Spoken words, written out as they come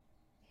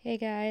Hey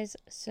guys,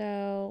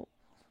 so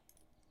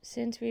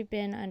since we've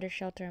been under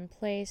shelter in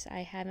place, I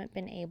haven't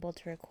been able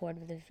to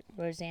record with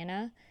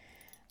Rosanna.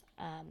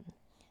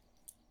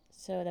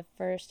 So the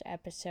first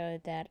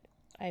episode that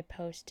I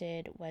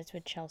posted was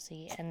with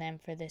Chelsea, and then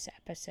for this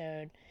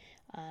episode,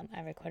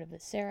 I recorded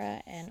with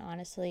Sarah. And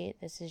honestly,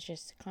 this is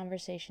just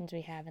conversations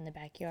we have in the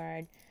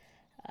backyard.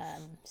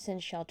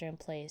 Since shelter in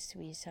place,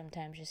 we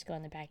sometimes just go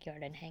in the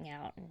backyard and hang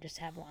out and just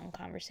have long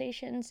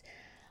conversations.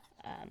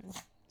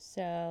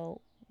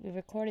 So we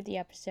recorded the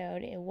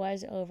episode. It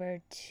was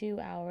over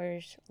 2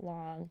 hours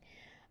long,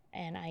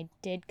 and I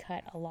did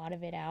cut a lot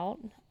of it out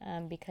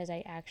because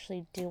I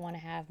actually do want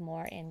to have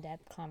more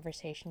in-depth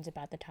conversations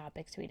about the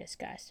topics we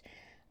discussed.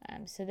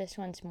 So this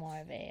one's more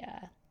of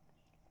a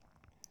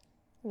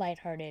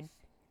lighthearted,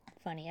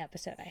 funny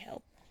episode, I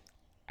hope.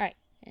 All right,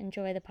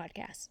 enjoy the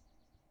podcast.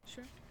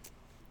 Sure.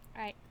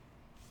 All right,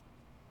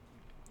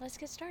 let's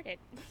get started.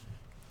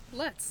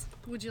 Let's.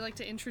 Would you like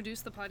to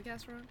introduce the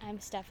podcast, Ron? I'm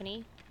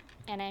Stephanie,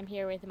 and I'm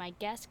here with my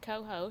guest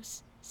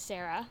co-host,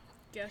 Sarah.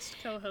 Guest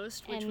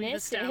co-host, which And we've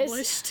this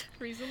established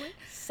recently.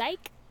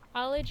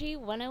 Psychology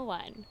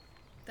 101.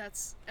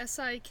 That's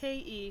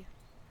S-I-K-E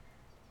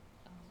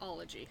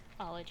ology.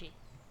 Ology.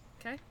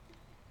 Okay?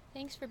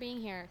 Thanks for being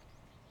here.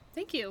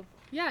 Thank you.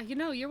 Yeah,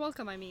 you're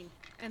welcome,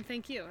 And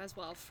thank you as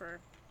well for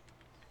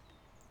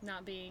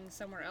not being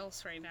somewhere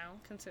else right now,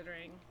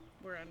 considering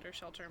we're under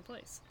shelter in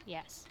place.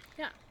 Yes.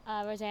 Yeah.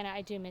 Rosanna,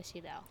 I do miss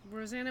you, though.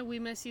 Rosanna, we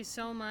miss you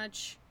so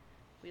much.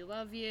 We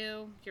love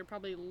you. You're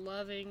probably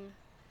loving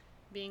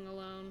being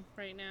alone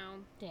right now.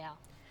 Yeah.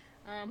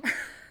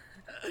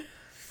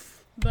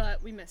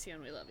 But we miss you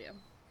and we love you.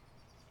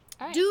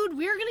 All right. Dude,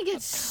 we're gonna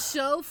get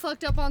so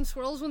fucked up on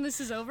swirls when this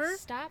is over.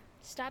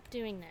 Stop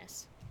doing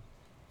this.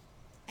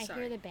 I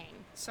Sorry. hear the bang.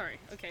 Sorry.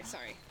 Okay,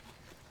 sorry.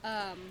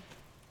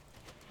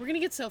 We're gonna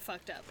get so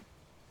fucked up.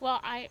 Well,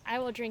 I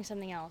will drink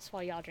something else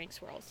while y'all drink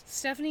swirls.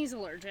 Stephanie's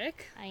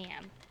allergic. I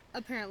am.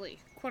 Apparently.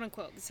 Quote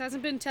unquote. This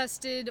hasn't been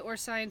tested or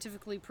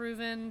scientifically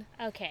proven.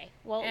 Okay.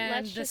 Well, And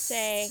let's just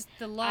say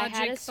the I logic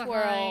had a swirl.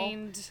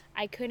 behind.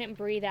 I couldn't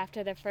breathe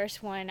after the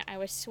first one. I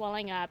was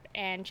swelling up,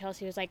 and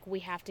Chelsea was like, "We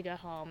have to go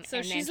home." So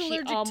and she's then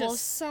allergic she almost to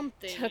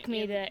something. took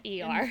me to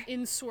ER.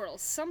 In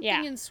swirls. Something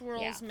Yeah. in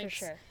swirls Yeah, for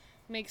sure.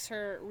 makes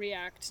her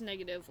react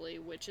negatively,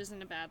 which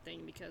isn't a bad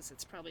thing because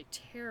it's probably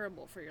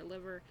terrible for your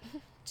liver,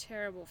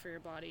 terrible for your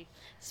body.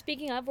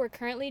 Speaking of, we're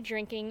currently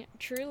drinking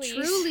Truly's.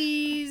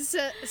 Truly's,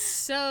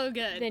 so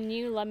good. The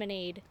new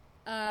lemonade.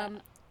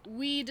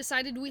 We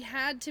decided we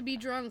had to be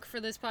drunk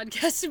for this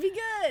podcast to be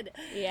good.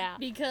 Yeah.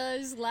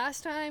 Because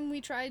last time we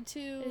tried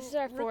to This is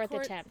our fourth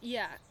record- attempt.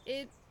 Yeah,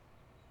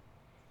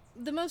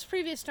 the most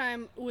previous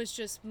time was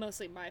just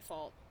mostly my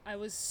fault. I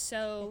was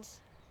so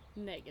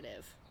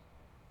negative.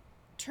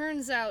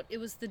 Turns out it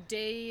was the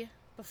day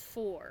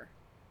before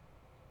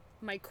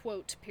my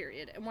quote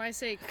period. And when I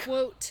say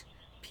quote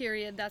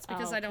period, that's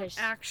because I don't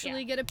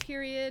actually get a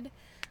period.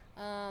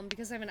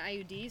 Because I have an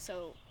IUD,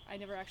 so I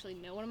never actually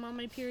know when I'm on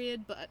my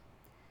period. But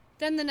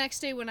then the next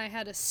day when I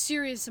had a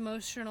serious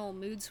emotional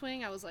mood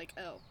swing, I was like,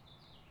 oh,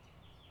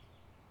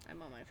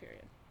 I'm on my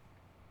period.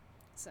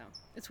 So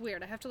it's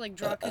weird. I have to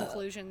draw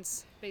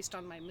conclusions based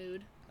on my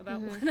mood about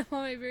when I'm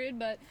on my period.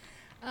 But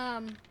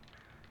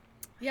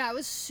yeah, I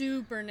was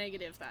super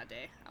negative that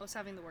day. I was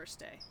having the worst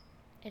day.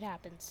 It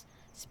happens.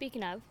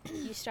 Speaking of,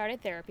 you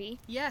started therapy.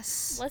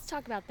 Yes. Let's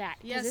talk about that,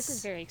 because this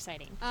is very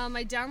exciting.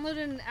 I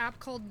downloaded an app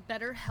called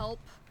BetterHelp,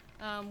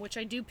 which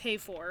I do pay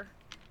for.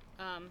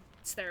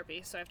 It's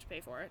therapy, so I have to pay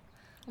for it.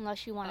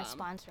 Unless you want to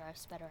sponsor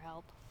us,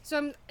 BetterHelp.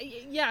 So,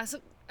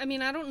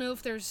 I don't know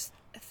if there's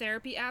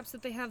therapy apps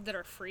that they have that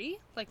are free.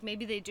 Like,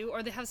 maybe they do,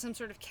 or they have some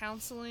sort of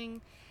counseling.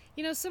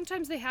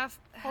 Sometimes they have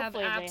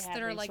Hopefully apps they have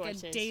that are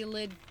resources.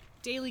 like a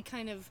daily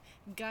kind of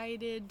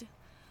guided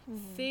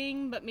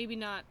thing, but maybe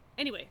not.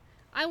 Anyway,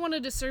 I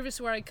wanted a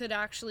service where I could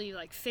actually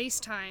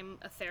FaceTime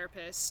a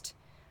therapist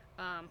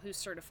who's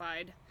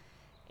certified.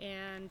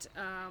 And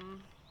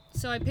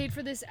so I paid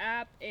for this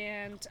app,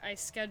 and I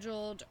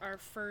scheduled our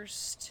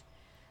first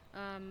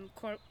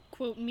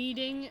quote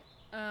meeting,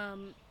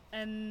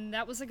 and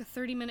that was like a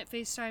 30-minute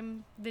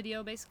FaceTime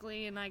video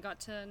basically, and I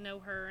got to know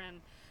her, and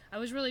I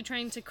was really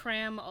trying to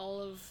cram all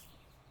of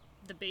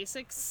the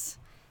basics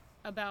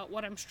about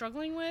what I'm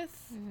struggling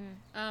with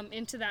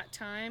into that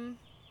time,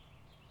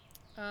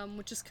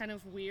 which is kind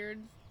of weird.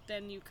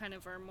 Then you kind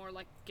of are more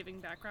giving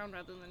background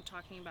rather than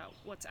talking about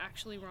what's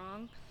actually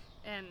wrong.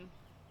 And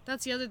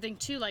that's the other thing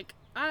too,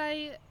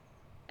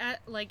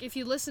 if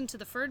you listen to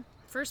the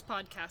first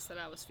podcast that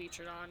I was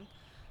featured on,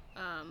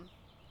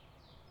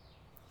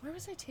 where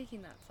was I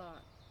taking that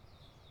thought?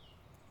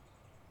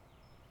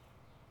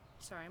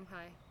 Sorry, I'm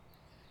high.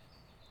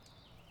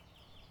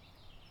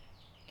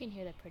 You can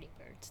hear the pretty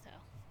birds, though.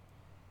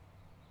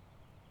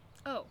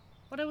 Oh,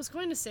 what I was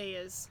going to say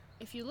is,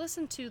 if you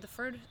listen to the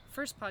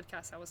first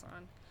podcast I was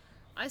on,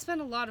 I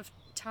spent a lot of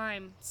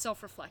time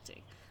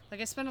self-reflecting.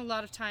 I spent a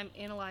lot of time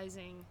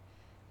analyzing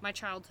my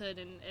childhood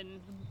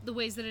and the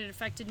ways that it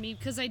affected me,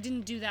 because I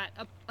didn't do that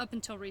up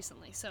until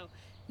recently. So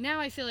now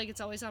I feel like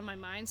it's always on my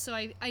mind. So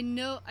I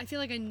feel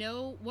like I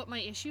know what my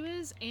issue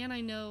is, and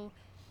I know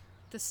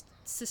the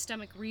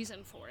systemic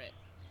reason for it.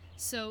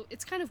 So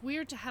it's kind of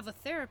weird to have a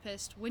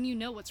therapist when you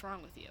know what's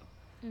wrong with you.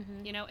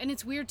 You know, and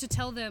it's weird to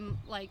tell them,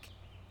 like,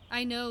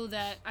 I know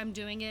that I'm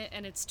doing it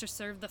and it's to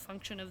serve the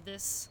function of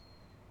this,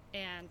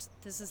 and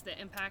this is the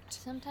impact.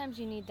 Sometimes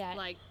you need that.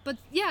 Like, but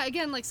yeah,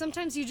 again, like,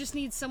 sometimes you just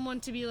need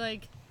someone to be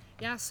like,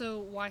 yeah, so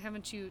why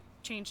haven't you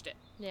changed it?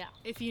 Yeah.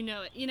 If you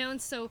know it, you know?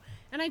 And so,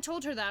 and I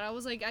told her that. I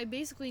was like, I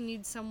basically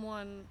need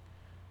someone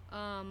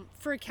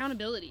for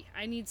accountability.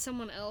 I need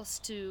someone else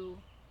to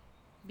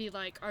be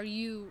like, are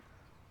you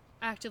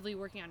actively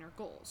working on your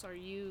goals? Are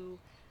you,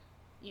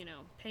 you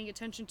know, paying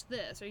attention to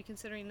this? Are you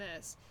considering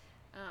this?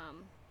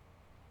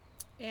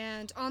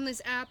 And on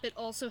this app, it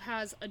also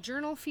has a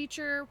journal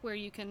feature where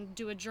you can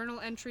do a journal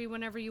entry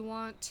whenever you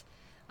want,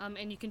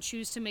 and you can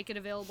choose to make it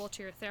available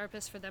to your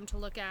therapist for them to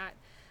look at.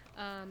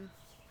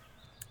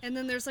 And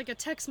then there's like a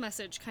text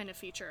message kind of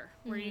feature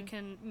where you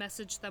can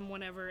message them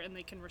whenever and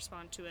they can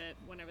respond to it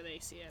whenever they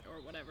see it or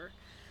whatever.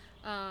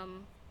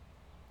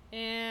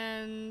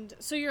 And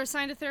so you're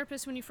assigned a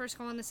therapist when you first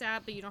go on this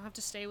app, but you don't have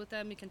to stay with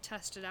them. You can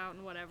test it out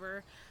and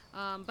whatever.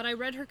 But I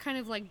read her kind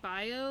of like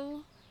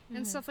bio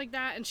and stuff like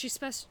that, and she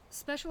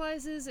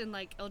specializes in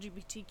like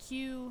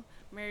LGBTQ,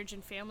 marriage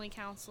and family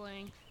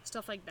counseling,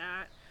 stuff like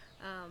that.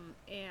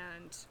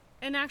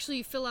 And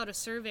actually fill out a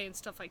survey and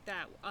stuff like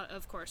that,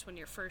 of course, when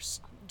you're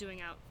first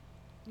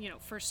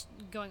first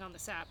going on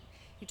this app.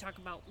 You talk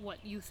about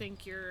what you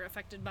think you're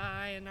affected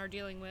by and are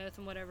dealing with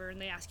and whatever, and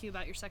they ask you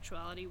about your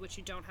sexuality, which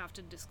you don't have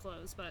to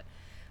disclose, but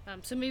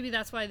so maybe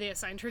that's why they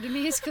assigned her to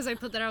me, is because I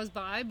put that I was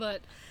bi,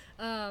 but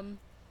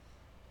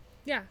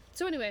yeah,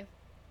 so anyway,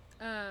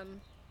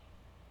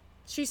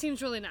 she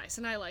seems really nice,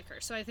 and I like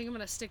her, so I think I'm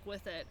going to stick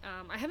with it.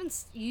 I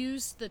haven't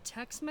used the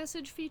text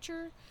message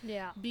feature,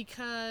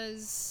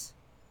 because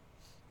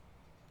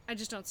I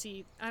just don't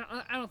see,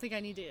 I don't think I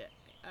need to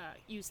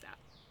use that.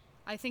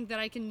 I think that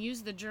I can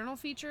use the journal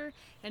feature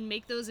and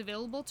make those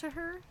available to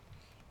her,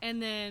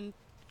 and then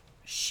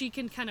she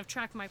can kind of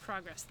track my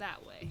progress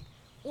that way.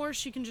 Or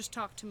she can just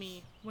talk to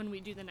me when we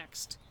do the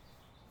next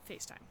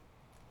FaceTime,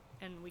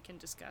 and we can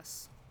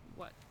discuss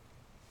what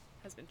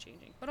has been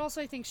changing. But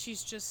also I think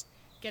she's just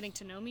getting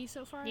to know me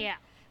so far. Yeah.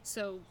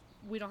 So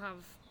we don't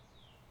have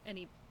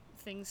any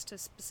things to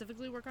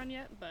specifically work on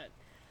yet, but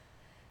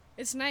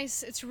it's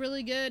nice. It's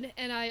really good.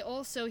 And I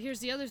also,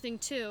 here's the other thing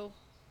too.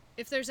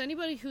 If there's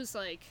anybody who's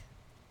like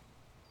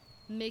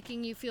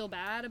making you feel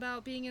bad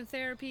about being in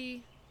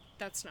therapy,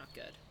 that's not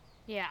good.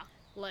 Yeah.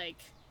 Like,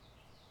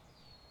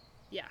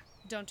 yeah,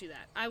 don't do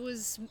that. I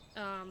was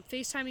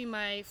FaceTiming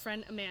my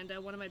friend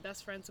Amanda, one of my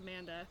best friends,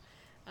 Amanda.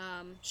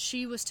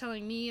 She was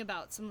telling me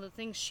about some of the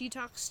things she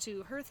talks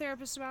to her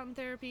therapist about in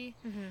therapy.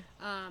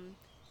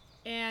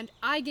 And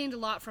I gained a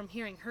lot from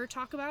hearing her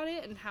talk about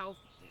it and how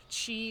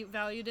she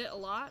valued it a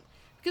lot.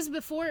 Because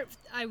before,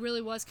 I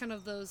really was kind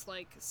of those,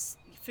 like,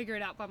 figure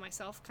it out by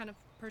myself kind of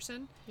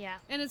person. Yeah.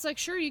 And it's like,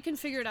 sure, you can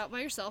figure it out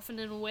by yourself, and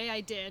in a way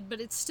I did,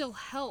 but it still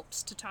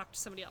helps to talk to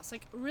somebody else.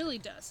 Like, really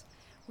does.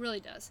 Really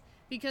does.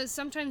 Because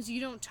sometimes you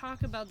don't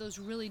talk about those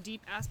really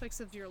deep aspects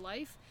of your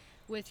life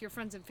with your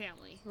friends and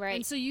family. Right.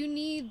 And so you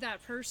need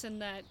that person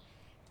that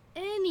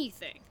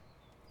anything,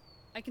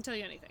 I can tell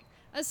you anything.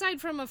 Aside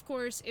from, of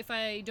course, if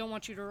I don't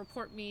want you to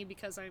report me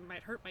because I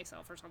might hurt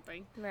myself or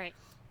something. Right.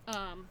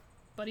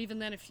 But even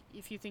then,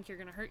 if you think you're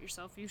going to hurt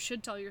yourself, you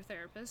should tell your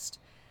therapist.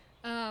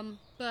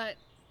 But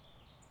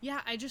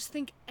yeah, I just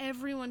think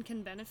everyone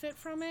can benefit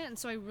from it. And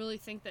so I really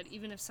think that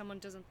even if someone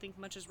doesn't think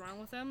much is wrong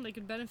with them, they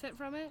could benefit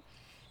from it.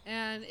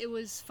 And it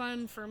was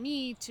fun for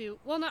me to,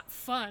 well, not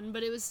fun,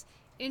 but it was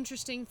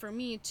interesting for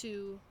me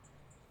to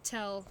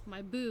tell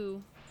my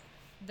boo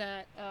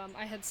that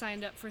I had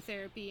signed up for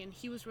therapy, and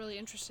he was really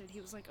interested.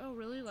 He was like, oh,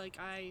 really? Like,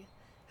 I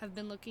have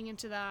been looking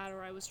into that,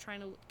 or I was trying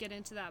to get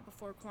into that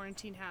before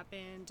quarantine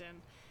happened. And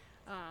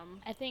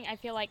I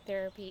feel like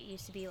therapy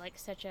used to be like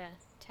such a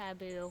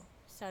taboo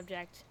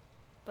subject,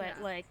 but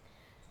Yeah. like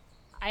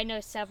I know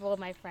several of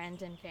my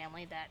friends and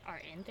family that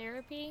are in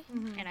therapy,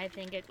 and I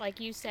think it, like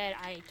you said,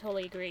 I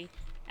totally agree,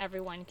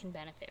 everyone can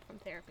benefit from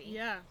therapy.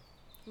 Yeah,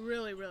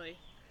 really, really.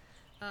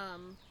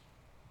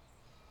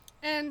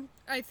 And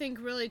I think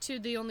really too,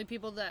 the only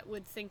people that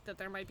would think that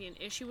there might be an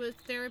issue with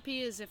therapy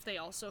is if they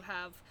also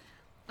have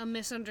a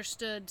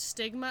misunderstood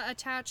stigma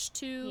attached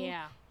to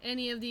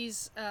any of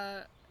these,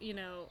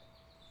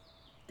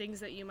 things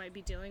that you might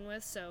be dealing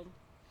with. So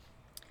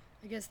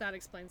I guess that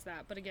explains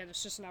that. But again,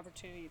 it's just an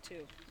opportunity to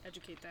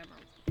educate them or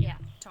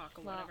talk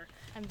or whatever.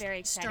 I'm very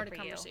excited Start a for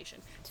conversation.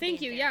 you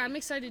Thank you. Yeah, I'm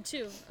excited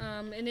too.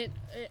 And it,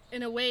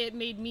 in a way, it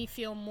made me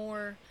feel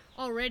more,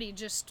 already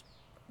just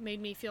made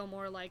me feel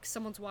more like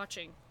someone's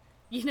watching,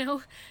 you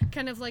know,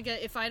 kind of like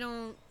if I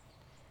don't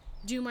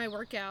do my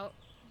workout,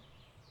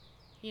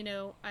 you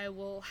know, I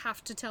will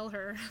have to tell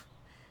her,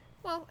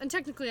 well, and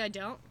technically I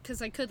don't,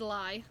 because I could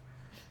lie,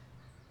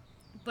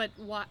 but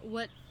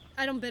what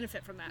I don't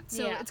benefit from that.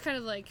 So it's kind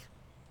of like,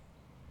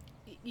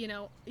 you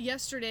know,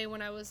 yesterday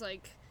when I was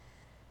like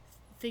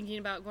thinking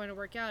about going to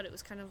work out, it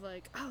was kind of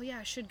like, oh yeah,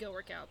 I should go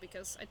work out,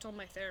 because I told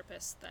my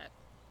therapist that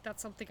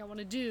that's something I want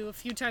to do a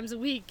few times a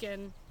week,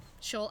 and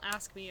she'll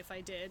ask me if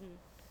I did, and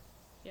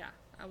yeah,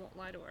 I won't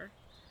lie to her.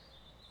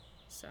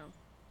 So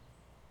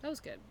that was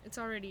good. It's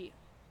already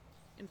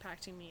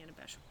impacting me in a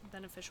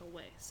beneficial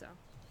way, so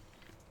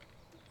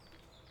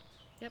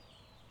yep.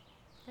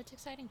 That's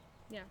exciting.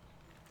 Yeah.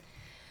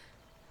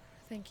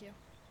 Thank you.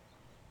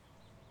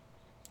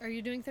 Are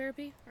you doing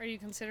therapy? Are you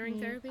considering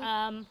therapy?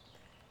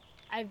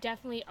 I've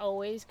definitely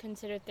always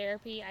considered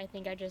therapy. I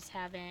think I just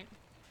haven't,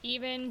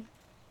 even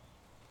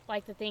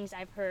like the things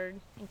I've heard,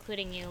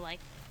 including you, like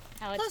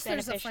how it's Plus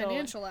beneficial. there's the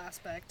financial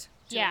aspect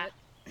to Yeah.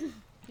 it.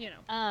 You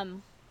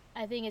know.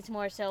 I think it's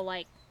more so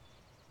like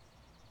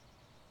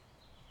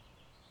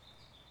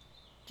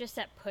just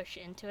that push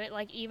into it.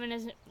 Like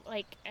even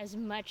as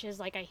much as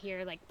like I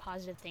hear like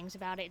positive things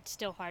about it, it's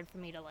still hard for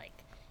me to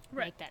like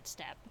make that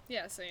step.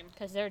 Yeah, same.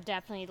 Because there are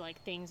definitely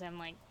like things I'm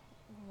like,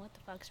 what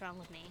the fuck's wrong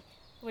with me?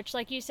 Which,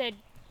 like you said,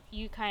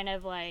 you kind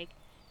of like,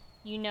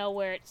 you know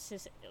where it's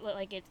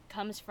like it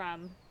comes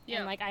from. Yeah.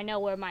 And like I know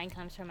where mine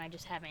comes from. I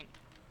just haven't.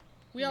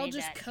 We all made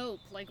just that. cope.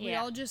 Like we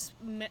all just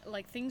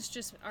like things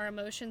just our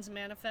emotions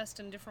manifest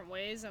in different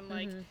ways, and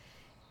like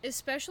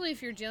especially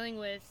if you're dealing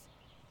with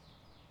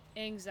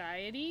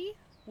anxiety,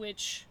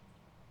 which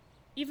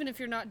even if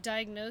you're not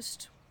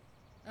diagnosed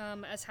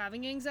as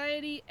having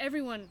anxiety,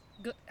 everyone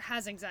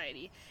has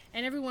anxiety,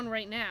 and everyone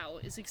right now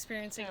is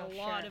experiencing a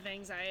lot of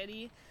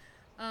anxiety,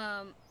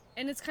 and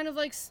it's kind of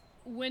like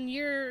when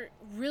you're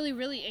really,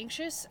 really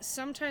anxious,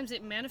 sometimes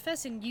it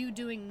manifests in you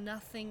doing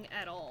nothing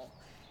at all,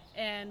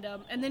 and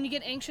then you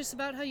get anxious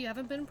about how you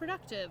haven't been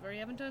productive or you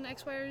haven't done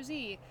X, Y, or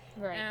Z,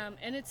 Right.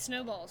 and it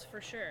snowballs for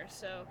sure.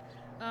 So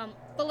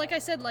but like I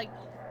said, like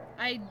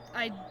I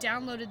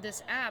downloaded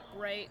this app,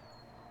 right?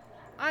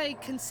 I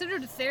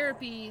considered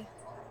therapy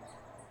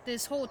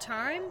this whole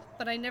time,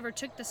 but I never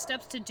took the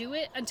steps to do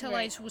it until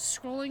I was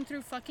scrolling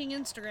through fucking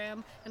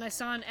Instagram and I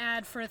saw an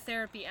ad for a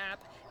therapy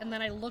app, and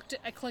then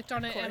I clicked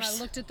on it and I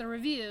looked at the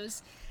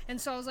reviews, and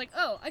so I was like,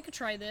 oh, I could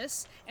try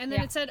this, and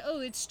then it said, oh,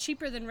 it's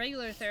cheaper than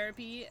regular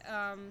therapy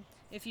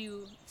if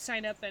you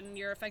sign up and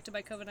you're affected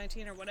by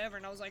COVID-19 or whatever,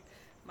 and I was like,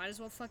 might as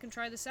well fucking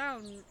try this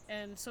out,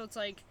 and so it's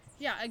like,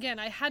 yeah, again,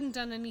 I hadn't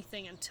done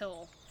anything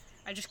until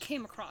I just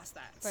came across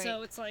that,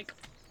 so it's like,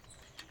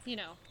 you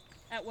know,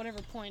 at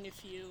whatever point,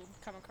 if you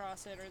come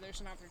across it or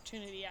there's an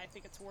opportunity, I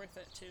think it's worth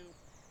it to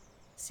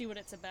see what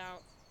it's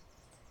about.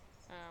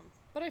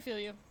 But I feel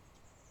you.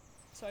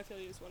 So I feel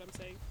you is what I'm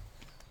saying.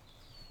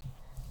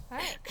 All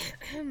right.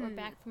 We're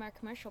back from our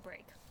commercial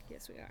break.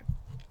 Yes, we are.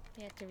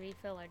 We have to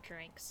refill our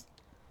drinks.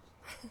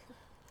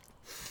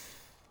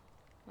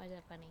 Why is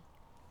that funny?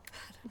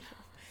 I don't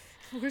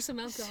know. We're some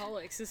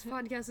alcoholics. This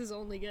podcast is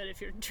only good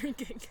if you're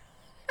drinking.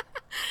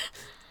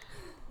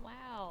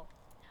 Wow.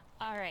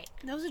 All right.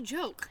 That was a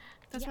joke.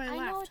 That's why I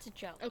laughed. I know it's a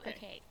joke.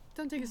 Okay.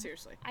 Don't take it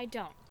seriously. I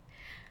don't.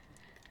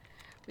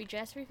 We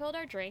just refilled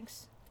our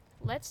drinks.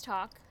 Let's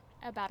talk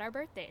about our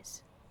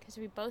birthdays, because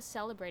we both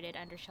celebrated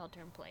under shelter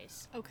in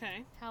place.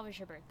 Okay. How was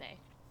your birthday?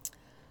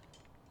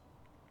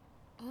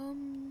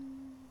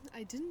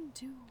 I didn't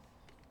do...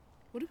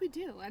 What did we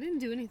do? I didn't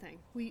do anything.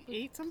 We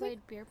ate something?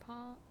 Played beer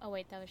pong. Oh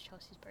wait, that was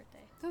Chelsea's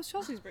birthday. That was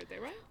Chelsea's birthday,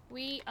 right?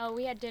 We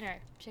had dinner.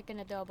 Chicken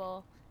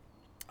adobo.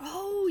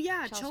 Oh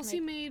yeah, Chelsea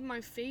made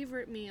my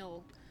favorite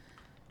meal.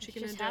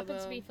 Chicken adobo. It just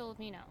happens to be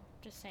Filipino.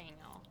 Just saying,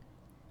 y'all.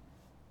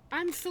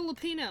 I'm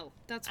Filipino.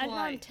 That's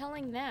why. I'm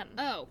telling them.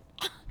 Oh.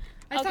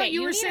 I thought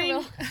you were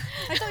saying.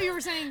 I thought you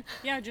were saying.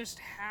 Yeah, just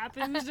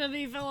happens to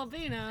be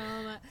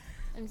Filipino.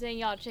 I'm saying,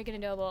 y'all,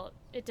 chicken adobo.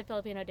 It's a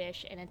Filipino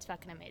dish, and it's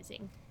fucking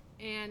amazing.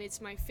 And it's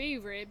my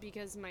favorite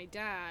because my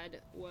dad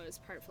was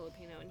part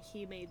Filipino, and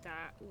he made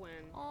that when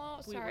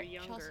we were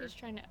younger.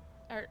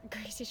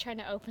 Gracie's trying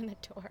to open the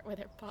door with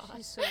her paw.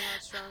 She's so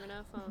not strong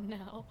enough. Huh?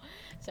 No.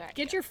 Sorry.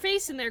 Get your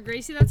face in there,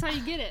 Gracie. That's how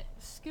you get it.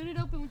 Scoot it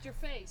open with your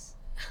face.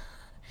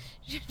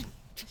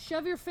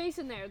 Shove your face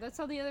in there. That's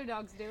how the other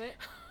dogs do it.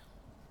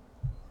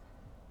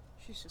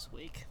 She's just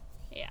weak.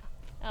 Yeah.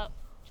 Oh,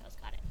 Chelsea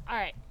got it. All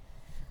right.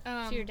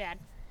 So your dad.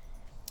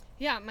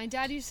 Yeah, my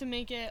dad used to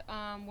make it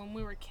when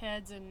we were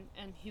kids,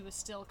 and he was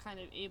still kind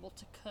of able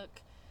to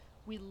cook.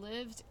 We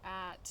lived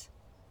at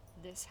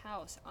this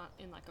house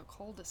in like a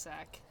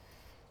cul-de-sac.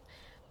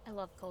 I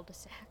love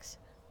cul-de-sacs.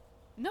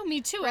 No,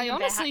 me too. I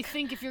honestly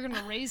think if you're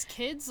gonna raise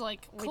kids,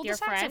 like with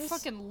cul-de-sacs are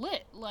fucking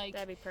lit. Like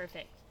that'd be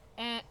perfect.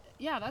 And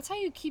yeah, that's how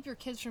you keep your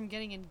kids from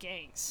getting in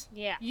gangs.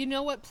 Yeah. You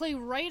know what? Play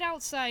right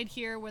outside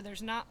here where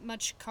there's not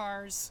much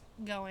cars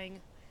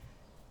going.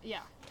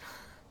 Yeah.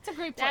 It's a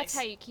great place. That's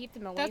how you keep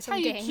them away from gangs. That's how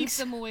you keep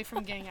them away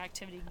from gang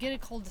activity. Get a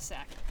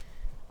cul-de-sac.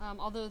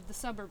 Although the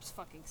suburbs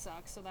fucking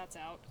suck, so that's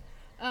out.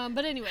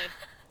 But anyway,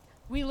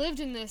 we lived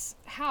in this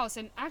house,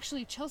 and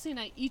actually Chelsea and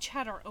I each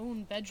had our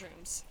own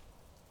bedrooms.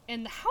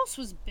 And the house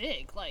was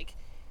big. Like,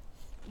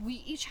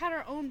 we each had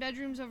our own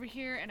bedrooms over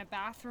here and a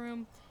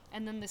bathroom,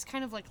 and then this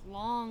kind of like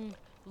long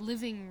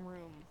living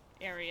room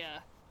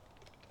area.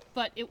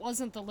 but it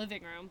wasn't the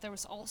living room. There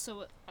was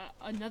also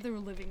another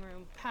living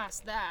room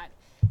past that,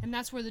 and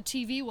that's where the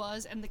TV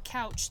was and the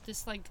couch.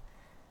 This like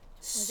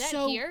Was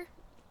that here?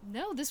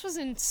 No, this was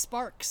in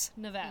Sparks,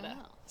 Nevada.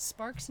 Oh.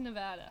 Sparks,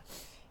 Nevada,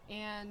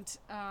 and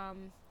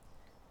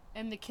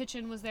the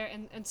kitchen was there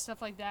and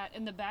stuff like that.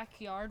 And the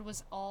backyard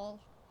was all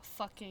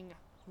fucking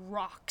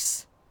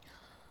rocks,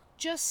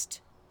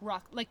 just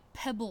rock, like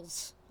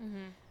pebbles.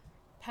 Mm-hmm.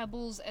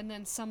 Pebbles, and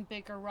then some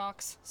bigger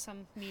rocks,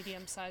 some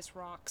medium-sized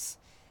rocks.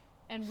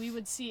 And we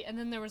would see, and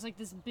then there was like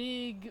this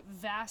big,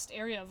 vast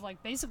area of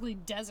like basically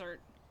desert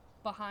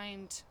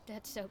behind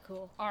That's so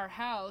cool. our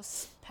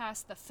house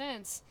past the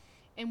fence.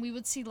 And we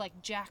would see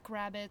like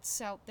jackrabbits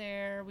out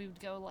there. We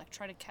would go like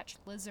try to catch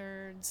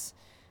lizards,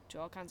 do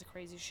all kinds of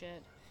crazy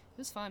shit. It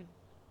was fun.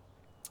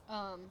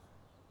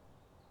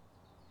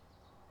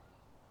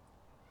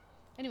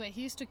 Anyway,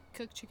 he used to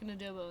cook chicken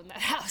adobo in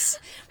that house.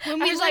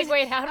 When I was like,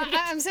 wait, how did we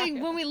I'm get saying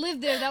there? when we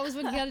lived there, that was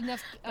when he had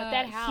enough. But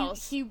that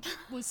house. He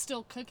was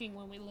still cooking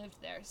when we lived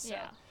there. So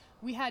Yeah.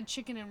 we had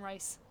chicken and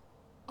rice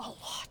a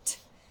lot.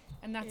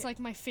 And that's Yeah. like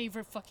my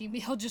favorite fucking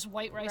meal, just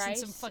white rice and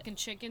some Rice? fucking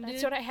chicken,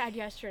 That's dude. what I had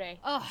yesterday.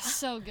 Oh,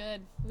 so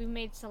good. We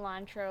made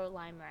cilantro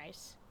lime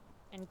rice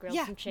and grilled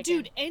Yeah, some chicken.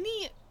 dude,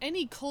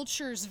 any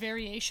culture's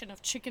variation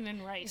of chicken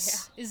and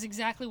rice is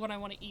exactly what I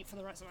want to eat for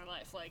the rest of my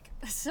life. Like,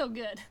 so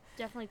good.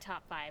 Definitely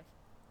top 5.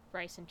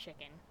 Rice and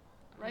chicken.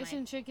 Rice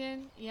and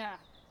chicken, yeah.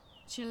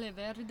 Chile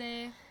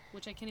verde,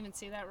 which I can't even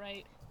say that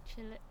right.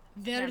 Chile.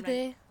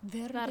 Verde.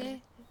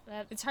 Verde.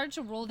 Verde. It's hard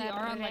to roll the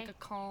R on like Verde. a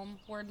calm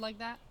word like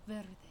that.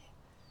 Verde.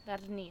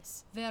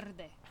 Vernice.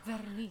 Verde.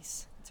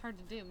 Vernice. It's hard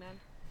to do, man.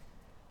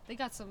 They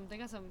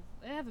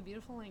have a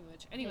beautiful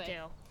language. Anyway, They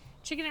do.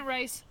 chicken and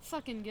rice,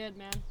 fucking good,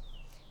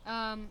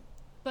 man.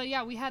 But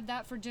yeah, we had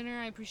that for dinner.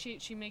 I appreciate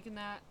she making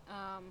that.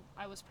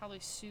 I was probably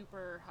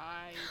super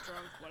high,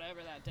 drunk,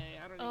 whatever that day.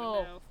 I don't even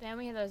know. Then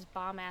we had those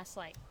bomb ass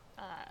like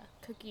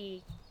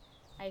cookie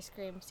ice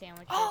cream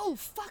sandwiches. Oh,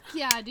 fuck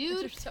yeah, dude.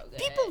 Those are so good.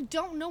 People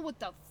don't know what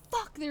the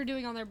fuck they're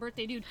doing on their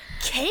birthday, dude.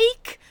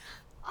 Cake?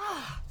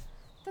 Ah,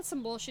 that's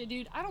some bullshit,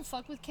 dude. I don't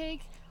fuck with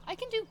cake. I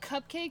can do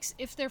cupcakes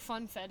if they're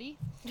funfetti.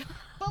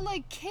 But,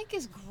 like, cake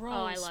is gross,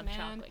 Oh, I love man.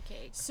 chocolate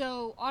cake.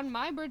 So, on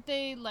my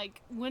birthday,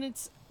 like, when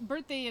it's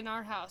birthday in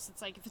our house,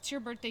 it's like, if it's your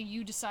birthday,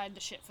 you decide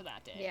the shit for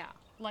that day. Yeah.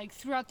 Like,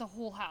 throughout the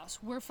whole house.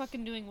 We're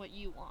fucking doing what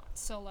you want.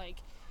 So, like,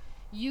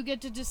 you get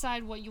to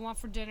decide what you want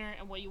for dinner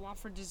and what you want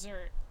for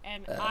dessert.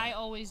 And I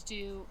always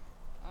do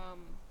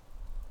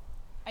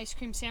ice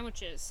cream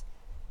sandwiches.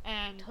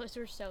 And Those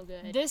are so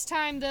good. this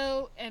time,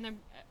 though, and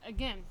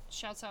again,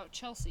 shouts out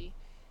Chelsea,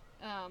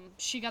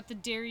 she got the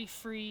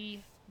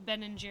dairy-free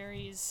Ben &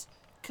 Jerry's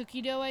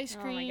cookie dough ice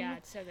cream. Oh my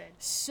god, so good.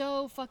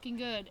 So fucking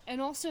good. And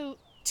also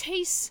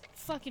tastes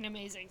fucking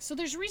amazing. So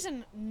there's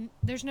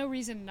no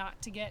reason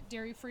not to get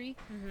dairy-free.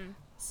 Mm-hmm.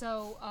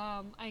 So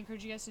I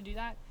encourage you guys to do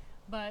that.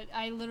 But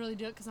I literally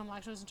do it because I'm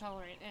lactose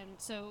intolerant. And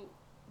so,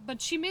 but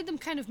she made them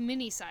kind of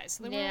mini size.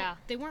 So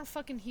they weren't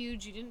fucking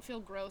huge. You didn't feel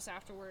gross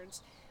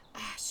afterwards.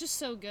 It's just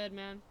so good,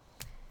 man.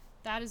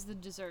 That is the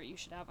dessert you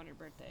should have on your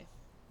birthday.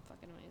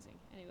 Fucking amazing.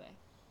 Anyway.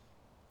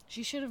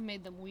 She should have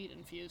made them wheat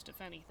infused, if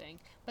anything.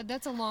 But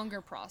that's a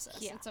longer process.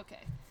 Yeah. It's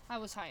okay. I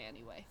was high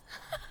anyway.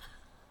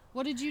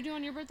 What did you do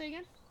on your birthday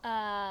again?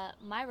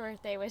 My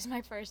birthday was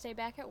my first day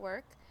back at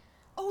work.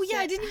 Oh, yeah.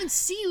 So- I didn't even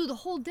see you the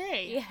whole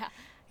day. Yeah.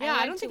 Yeah,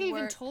 I went don't think to I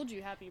even work- told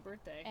you happy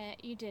birthday.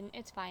 You didn't.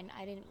 It's fine.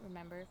 I didn't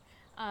remember.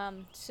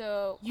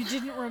 So You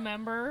didn't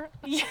remember?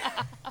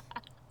 Yeah.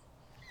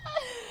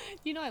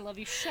 You know I love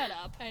you. Shut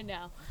up. I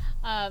know.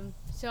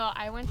 So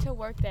I went to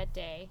work that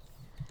day.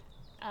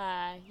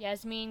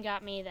 Yasmin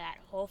got me that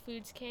Whole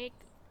Foods cake.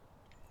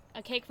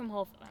 A cake from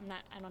Whole.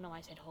 I don't know why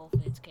I said Whole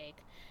Foods cake.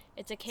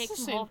 It's a cake It's the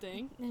from same Whole.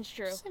 thing. It's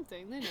true. Same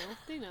thing. They know.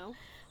 They know.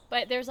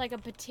 But there's like a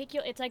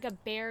particular. It's like a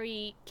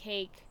berry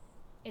cake.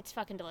 It's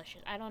fucking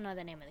delicious. I don't know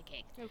the name of the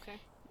cake. Okay.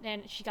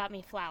 Then she got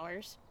me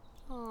flowers.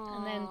 Aww.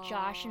 And then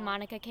Josh and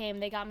Monica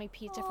came. They got me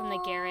pizza from the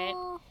Garrett.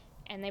 Aw.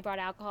 And they brought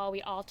alcohol.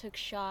 We all took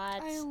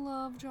shots. I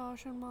love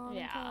Josh and Monica.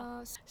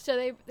 Yeah.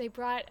 So they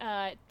brought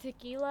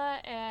tequila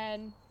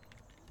and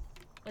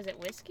was it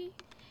whiskey?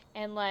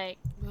 And like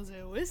Was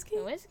it whiskey?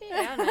 whiskey?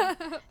 I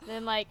don't know.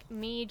 Then like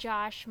me,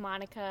 Josh,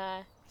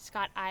 Monica,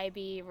 Scott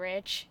Ivy,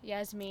 Rich,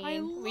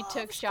 Yasmin, we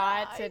took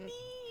shots and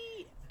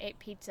ate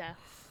pizza.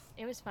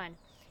 It was fun.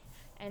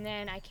 And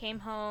then I came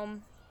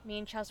home. Me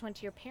and Chelsea went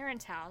to your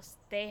parents' house.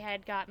 They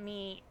had got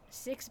me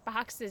 6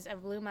 boxes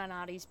of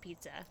Luminati's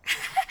pizza.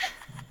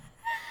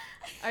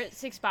 Or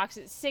 6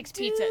 boxes, 6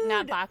 pizza,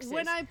 not boxes.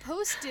 When I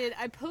posted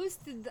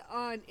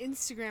on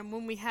Instagram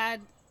when we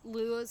had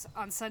Lou's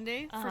on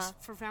Sunday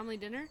for family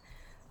dinner,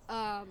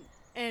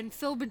 and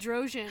Phil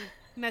Bedrosian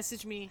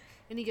messaged me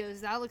and he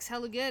goes, "That looks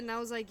hella good," and I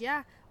was like,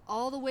 "Yeah,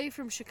 all the way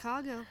from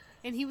Chicago,"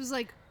 and he was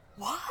like,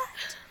 "What?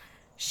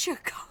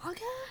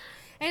 Chicago?"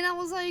 And I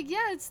was like,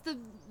 "Yeah, it's the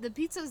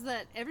pizzas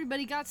that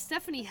everybody got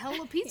Stephanie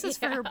hella pizzas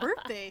for her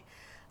birthday."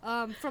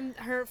 From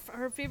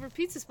her favorite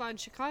pizza spot in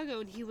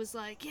Chicago, and he was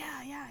like,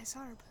 yeah, I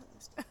saw her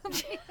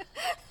post.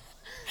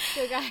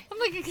 So, guys. I'm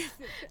like,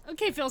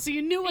 okay, Phil, so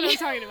you knew what I was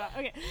talking about.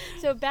 Okay.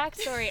 So,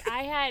 backstory,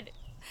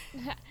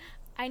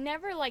 I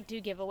never, like,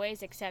 do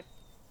giveaways except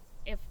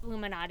if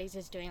Illuminati's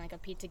is doing, like, a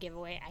pizza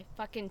giveaway. I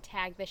fucking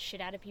tag the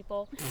shit out of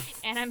people.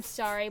 And I'm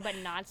sorry, but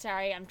not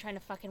sorry. I'm trying to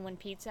fucking win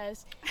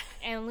pizzas.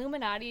 And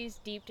Illuminati's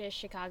deep dish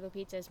Chicago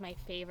pizza is my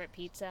favorite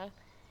pizza.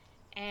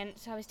 And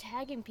so I was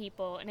tagging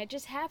people, and it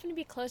just happened to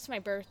be close to my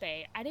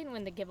birthday. I didn't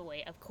win the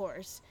giveaway, of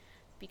course,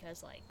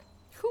 because, like...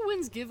 Who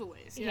wins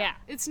giveaways? Yeah.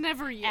 It's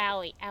never you.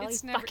 Allie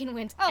fucking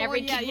wins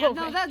every giveaway. Yeah,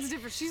 no, that's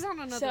different. She's on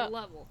another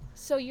level.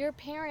 So your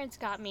parents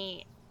got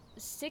me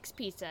 6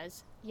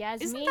 pizzas.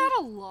 Yasmin... Isn't that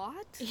a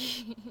lot?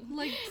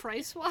 Like,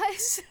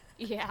 price-wise?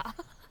 Yeah.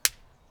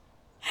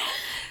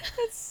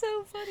 That's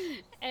so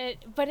funny.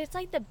 But it's,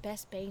 like, the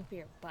best bang for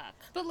your buck.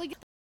 But, like,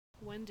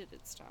 when did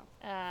it stop?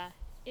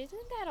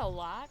 Isn't that a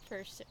lot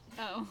for...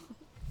 Oh.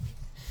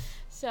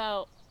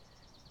 So,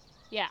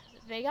 yeah,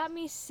 they got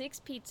me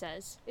 6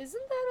 pizzas.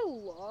 Isn't that a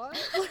lot?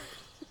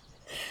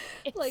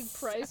 Like,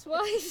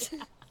 price-wise?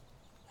 Yeah.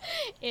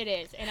 It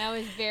is, and I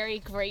was very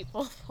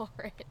grateful for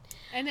it.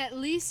 And at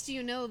least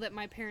you know that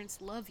my parents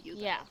love you,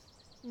 though. Yeah.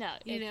 No.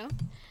 You know?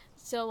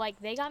 So, like,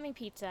 they got me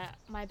pizza.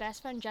 My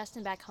best friend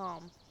Justin back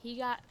home,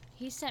 he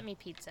sent me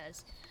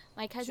pizzas.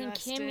 My cousin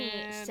Kimmy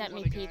sent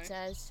me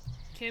pizzas.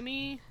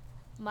 Kimmy?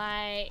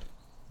 My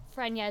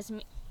friend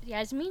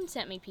Yasmin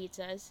sent me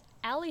pizzas.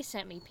 Allie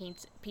sent me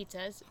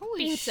pizzas.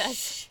 Holy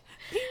pizzas.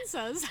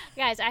 Pizzas?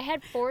 Guys, I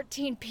had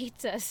 14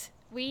 pizzas.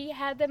 We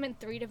had them in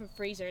 3 different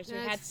freezers. That's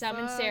we had some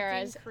in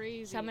Sarah's,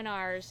 crazy. some in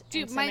ours,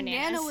 Dude, and some my in Nana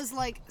Anna's. was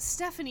like,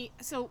 Stephanie,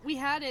 so we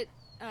had it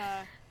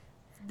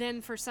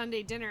then for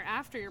Sunday dinner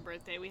after your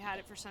birthday. We had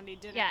it for Sunday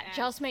dinner. Yeah,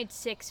 Chelsea made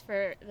 6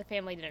 for the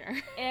family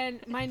dinner. And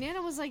my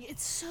Nana was like,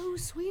 it's so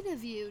sweet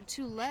of you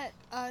to let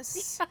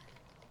us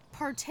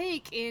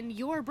partake in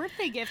your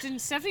birthday gift.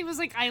 And Stephanie was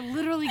like, I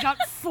literally got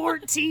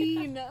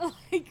 14.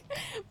 Like,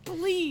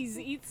 please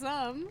eat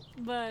some.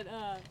 But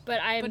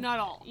not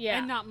all. Yeah.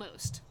 And not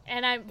most.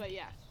 And But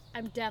yeah.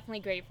 I'm definitely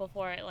grateful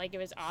for it. Like, it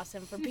was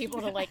awesome for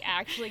people to, like,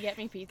 actually get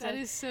me pizza. That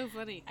is so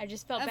funny. I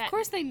just felt bad. Of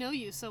course they know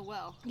you so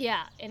well.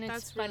 Yeah, and it's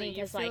That's funny really-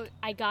 because, like,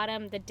 I got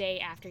them the day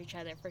after each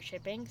other for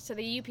shipping. So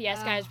the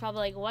UPS guy was probably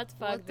like, what the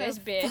fuck, this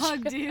bitch?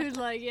 Fuck, dude.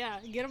 Like, yeah,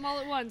 get them all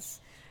at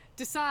once.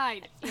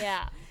 Decide.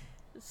 Yeah.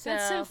 So,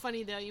 That's so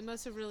funny, though. You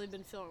must have really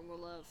been feeling the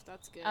love.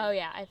 That's good. Oh,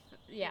 yeah.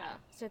 Yeah.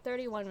 So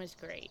 31 was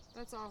great.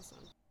 That's awesome.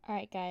 All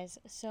right, guys.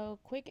 So,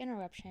 quick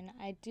interruption.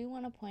 I do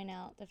want to point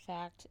out the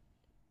fact,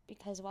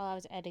 because while I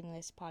was editing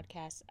this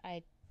podcast,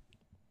 I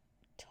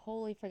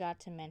totally forgot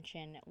to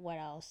mention what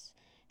else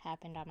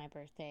happened on my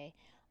birthday.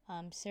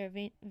 So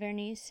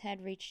Vernice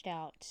had reached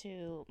out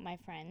to my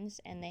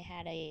friends, and they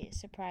had a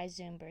surprise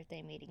Zoom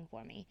birthday meeting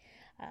for me.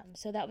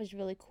 So that was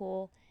really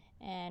cool,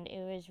 and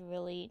it was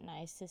really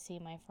nice to see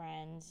my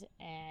friends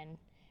and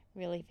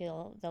really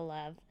feel the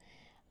love.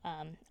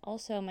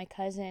 Also, my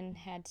cousin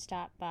had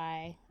stopped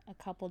by a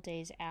couple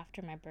days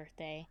after my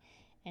birthday,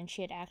 and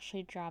she had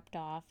actually dropped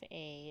off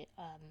a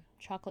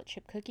chocolate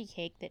chip cookie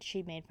cake that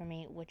she made for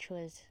me, which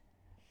was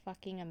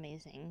fucking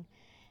amazing.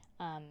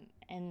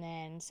 And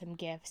then some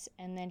gifts.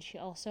 And then she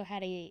also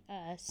had a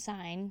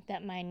sign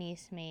that my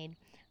niece made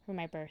for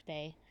my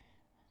birthday.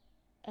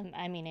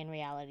 I mean, in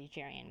reality,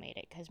 Jerian made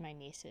it because my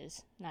niece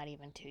is not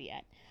even 2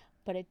 yet.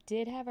 But it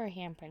did have her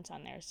handprints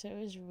on there, so it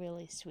was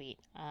really sweet.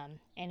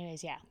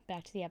 Anyways, yeah,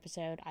 back to the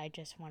episode. I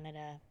just wanted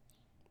to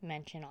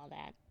mention all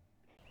that.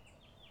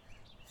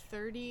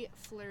 30,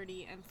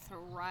 flirty, and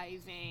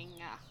thriving.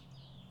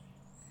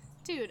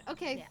 Dude,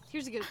 okay, Yeah.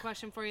 Here's a good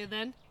question for you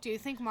then. Do you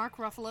think Mark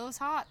Ruffalo is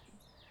hot?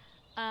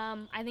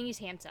 I think he's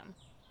handsome.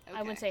 Okay.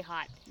 I wouldn't say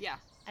hot. Yeah.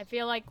 I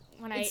feel like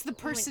It's the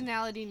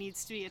personality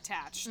needs to be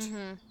attached.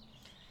 Mm-hmm.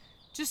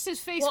 Just his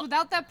face Well,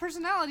 without that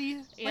personality.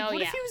 Like, oh, what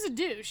yeah. if he was a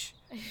douche?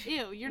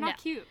 Ew, you're not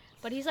No. cute.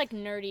 But he's like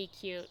nerdy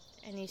cute,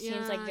 and he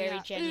seems like very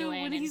yeah. genuine.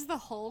 Ew, when and he's the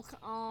Hulk,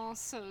 oh,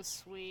 so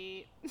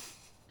sweet.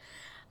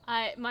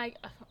 why am I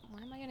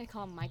gonna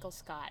call him Michael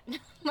Scott?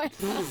 What?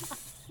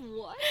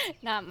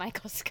 Not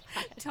Michael Scott.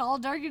 Tall,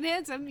 dark, and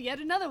handsome. Yet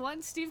another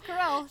one, Steve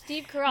Carell.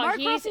 Steve Carell. Mark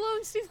Ruffalo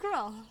and Steve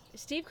Carell.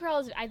 Steve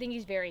Carell I think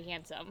he's very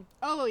handsome.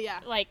 Oh, yeah.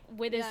 Like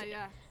with his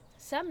Yeah.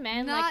 some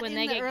men Not like when in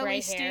they the get early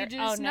gray stages,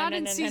 hair. Oh no, not no,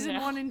 in no, season no,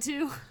 no. 1 and 2.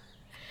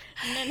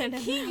 No.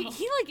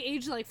 He like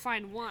aged like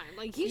fine wine.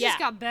 Like he Yeah. just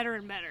got better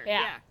and better.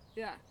 Yeah.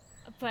 Yeah.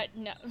 But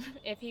no,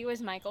 if he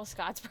was Michael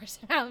Scott's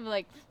person, I'd be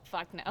like,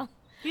 fuck no.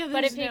 Yeah,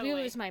 But if there's no he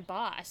way. was my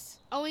boss,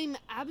 Oh, I'm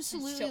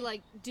absolutely So-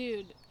 like,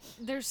 dude,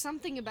 there's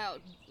something about,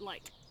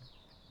 like,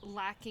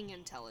 lacking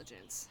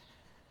intelligence.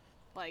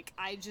 Like,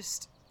 I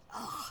just,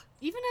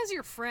 even as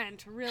your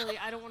friend, really,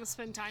 I don't want to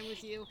spend time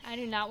with you. I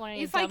do not want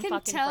any If dumb I can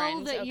fucking tell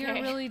friends, that okay? you're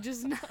really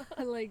just not,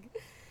 like,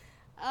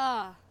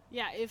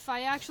 yeah, if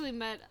I actually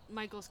met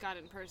Michael Scott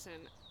in person,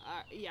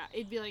 yeah,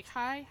 it'd be like,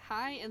 hi,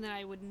 and then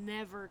I would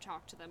never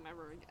talk to them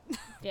ever again.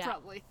 Yeah.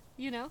 Probably,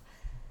 you know?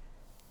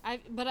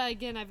 But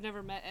again, I've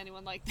never met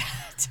anyone like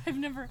that.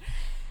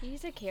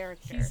 He's a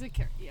character. He's a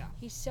character, yeah.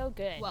 He's so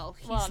good. Well,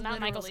 he's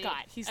not Michael literally-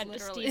 He's He's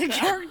literally Steve a Carell.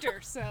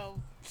 character, so.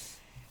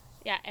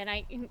 Yeah, and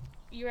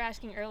you were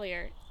asking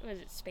earlier, was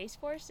it Space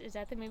Force? Is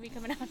that the movie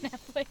coming out on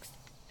Netflix?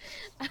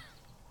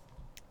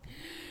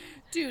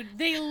 Dude,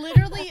 they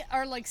literally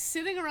are like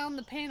sitting around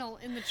the panel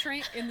in the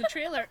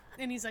trailer,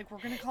 and he's like, "We're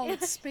gonna call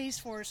it Space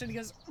Force," and he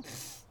goes.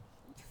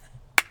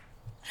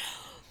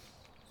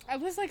 I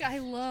was like, I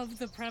love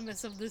the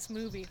premise of this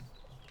movie.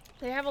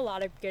 They have a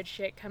lot of good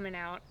shit coming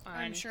out on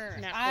I'm sure.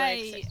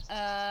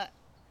 Netflix.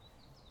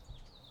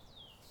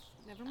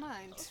 Never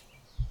mind.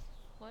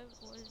 What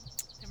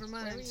Never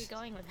mind. Where were you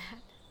going with that?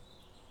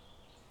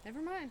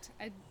 Never mind.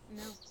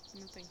 No,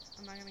 nothing.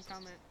 I'm not gonna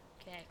comment.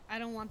 Okay. I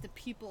don't want the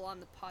people on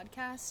the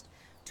podcast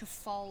to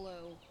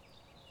follow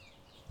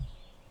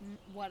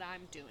what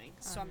I'm doing,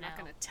 so I'm not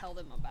gonna tell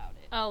them about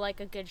it. Oh, like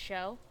a good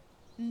show?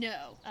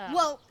 No. Oh.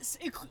 Well,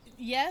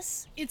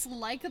 yes, it's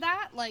like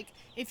that. Like,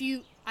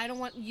 I don't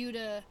want you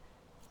to,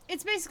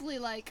 it's basically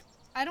like,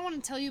 I don't want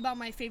to tell you about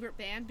my favorite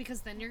band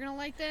because then you're going to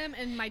like them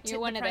and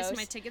the price of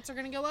my tickets are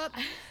going to go up.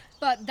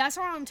 But that's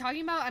not what I'm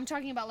talking about. I'm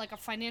talking about like a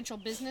financial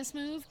business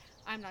move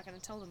I'm not going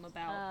to tell them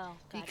about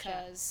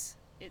because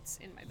it's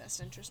in my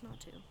best interest not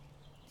to.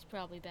 It's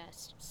probably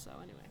best. So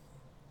anyway.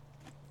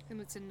 And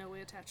it's in no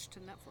way attached to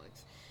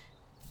Netflix.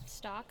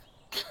 Stock?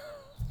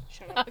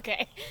 Shut up.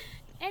 Okay.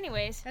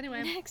 Anyway,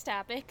 next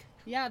topic.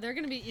 Yeah, they're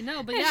going to be,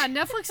 but yeah,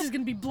 Netflix is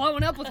going to be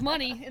blowing up with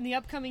money in the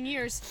upcoming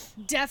years.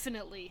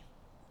 Definitely.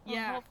 Well,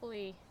 yeah.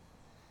 Hopefully.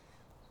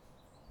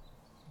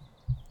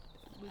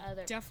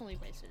 Other definitely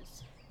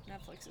places.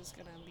 Netflix is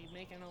going to be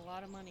making a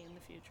lot of money in the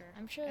future.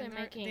 I'm sure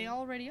they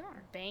already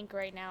are. Bank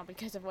right now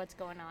because of what's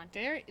going on.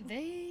 They are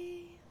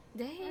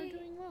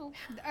doing well.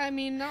 I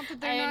mean, not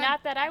that they're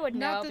not that I would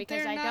know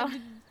because I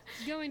don't.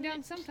 Going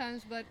down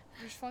sometimes, but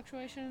there's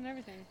fluctuation and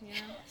everything,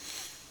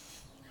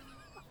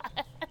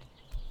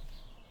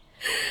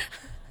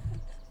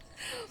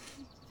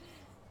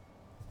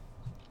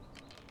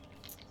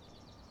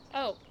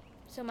 Oh,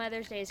 so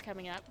Mother's Day is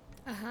coming up.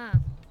 Uh-huh.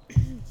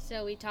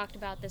 So we talked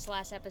about this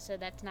last episode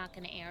that's not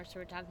going to air, so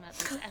we're talking about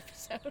this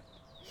episode.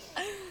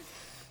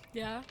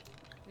 Yeah.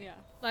 Yeah.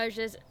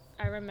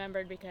 I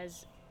remembered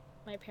because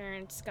my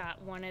parents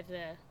got one of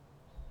the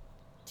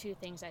 2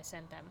 things I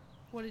sent them.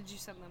 What did you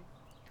send them?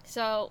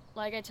 So,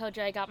 like I told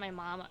you, I got my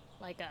mom,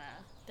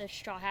 the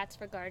straw hats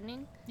for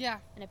gardening. Yeah.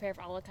 And a pair of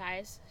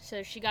olakais.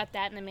 So she got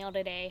that in the mail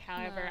today.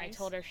 However, nice. I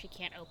told her she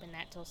can't open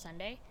that till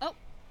Sunday. Oh.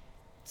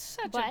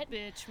 Such a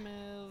bitch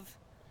move.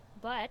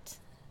 But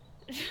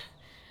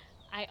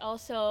I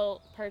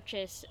also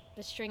purchased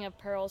the string of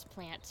pearls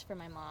plants for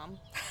my mom.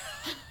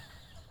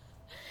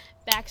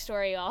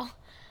 Backstory, y'all.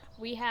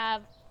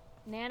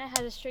 Nana has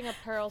a string of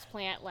pearls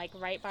plant,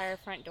 right by her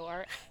front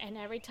door. And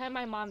every time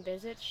my mom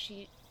visits,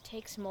 she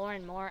takes more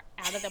and more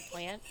out of the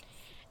plant.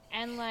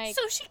 And,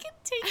 so she can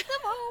take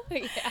them home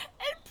yeah.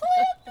 and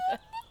plant them.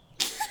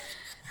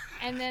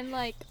 And then,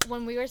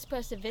 when we were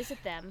supposed to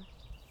visit them,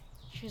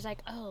 she was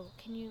like, oh,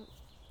 can you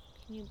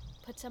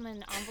put some in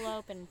an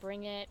envelope and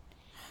bring it?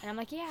 And I'm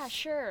like, yeah,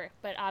 sure.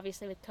 But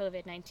obviously with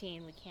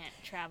COVID-19, we can't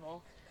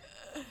travel,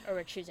 or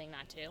we're choosing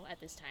not to at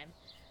this time.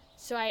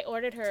 So I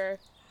ordered her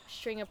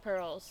string of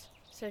pearls.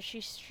 So she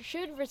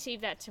should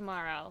receive that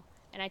tomorrow.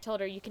 And I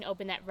told her you can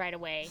open that right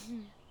away,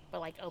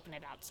 but open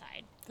it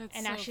outside. That's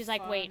and now so she's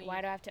like, funny. wait,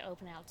 why do I have to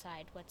open it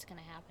outside? What's going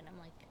to happen? I'm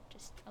like,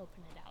 just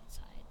open it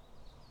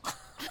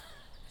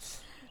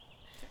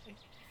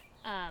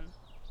outside.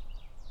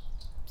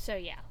 So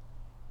yeah.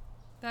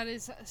 That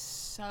is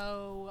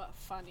so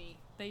funny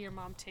that your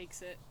mom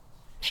takes it.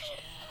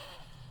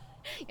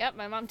 Yep,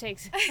 my mom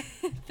takes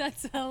it.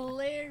 That's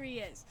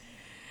hilarious.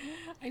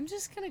 I'm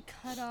just gonna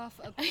cut off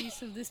a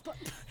piece of this.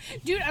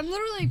 Dude, I'm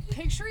literally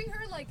picturing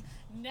her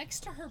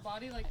next to her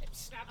body,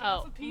 snapping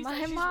off a piece. My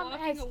as she's mom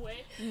walking has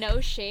away.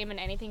 no shame in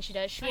anything she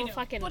does. She will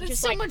fucking but it's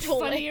just so much pull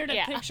funnier it. to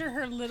Yeah. picture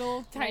her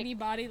little tiny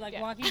body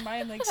walking by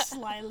and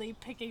slyly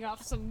picking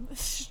off some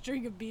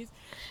string of beads.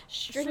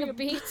 String of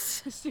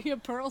beads. String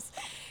of pearls.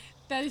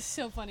 That is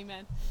so funny,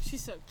 man.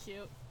 She's so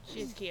cute.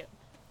 She's cute.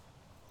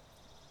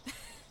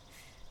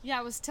 Yeah,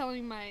 I was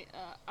telling I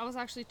was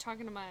actually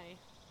talking to my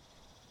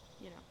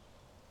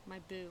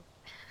boo.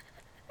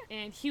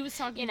 And he was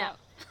talking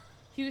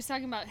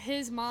about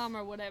his mom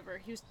or whatever.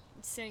 He was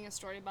saying a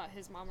story about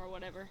his mom or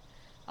whatever.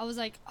 I was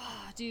like,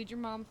 oh, dude, your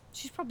mom,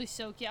 she's probably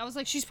so cute. I was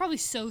like, she's probably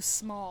so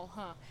small,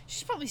 huh?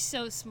 She's probably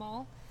so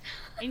small.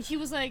 And he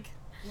was like,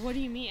 what do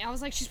you mean? I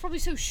was like, she's probably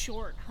so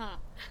short, huh?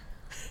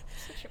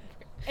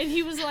 And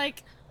he was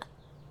like,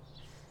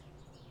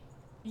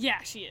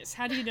 yeah, she is.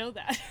 How do you know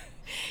that?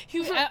 He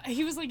was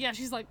like, yeah,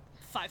 she's 5'3".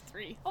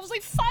 I was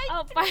like, 5'3"?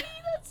 Oh,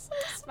 That's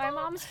so small. My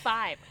mom's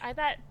 5. I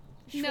thought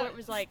short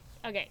was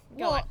okay,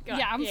 go on.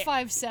 Yeah, I'm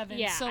 5'7".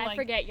 Yeah, so I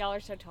forget y'all are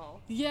so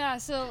tall. Yeah,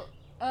 so,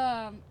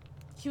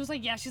 he was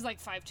like, yeah, she's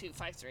 5'2",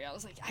 5'3". I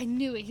was like, I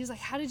knew it. He was like,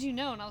 how did you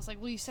know? And I was like,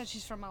 well, you said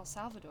she's from El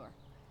Salvador.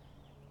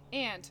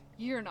 And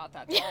you're not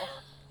that tall.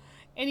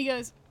 And he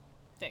goes,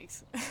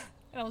 thanks.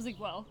 And I was like,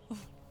 well,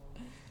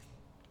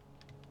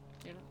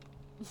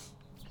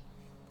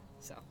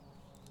 So,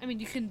 I mean,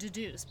 you can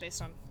deduce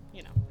based on,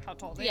 how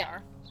tall they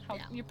are.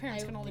 Your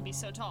parents can only be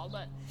so tall,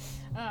 but,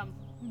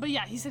 But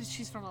yeah, he said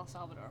she's from El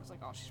Salvador. I was like,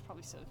 oh, she's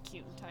probably so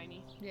cute and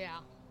tiny. Yeah.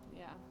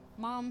 Yeah.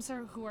 Moms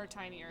who are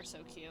tiny are so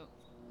cute.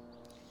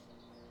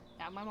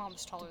 Yeah, my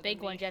mom's taller than me.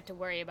 Big ones you have to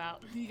worry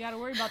about. You gotta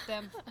worry about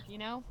them, you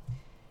know?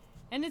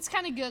 And it's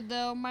kind of good,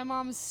 though. My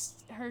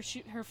mom's, her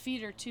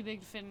feet are too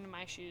big to fit into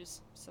my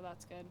shoes, so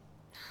that's good.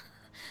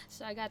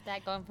 So I got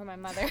that going for my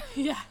mother.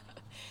 Yeah.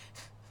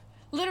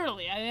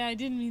 Literally, I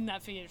didn't mean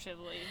that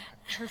figuratively.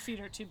 Her feet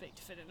are too big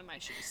to fit into my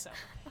shoes, so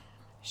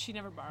she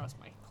never borrows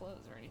my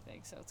clothes or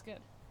anything, so it's good.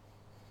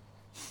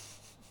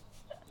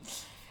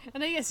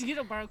 And I guess you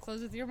don't borrow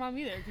clothes with your mom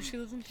either, because she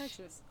lives in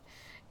Texas.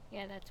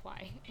 Yeah, that's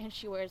why. And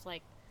she wears,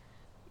 like,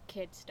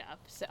 kid stuff,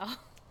 so.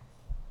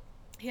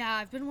 Yeah,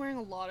 I've been wearing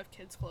a lot of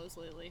kids' clothes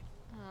lately.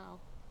 Oh.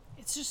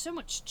 It's just so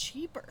much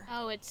cheaper.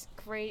 Oh, it's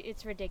great.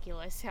 It's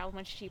ridiculous how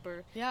much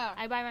cheaper. Yeah.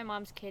 I buy my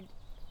mom's kid.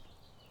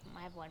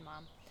 I have one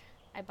mom.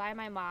 I buy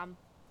my mom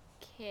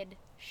kid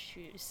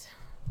shoes.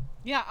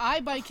 Yeah, I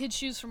buy kid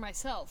shoes for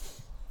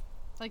myself.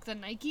 Like the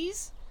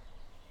Nikes.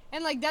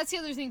 And, like, that's the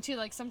other thing, too.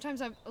 Like,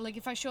 sometimes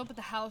if I show up at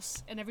the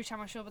house, and every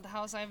time I show up at the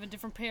house, I have a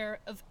different pair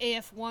of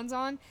AF1s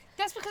on.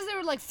 That's because they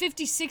were, like,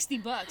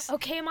 $50-$60.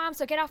 Okay, Mom,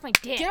 so get off my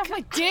dick. Get off my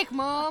dick,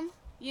 Mom.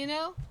 You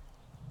know?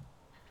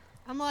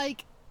 I'm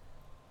like,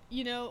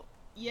 you know,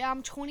 yeah,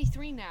 I'm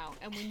 23 now.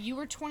 And when you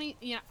were 20,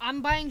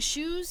 I'm buying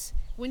shoes.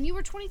 When you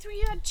were 23,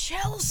 you had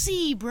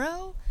Chelsea,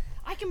 bro.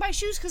 I can buy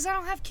shoes because I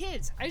don't have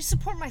kids. I just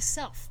support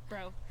myself,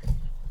 bro.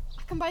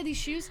 I can buy these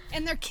shoes,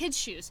 and they're kids'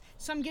 shoes.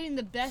 So I'm getting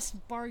the best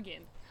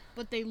bargain.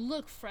 But they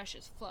look fresh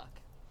as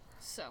fuck.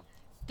 So,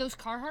 those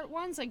Carhartt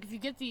ones, like, if you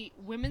get the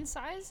women's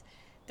size,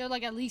 they're,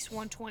 like, at least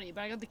 $120.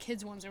 But I got the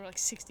kids' ones, they were, like,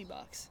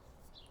 $60.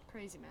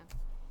 Crazy, man.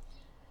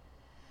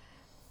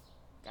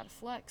 Gotta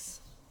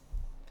flex.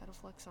 Gotta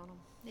flex on them.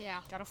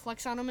 Yeah. Gotta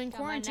flex on them in Got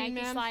quarantine,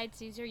 my Nike man. slides.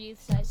 These are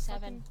youth size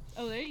 7.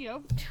 Oh, there you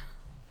go.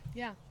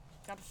 Yeah.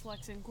 Gotta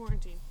flex in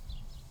quarantine.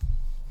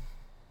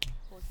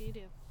 What can you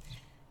do?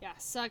 Yeah,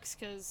 sucks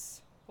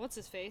because what's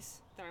his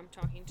face that I'm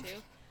talking to?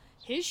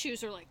 His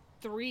shoes are like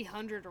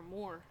 $300 or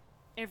more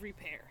every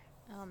pair.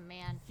 Oh,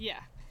 man.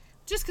 Yeah.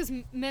 Just because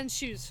men's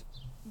shoes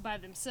by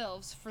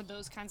themselves for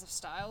those kinds of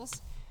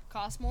styles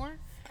cost more.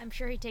 I'm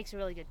sure he takes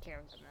really good care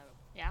of them, though.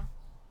 Yeah?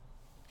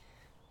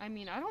 I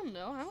mean, I don't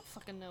know. I don't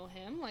fucking know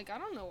him. Like, I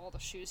don't know all the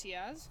shoes he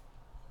has.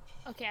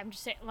 Okay, I'm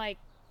just saying, like...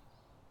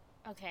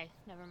 Okay,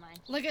 never mind.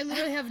 Like, I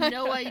literally have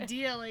no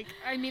idea. Like,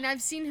 I mean,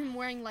 I've seen him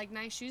wearing, like,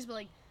 nice shoes, but,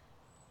 like,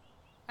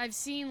 I've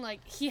seen, like,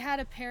 he had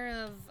a pair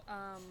of,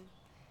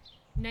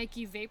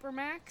 Nike Vapor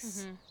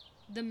Max.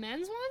 Mm-hmm. The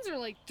men's ones are,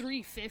 like,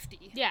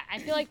 $350. Yeah, I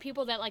feel like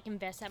people that, like,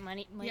 invest that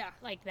money, Yeah.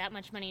 like, that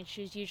much money in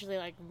shoes, usually,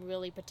 like,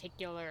 really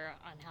particular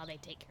on how they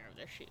take care of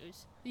their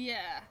shoes.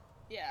 Yeah.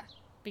 Yeah.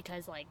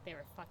 Because, like, they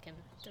were fucking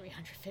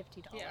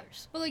 $350. Yeah.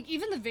 But, like,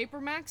 even the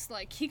Vapor Max,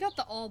 like, he got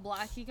the all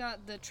black, he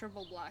got the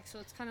triple black, so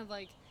it's kind of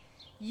like,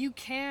 you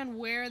can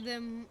wear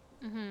them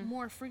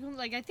more frequently.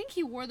 Like, I think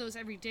he wore those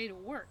every day to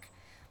work.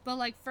 But,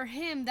 like, for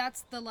him,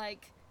 that's the,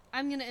 like,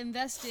 I'm going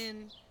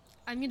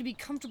to be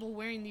comfortable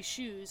wearing these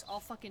shoes all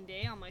fucking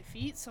day on my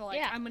feet. So, like,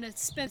 Yeah. I'm going to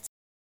spend...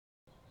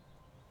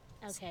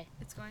 Okay.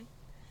 It's going.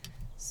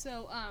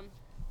 So,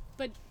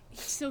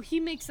 so he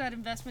makes that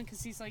investment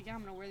because he's like, yeah,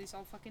 I'm going to wear these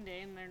all fucking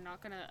day and they're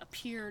not going to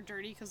appear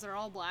dirty because they're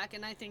all black.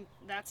 And I think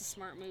that's a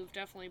smart move,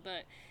 definitely.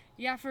 But,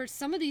 yeah, for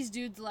some of these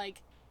dudes,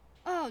 like,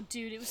 oh,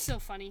 dude, it was so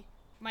funny.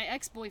 My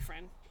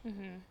ex-boyfriend,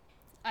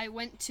 I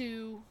went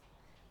to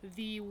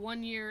the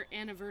 1-year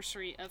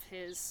anniversary of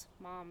his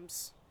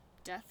mom's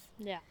death.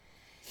 Yeah.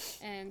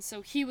 And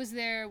so he was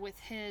there with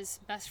his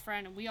best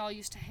friend, and we all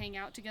used to hang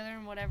out together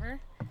and whatever.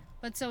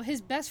 But so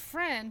his best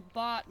friend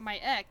bought my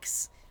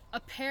ex a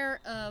pair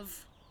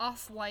of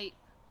off-white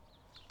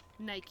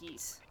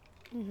Nikes,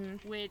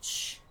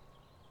 which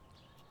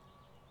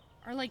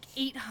are like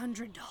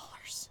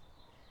 $800.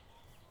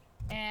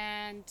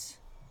 And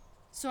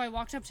so I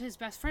walked up to his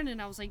best friend,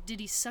 and I was like, did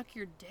he suck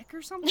your dick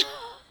or something?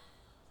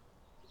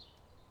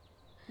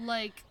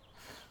 Like,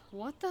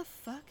 what the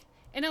fuck?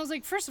 And I was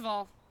like, first of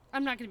all,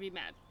 I'm not going to be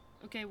mad.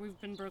 Okay, we've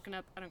been broken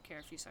up. I don't care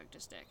if you sucked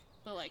his dick.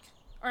 But, like,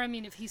 or I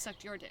mean, if he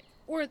sucked your dick.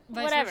 Or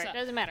vice Whatever, versa. it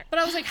doesn't matter. But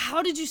I was like,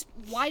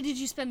 why did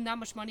you spend that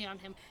much money on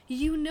him?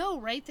 You know,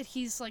 right, that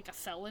he's, like, a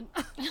felon?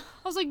 I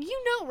was like,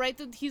 you know, right,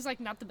 that he's, like,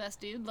 not the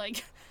best dude?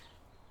 Like,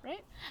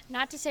 right?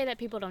 Not to say that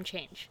people don't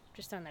change.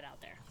 Just throwing that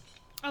out there.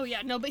 Oh,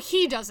 yeah, no, but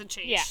he doesn't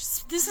change. Yeah.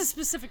 This is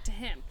specific to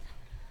him.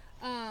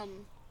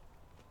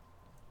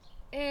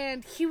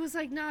 And he was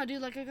like, nah,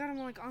 dude, like, I got him,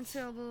 like, on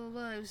sale, blah, blah,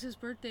 blah. It was his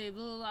birthday,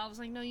 blah, blah, blah. I was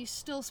like, no, you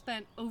still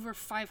spent over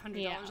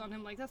 $500 on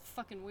him. Like, that's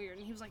fucking weird.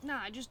 And he was like, nah,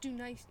 I just do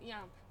nice, yeah,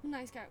 I'm a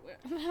nice guy.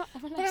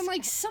 But I'm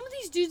like, some of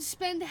these dudes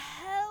spend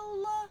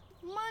hella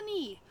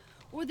money.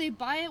 Or they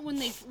buy it when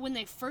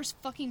they first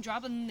fucking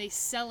drop it, and then they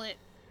sell it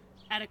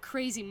at a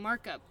crazy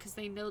markup because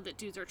they know that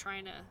dudes are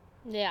trying to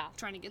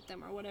get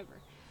them or whatever.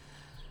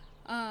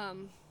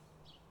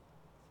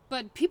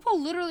 But people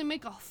literally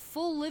make a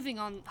full living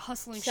on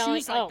hustling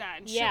shoes like that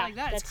and shit like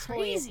that. It's that's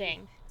totally a crazy.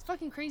 thing. It's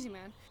fucking crazy,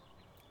 man.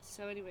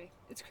 So anyway,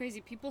 it's crazy.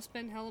 People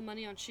spend hella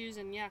money on shoes,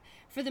 and yeah,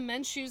 for the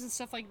men's shoes and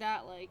stuff like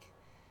that, like,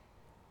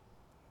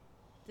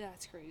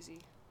 That's crazy.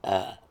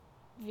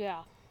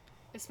 Yeah.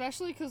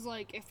 Especially because,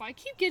 like, if I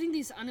keep getting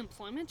these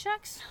unemployment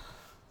checks,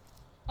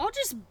 I'll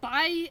just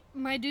buy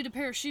my dude a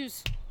pair of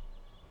shoes.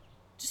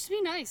 Just to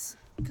be nice.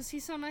 Because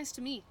he's so nice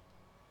to me.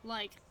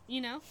 Like, you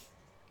know?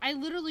 I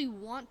literally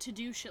want to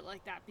do shit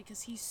like that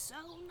because he's so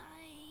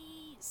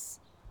nice.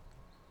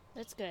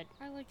 That's good.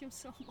 I like him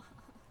so much.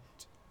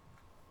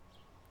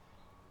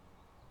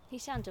 He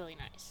sounds really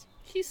nice.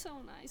 He's so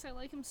nice. I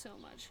like him so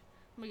much.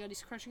 Oh my god,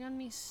 he's crushing on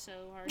me so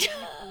hard. He's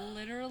like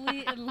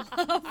literally in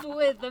love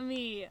with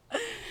me.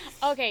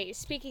 Okay,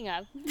 speaking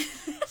of,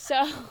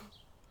 so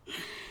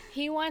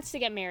he wants to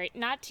get married.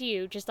 Not to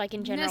you, just like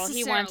in general.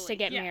 He wants to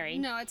get married.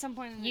 No, at some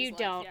point in his You life,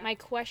 don't. yeah. My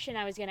question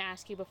I was going to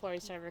ask you before we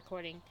started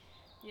recording.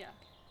 Yeah.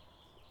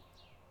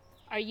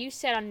 Are you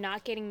set on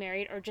not getting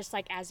married, or just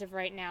like as of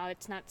right now,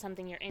 it's not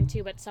something you're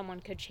into, but someone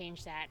could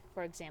change that?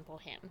 For example,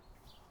 him.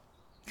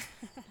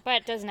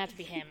 But it doesn't have to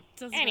be him.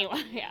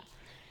 Anyway, yeah.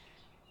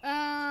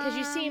 Because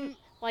you seem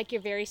like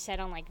you're very set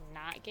on like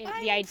not getting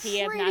the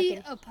idea of not getting.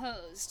 I'm pretty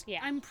opposed. Yeah.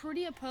 I'm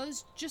pretty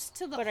opposed just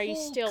to the But are you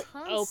whole still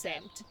concept.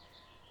 open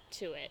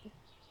to it?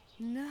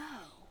 No.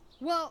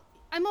 Well,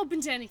 I'm open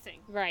to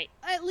anything. Right.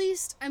 At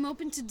least I'm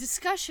open to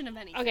discussion of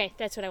anything. Okay,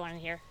 that's what I want to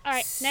hear. All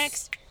right,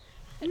 next.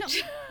 No,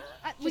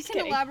 we can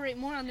kidding. elaborate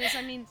more on this.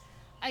 I mean,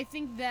 I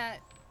think that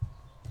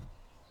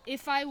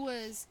if I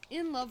was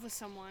in love with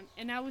someone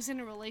and I was in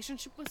a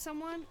relationship with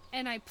someone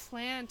and I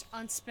planned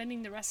on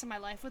spending the rest of my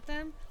life with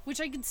them,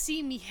 which I could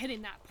see me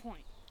hitting that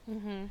point.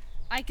 Mm-hmm.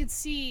 I could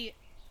see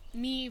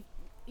me,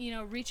 you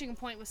know, reaching a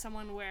point with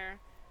someone where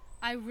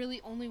I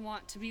really only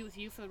want to be with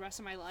you for the rest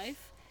of my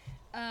life.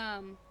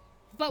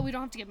 But we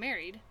don't have to get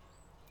married.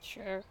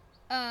 Sure.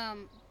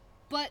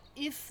 But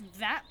if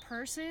that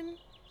person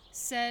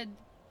said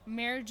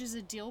marriage is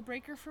a deal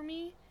breaker for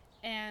me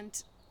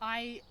and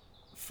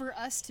for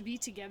us to be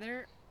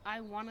together, I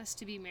want us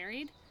to be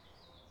married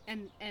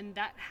and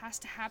that has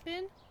to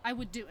happen, I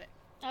would do it.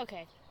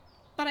 Okay.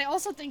 But I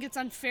also think it's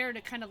unfair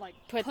to kind of like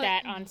Put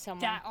that on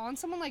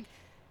someone. Like,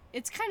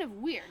 it's kind of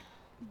weird.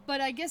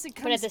 But I guess it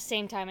comes... But at the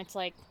same time, it's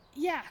like...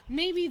 Yeah,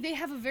 maybe they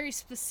have a very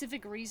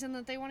specific reason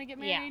that they want to get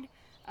married.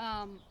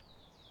 Yeah.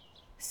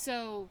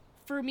 So,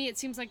 for me, it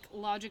seems like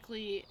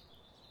logically,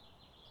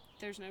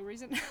 there's no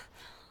reason.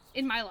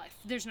 In my life,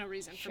 there's no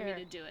reason for me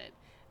to do it.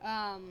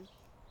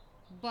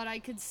 But I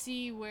could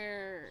see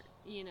where,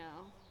 you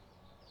know,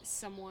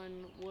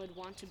 someone would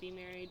want to be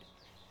married.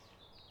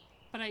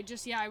 But I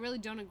really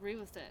don't agree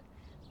with it.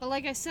 But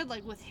like I said,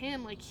 like with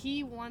him, like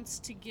he wants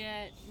to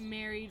get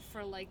married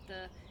for like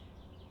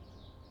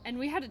and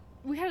we had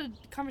a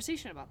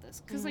conversation about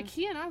this because like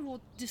he and I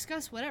will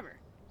discuss whatever.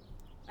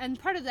 And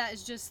part of that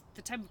is just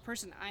the type of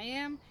person I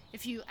am.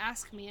 If you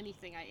ask me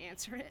anything, I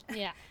answer it.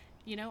 Yeah.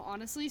 You know,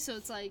 honestly. So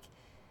it's like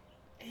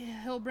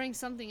he'll bring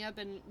something up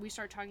and we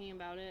start talking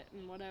about it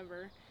and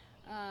whatever.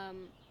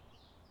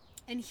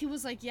 And he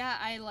was like, yeah,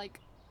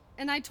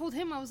 and I told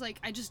him, I was like,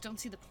 I just don't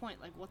see the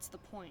point. Like, what's the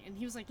point? And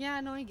he was like,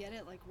 yeah, no, I get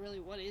it. Like, really,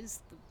 what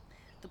is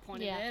the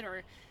point of it?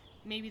 Or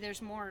maybe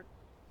there's more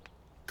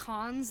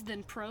cons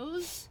than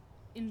pros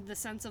in the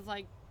sense of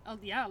like, oh,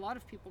 yeah, a lot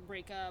of people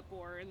break up,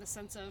 or in the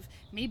sense of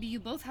maybe you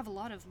both have a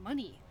lot of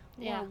money,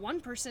 or one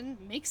person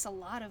makes a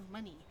lot of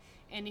money.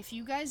 And if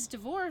you guys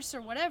divorce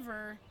or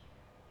whatever,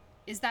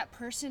 is that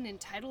person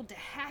entitled to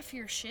half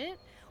your shit?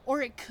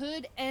 Or it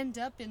could end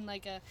up in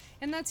like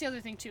and that's the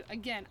other thing too.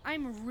 Again,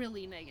 I'm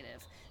really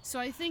negative. So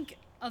I think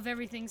of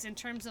everything's in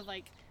terms of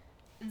like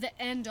the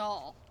end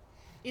all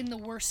in the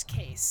worst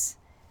case.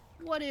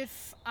 What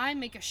if I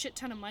make a shit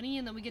ton of money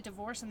and then we get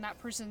divorced and that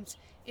person's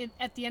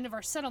at the end of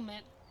our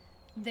settlement,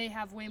 they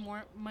have way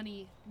more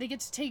money. They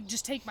get to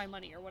just take my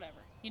money or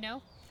whatever, you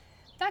know?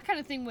 That kind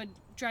of thing would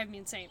drive me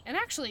insane. And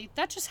actually,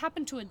 that just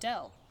happened to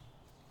Adele.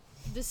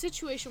 The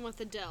situation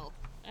with Adele,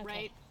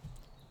 right?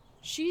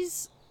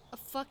 She's a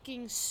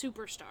fucking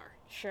superstar.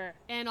 Sure.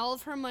 And all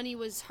of her money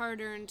was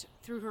hard-earned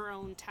through her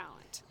own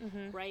talent,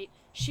 right?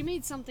 She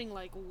made something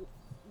like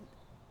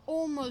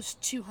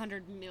almost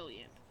 $200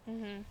 million.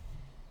 Mm-hmm.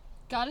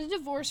 Got a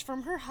divorce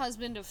from her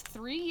husband of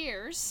 3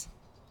 years.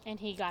 And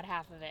he got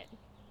half of it.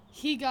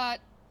 He got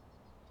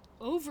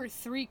over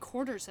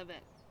 3/4 of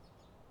it.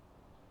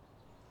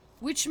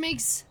 Which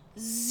makes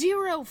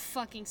zero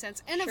fucking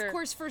sense. And of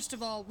course, first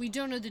of all, we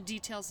don't know the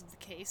details of the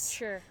case.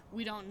 Sure.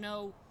 We don't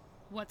know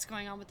what's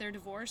going on with their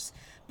divorce.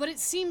 But it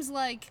seems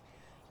like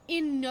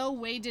in no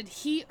way did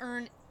he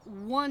earn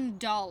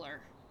 $1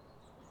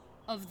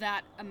 of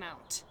that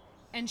amount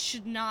and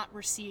should not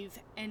receive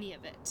any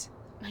of it.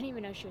 I didn't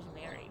even know she was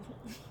married.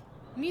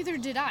 Neither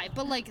did I,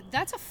 but like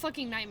that's a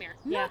fucking nightmare.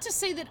 Yeah. Not to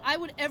say that I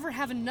would ever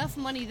have enough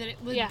money that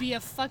it would be a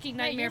fucking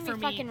nightmare for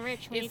me fucking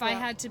rich if I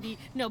had to be.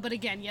 No, but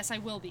again, yes, I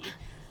will be.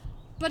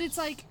 But it's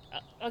like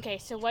okay,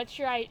 so what's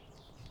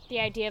the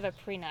idea of a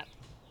prenup?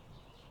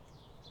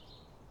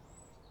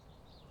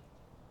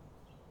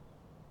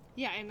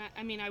 Yeah, and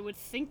I mean, I would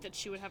think that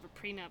she would have a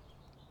prenup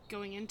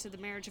going into the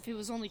marriage. If it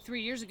was only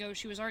 3 years ago,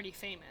 she was already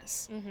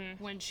famous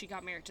when she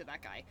got married to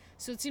that guy.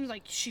 So it seems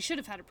like she should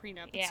have had a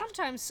prenup. But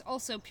sometimes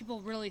also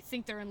people really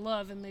think they're in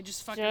love and they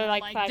just fucking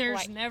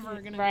there's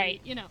never gonna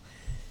be, you know.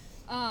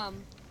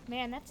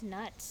 Man, that's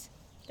nuts.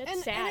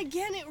 That's sad. And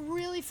again, it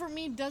really for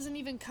me doesn't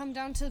even come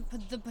down to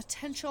the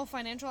potential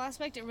financial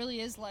aspect. It really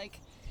is like,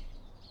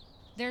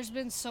 there's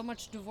been so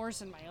much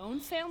divorce in my own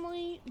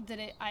family that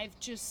I've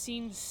just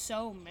seen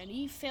so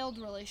many failed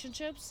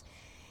relationships.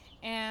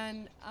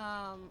 And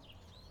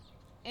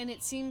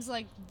it seems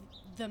like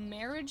the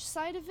marriage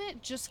side of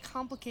it just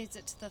complicates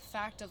it to the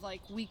fact of,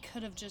 like, we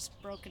could have just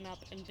broken up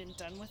and been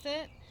done with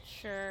it.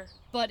 Sure.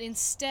 But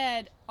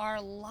instead,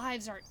 our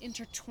lives are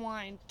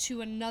intertwined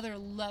to another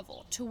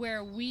level, to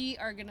where we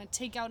are going to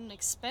take out an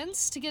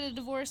expense to get a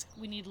divorce.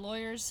 We need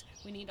lawyers.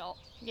 We need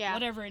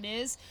whatever it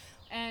is.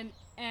 And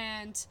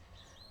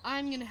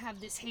I'm going to have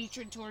this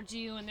hatred towards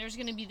you, and there's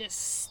going to be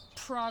this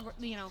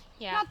you know.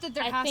 Yeah. Not that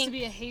there has to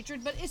be a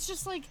hatred, but it's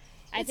just like,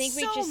 it's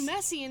so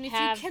messy. And if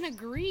you can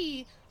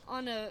agree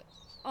on a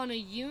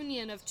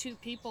union of two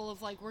people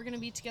of, like, we're going to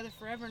be together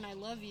forever and I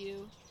love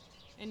you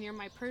and you're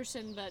my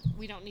person, but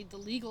we don't need the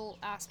legal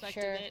aspect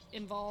of it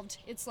involved.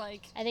 It's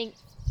like, I think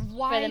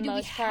why for the do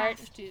most we part,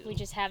 have to? we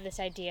just have this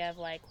idea of,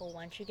 like, well,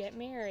 once you get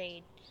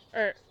married,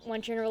 or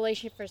once you're in a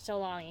relationship for so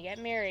long, you get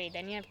married,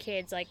 then you have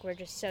kids, like, we're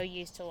just so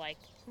used to, like,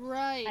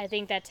 right. I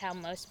think that's how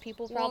most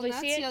people probably see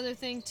it. Well, that's the other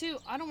thing, too.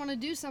 I don't want to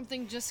do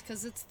something just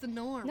because it's the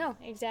norm. No,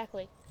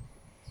 exactly.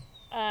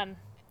 I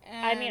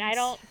mean, I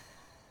don't...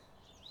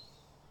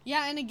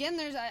 Yeah, and again,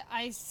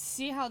 I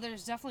see how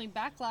there's definitely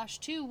backlash,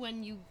 too,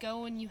 when you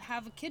go and you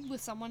have a kid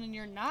with someone and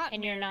you're not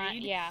and married. You're not,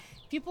 yeah.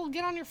 People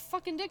get on your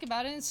fucking dick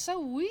about it, and it's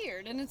so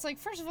weird. And it's like,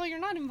 first of all,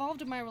 you're not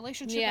involved in my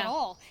relationship at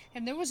all.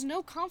 And there was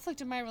no conflict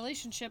in my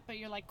relationship, but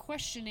you're, like,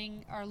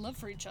 questioning our love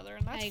for each other,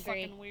 and that's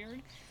fucking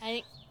weird. I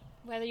think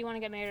whether you want to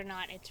get married or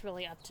not, it's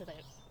really up to the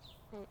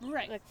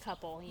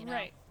couple, you know?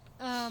 Right.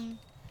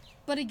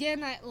 But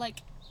again,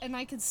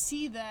 I could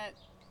see that,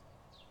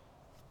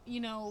 you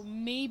know,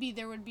 maybe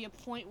there would be a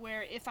point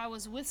where if I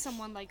was with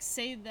someone, like,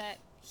 say that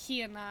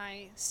he and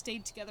I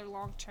stayed together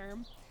long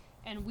term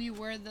and we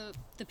were the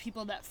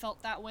people that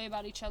felt that way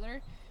about each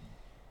other,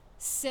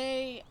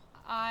 say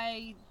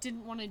I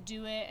didn't want to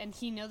do it and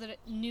he knew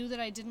that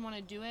I didn't want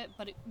to do it,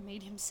 but it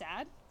made him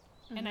sad,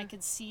 and I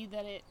could see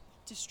that it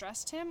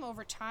distressed him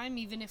over time,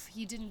 even if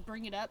he didn't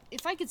bring it up.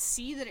 If I could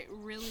see that it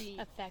really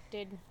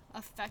affected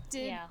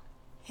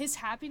his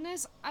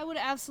happiness, I would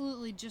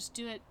absolutely just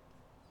do it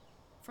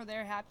for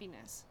their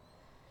happiness.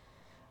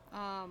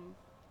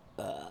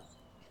 But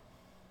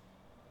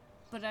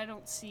I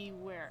don't see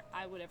where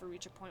I would ever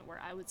reach a point where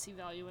I would see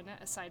value in it,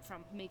 aside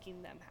from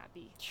making them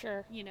happy.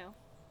 Sure. You know?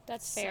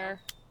 That's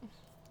fair.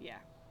 Yeah.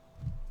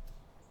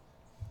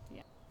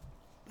 Yeah.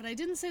 But I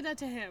didn't say that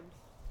to him.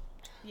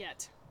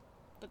 Yet.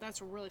 But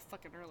that's really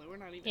fucking early. We're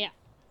not even... Yeah.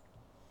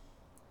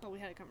 But we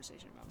had a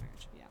conversation about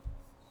marriage. Yeah.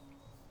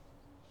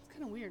 It's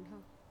kind of weird, huh?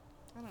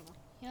 I don't know.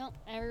 You know,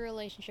 every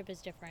relationship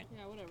is different.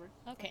 Yeah, whatever.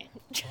 Okay.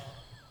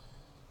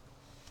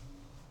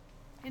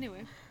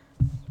 Anyway.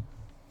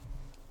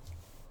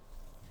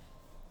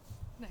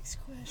 Next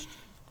question.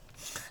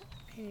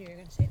 I knew you were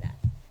going to say that.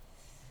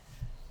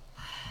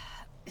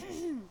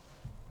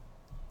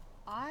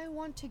 I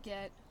want to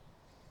get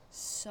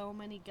so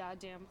many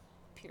goddamn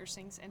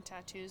piercings and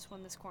tattoos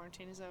when this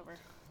quarantine is over.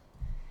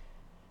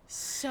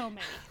 So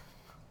many.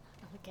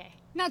 Okay.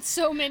 Not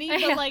so many,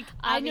 but like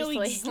I know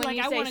like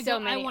I want to go.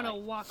 Many, I want to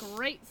walk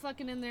right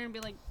fucking in there and be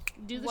like,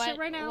 do the shit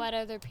right now. What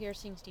other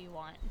piercings do you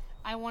want?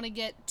 I want to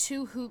get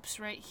 2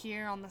 hoops right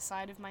here on the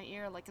side of my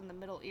ear, like in the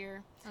middle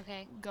ear.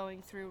 Okay.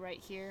 Going through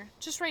right here,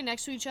 just right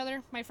next to each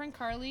other. My friend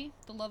Carly,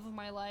 the love of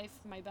my life,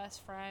 my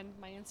best friend,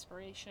 my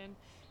inspiration,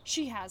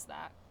 she has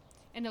that,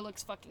 and it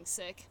looks fucking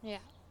sick. Yeah.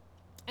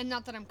 And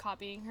not that I'm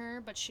copying her,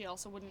 but she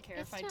also wouldn't care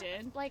if I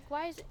did. Like,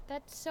 why is it...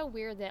 That's so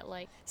weird that,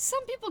 like...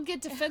 Some people get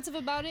defensive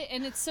about it,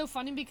 and it's so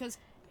funny because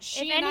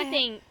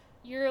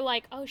you're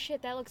like, oh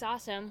shit, that looks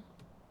awesome.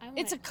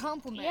 It's a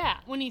compliment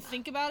when you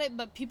think about it,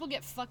 but people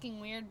get fucking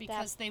weird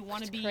because they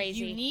want to be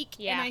unique.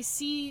 Yeah. And I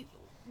see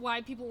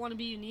why people want to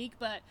be unique,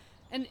 but...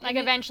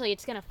 eventually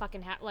it's gonna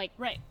fucking happen. Like,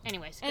 right.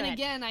 Anyways, go ahead.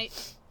 Again,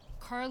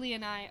 Carly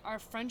and I, our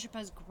friendship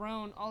has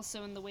grown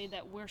also in the way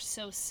that we're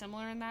so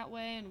similar in that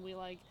way, and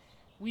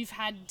we've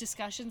had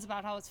discussions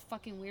about how it's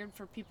fucking weird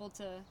for people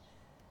to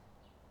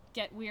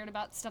get weird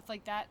about stuff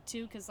like that,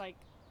 too, because, like,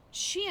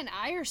 she and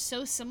I are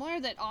so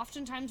similar that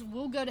oftentimes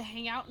we'll go to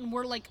hang out and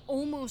we're, like,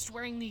 almost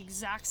wearing the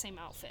exact same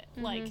outfit.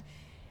 Mm-hmm. Like,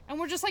 and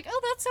we're just like,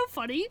 oh, that's so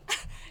funny.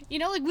 You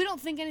know, like, we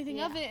don't think anything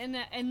of it,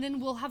 and then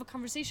we'll have a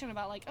conversation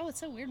about, like, oh, it's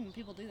so weird when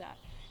people do that,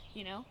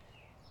 you know,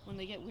 when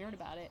they get weird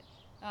about it.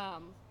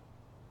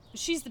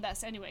 She's the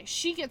best. Anyway,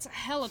 she gets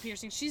hella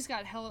piercings. She's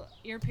got hella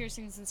ear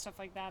piercings and stuff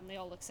like that, and they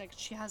all look sick.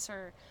 She has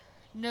her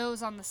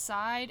nose on the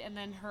side, and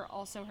then her,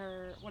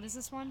 what is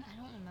this one? I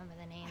don't remember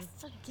the name. I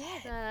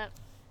forget.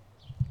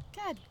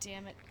 God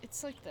damn it.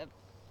 It's like the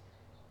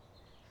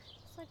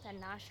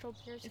nostril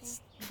piercing.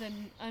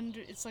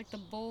 It's like the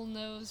bull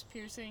nose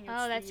piercing.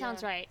 That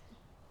sounds right.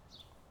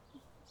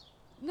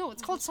 No,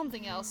 it's called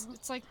something else.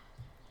 It's like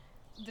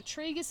the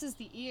tragus is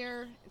the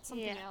ear. It's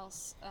something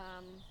else.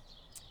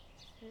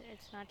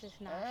 It's not just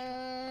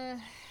nostril.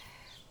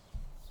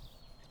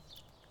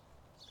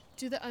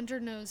 Do the under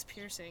nose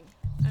piercing.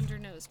 Under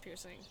nose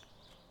piercing.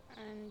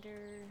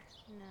 Under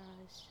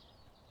nose.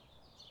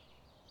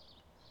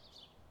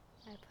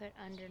 I put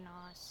under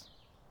nos.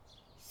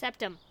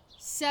 Septum.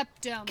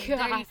 Septum. God.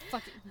 There you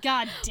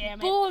God damn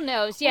it. Bull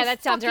nose. Yeah, We're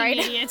that sounds fucking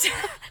right. Idiots.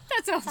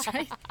 That sounds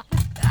right.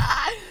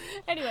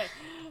 Anyway,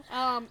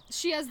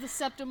 she has the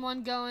septum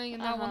one going,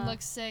 and that one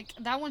looks sick.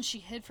 That one she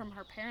hid from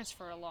her parents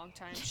for a long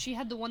time. She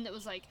had the one that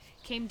was like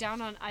came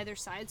down on either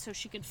side, so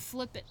she could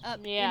flip it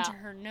up into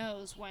her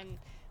nose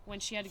when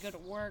she had to go to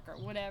work or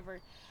whatever.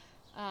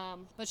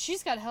 But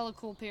she's got hella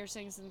cool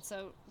piercings, and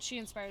so she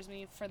inspires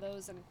me for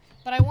those.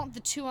 But I want the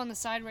 2 on the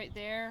side right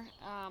there.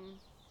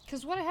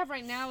 Because what I have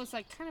right now is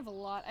like kind of a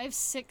lot. I have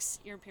 6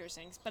 ear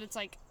piercings, but it's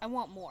like I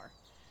want more.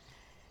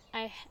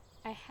 I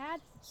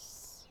had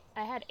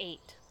 8.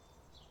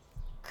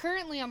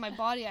 Currently on my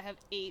body I have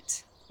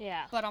 8.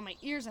 Yeah. But on my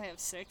ears I have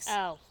 6.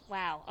 Oh,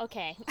 wow.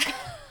 Okay.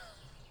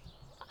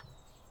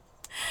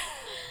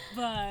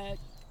 But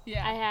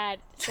yeah. I had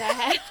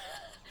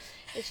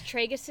is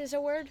tragus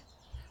a word?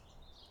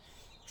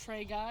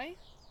 Tray guy?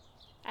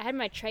 I had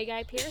my tray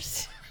guy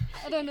pierced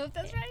I don't know if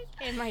that's right.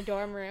 in my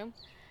dorm room.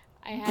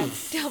 I had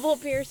double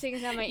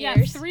piercings on my Yeah,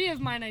 ears. 3 of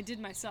mine I did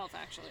myself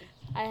actually.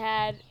 I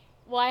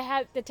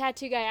had the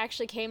tattoo guy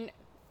actually came.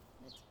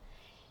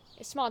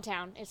 It's a small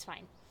town. It's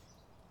fine.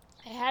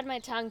 I had my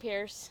tongue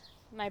pierced,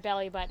 my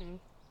belly button.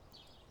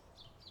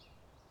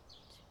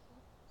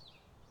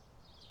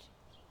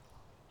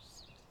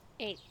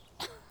 8.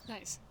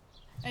 Nice.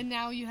 And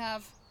now you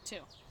have 2.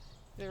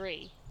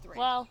 3. 3.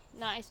 Well,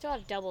 no, I still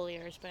have double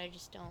ears, but I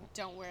just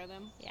don't. Wear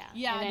them. Yeah.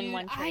 Yeah, and then dude,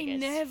 one I tragus.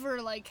 never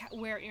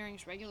wear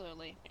earrings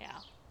regularly. Yeah.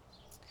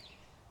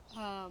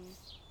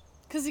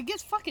 Cause it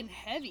gets fucking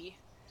heavy.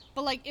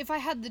 But like if I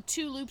had the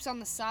 2 loops on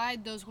the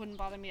side, those wouldn't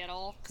bother me at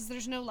all. Cause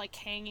there's no like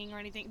hanging or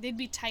anything. They'd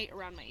be tight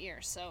around my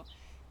ears. So,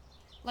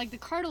 like the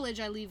cartilage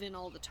I leave in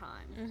all the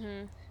time.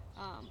 Mm-hmm.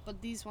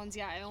 But these ones,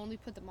 yeah, I only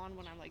put them on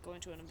when I'm like going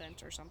to an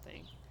event or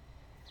something.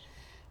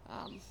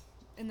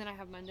 And then I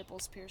have my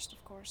nipples pierced,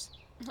 of course.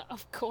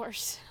 Of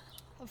course.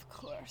 Of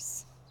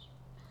course.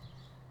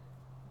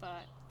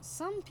 But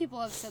some people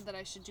have said that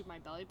I should do my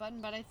belly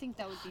button, but I think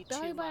that would be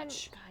too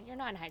much. God, you're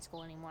not in high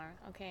school anymore,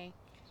 okay?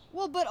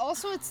 Well, but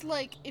also it's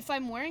like if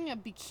I'm wearing a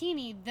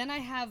bikini, then I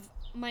have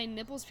my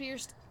nipples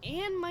pierced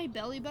and my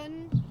belly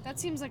button. That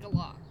seems like a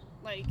lot.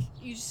 Like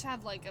you just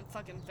have like a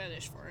fucking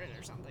fetish for it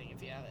or something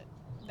if you have it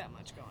that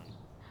much going.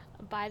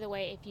 By the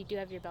way, if you do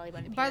have your belly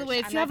button pierced, By the way,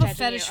 if I'm you not have a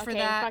judging fetish you. for Okay,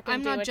 that, fucking I'm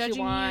do not what judging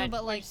want. you,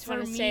 but We like just for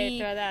wanna me,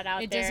 throw that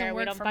out it there. doesn't We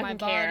work don't for my fucking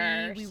body.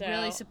 care. We So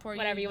really support you.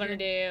 whatever you want to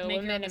do. Make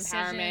your Women own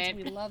decisions. empowerment.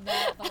 We love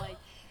that, but like,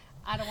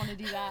 I don't want to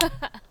do that.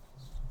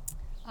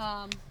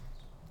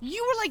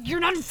 You were like, you're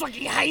not in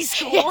fucking high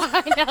school.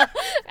 Yeah, I know.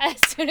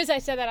 As soon as I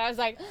said that, I was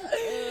like,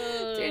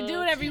 Dude, do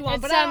whatever you want.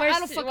 It's But summer, I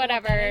don't fucking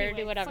whatever. Want that anyway.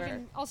 Do whatever.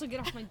 Fucking also get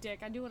off my dick.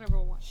 I do whatever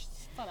I want.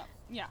 Shut up.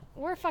 Yeah.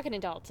 We're fucking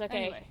adults,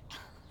 okay?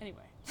 Anyway.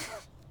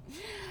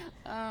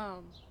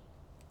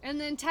 And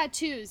then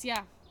tattoos,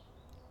 yeah.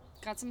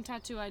 Got some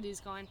tattoo ideas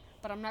going,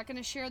 but I'm not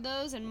gonna share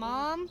those. And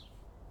Mom,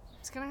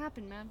 it's gonna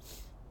happen, man.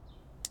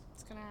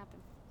 It's gonna happen.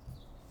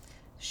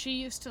 She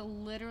used to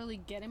literally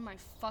get in my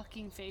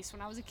fucking face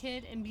when I was a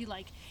kid and be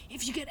like,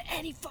 if you get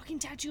any fucking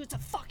tattoo, it's a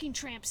fucking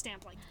tramp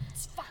stamp. Like,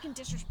 it's fucking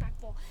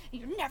disrespectful.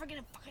 And you're never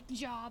gonna fucking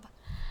job.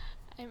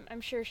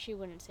 I'm sure she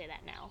wouldn't say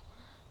that now.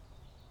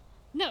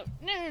 No.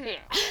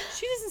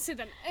 She doesn't say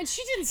that. And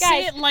she didn't Guys,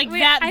 say it like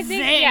that I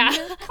think, then.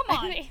 yeah. Come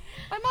on.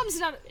 My mom's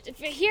not...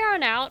 Here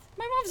on out,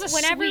 My mom's a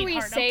whenever we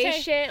sweetheart, say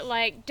okay? shit,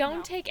 like, don't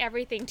No. take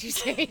everything too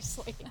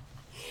seriously.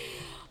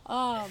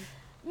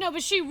 No,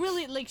 but she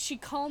really, like, she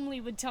calmly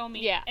would tell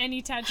me Yeah.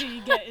 any tattoo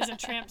you get is a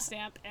tramp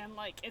stamp, and,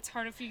 like, it's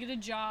hard if you get a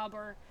job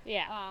or,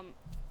 Yeah.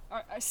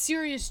 or a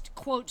serious,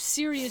 quote,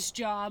 serious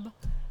job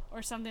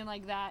or something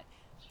like that.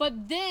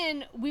 But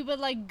then we would,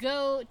 like,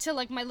 go to,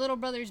 like, my little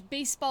brother's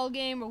baseball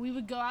game, or we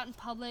would go out in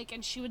public,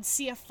 and she would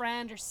see a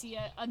friend or see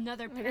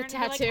another parent and be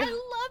tattoo. like, I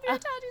love your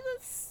tattoo,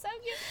 that's so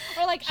cute.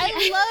 Or, like, I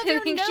love your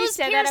I think nose she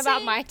said that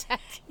about piercing." my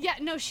tattoo. Yeah,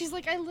 no, she's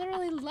like, I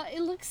literally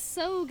it looks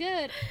so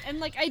good. And,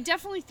 like, I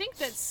definitely think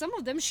that some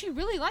of them, she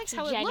really likes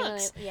how it Genuinely,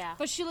 looks. yeah.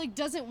 But she, like,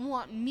 doesn't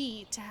want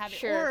me to have it.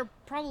 Sure. Or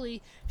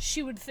probably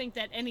she would think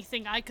that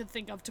anything I could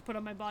think of to put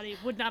on my body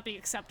would not be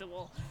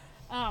acceptable.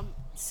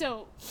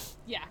 So,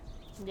 yeah.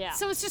 Yeah.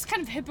 So it's just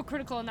kind of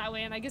hypocritical in that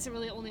way, and I guess it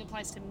really only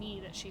applies to me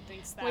that she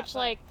thinks that. Which, but-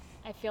 like,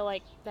 I feel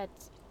like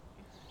that's...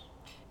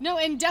 No,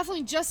 and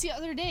definitely just the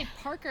other day,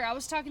 Parker, I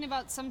was talking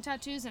about some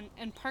tattoos,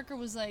 and Parker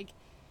was like,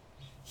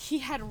 he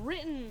had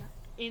written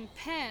in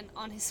pen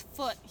on his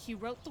foot, he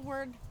wrote the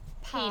word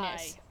pie.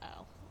 Penis.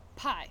 Oh.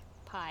 Pie,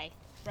 Pie.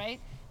 right?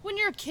 When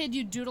you're a kid,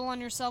 you doodle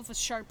on yourself with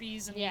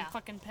Sharpies and Yeah.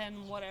 fucking pen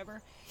and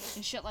whatever,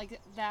 and shit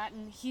like that,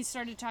 and he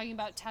started talking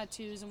about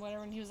tattoos and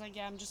whatever, and he was like,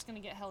 yeah, I'm just gonna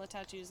get hella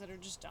tattoos that are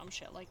just dumb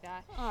shit like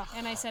that. Ugh.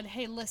 And I said,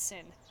 hey,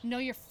 listen, no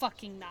you're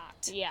fucking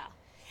not. Yeah.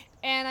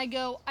 And I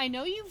go, I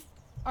know you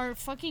are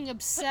fucking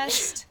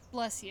obsessed.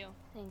 Bless you.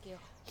 Thank you.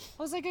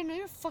 I was like, I know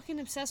you're fucking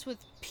obsessed with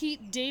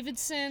Pete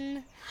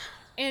Davidson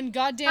and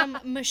goddamn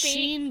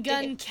Machine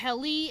Gun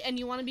Kelly, and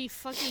you want to be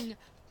fucking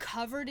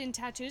covered in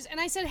tattoos. And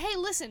I said, hey,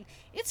 listen,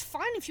 it's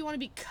fine if you want to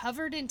be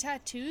covered in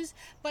tattoos,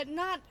 but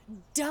not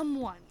dumb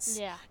ones.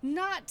 Yeah.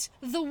 Not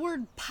the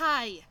word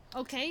pie,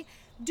 okay?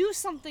 Do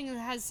something that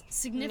has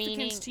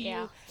significance to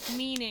you,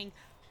 meaning.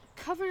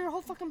 Cover your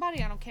whole fucking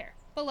body, I don't care.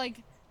 But, like,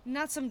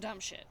 not some dumb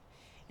shit.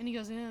 And he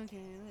goes, yeah,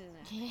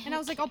 okay. And I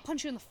was like, I'll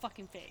punch you in the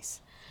fucking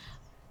face.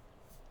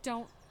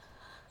 Don't.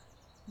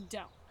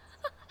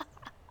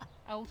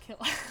 I will kill.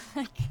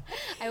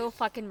 I will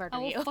fucking murder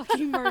you. I will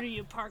fucking murder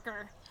you,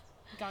 Parker.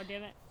 God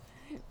damn it.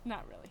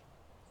 Not really.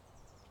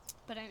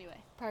 But anyway.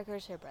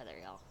 Parker's her brother,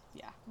 y'all.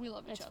 Yeah, we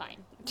love each other. It's fine.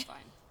 It's fine.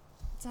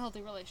 It's a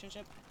healthy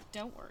relationship.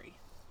 Don't worry.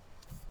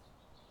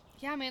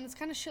 Yeah, man, it's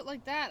kind of shit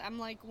like that. I'm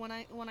like, when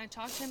I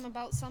talk to him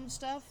about some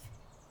stuff,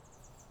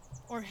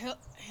 or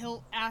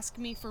he'll ask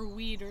me for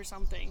weed or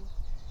something,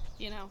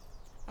 you know,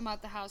 I'm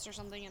at the house or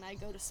something and I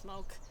go to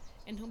smoke,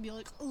 and he'll be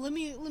like, let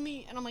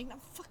me, and I'm like, no,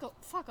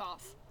 fuck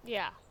off.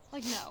 Yeah.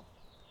 Like, no.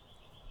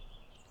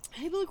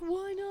 And he'd be like,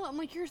 why not? I'm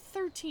like, you're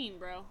 13,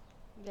 bro.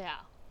 Yeah.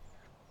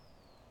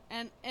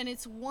 And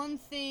it's one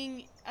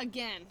thing,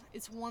 again,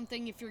 it's one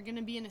thing if you're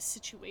gonna be in a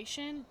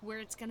situation where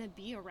it's gonna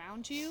be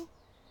around you,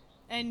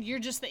 and you're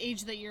just the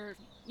age that you're,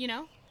 you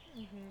know?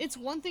 Mm-hmm. It's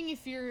one thing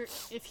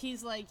if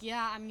he's like,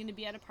 yeah, I'm going to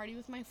be at a party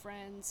with my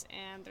friends,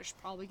 and there's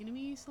probably going to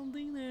be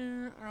something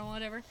there, or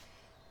whatever.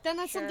 Then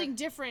that's something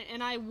different,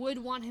 and I would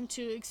want him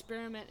to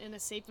experiment in a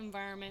safe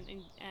environment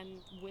and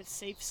with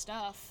safe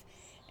stuff.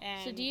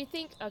 And so do you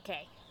think,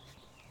 okay,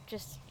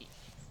 just...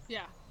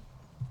 Yeah.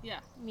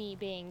 Me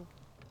being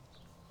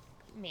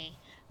me.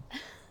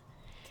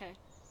 Okay.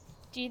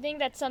 Do you think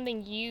that's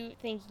something you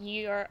think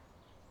you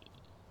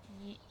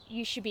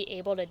should be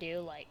able to do,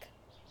 like,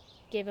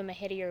 give him a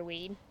hit of your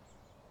weed?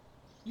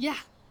 Yeah,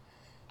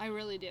 I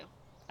really do.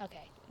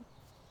 Okay.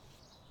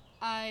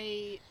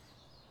 I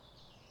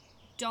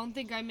don't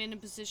think I'm in a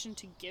position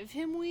to give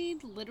him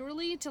weed,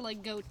 literally, to,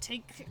 like, go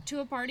take to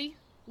a party,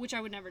 which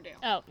I would never do.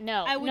 Oh,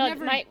 no. I would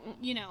never,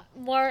 you know.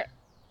 More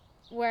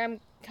where I'm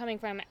coming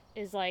from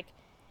is, like,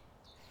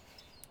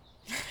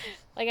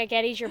 I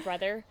get he's your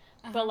brother,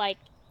 but, like,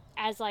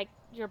 as, like,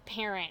 your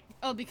parent.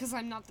 Oh, because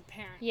I'm not the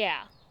parent.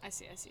 Yeah. I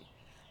see.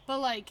 But,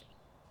 like,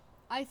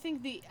 I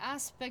think the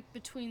aspect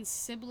between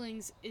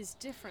siblings is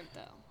different,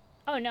 though.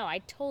 Oh, no, I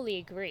totally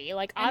agree.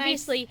 Like, And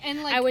obviously,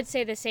 like, I would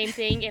say the same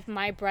thing if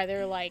my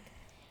brother, like,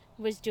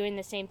 was doing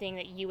the same thing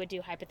that you would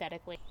do,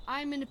 hypothetically.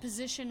 I'm in a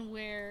position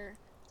where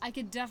I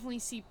could definitely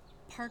see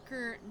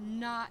Parker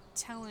not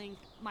telling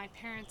my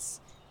parents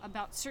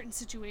about certain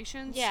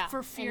situations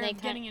for fear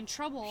of getting in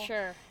trouble.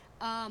 Sure.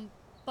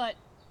 But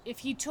if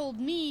he told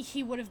me,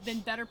 he would have been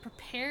better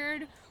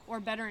prepared or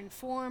better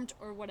informed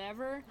or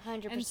whatever.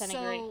 100% and so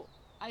agree.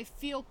 I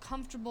feel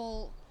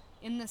comfortable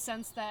in the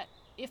sense that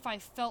if I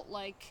felt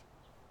like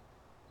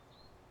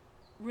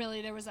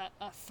really there was a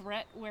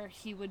threat where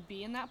he would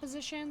be in that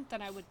position,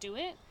 then I would do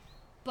it.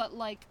 But,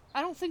 like,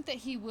 I don't think that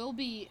he will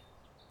be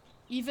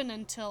even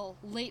until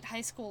late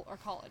high school or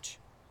college.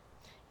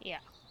 Yeah.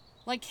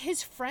 Like,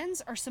 his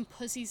friends are some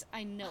pussies,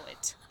 I know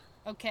it.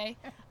 Okay?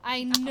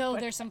 I know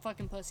there's some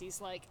fucking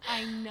pussies. Like,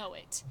 I know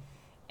it.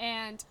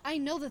 And I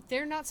know that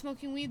they're not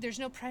smoking weed. There's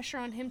no pressure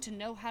on him to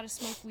know how to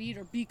smoke weed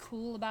or be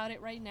cool about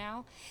it right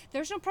now.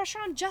 There's no pressure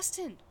on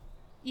Justin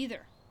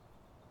either.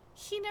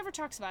 He never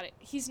talks about it.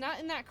 He's not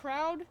in that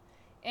crowd.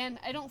 And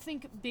I don't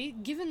think,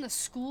 given the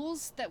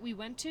schools that we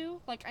went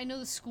to, like, I know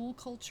the school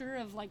culture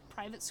of, like,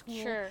 private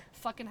school,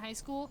 fucking high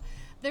school,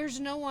 there's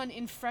no one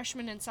in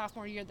freshman and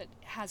sophomore year that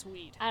has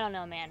weed. I don't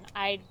know, man.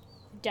 I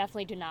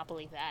definitely do not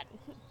believe that.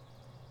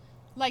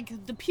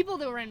 Like, the people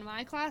that were in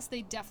my class,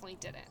 they definitely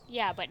didn't.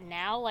 Yeah, but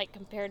now, like,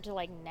 compared to,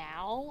 like,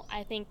 now,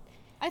 I think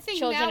now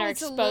children are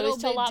it's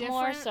exposed to a lot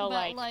more, so,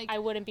 like, I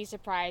wouldn't be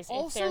surprised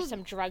if there's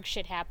some drug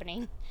shit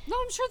happening. No,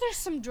 I'm sure there's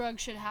some drug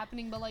shit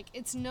happening, but, like,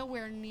 it's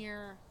nowhere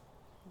near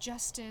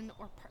Justin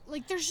or...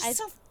 like, there's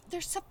just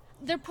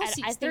they're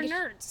pussies. They're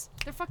nerds.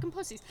 They're fucking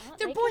pussies.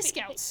 They're Boy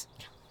Scouts.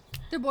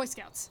 They're Boy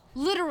Scouts.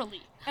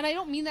 Literally. And I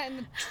don't mean that in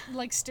the,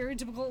 like,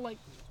 stereotypical, like,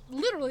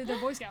 literally, they're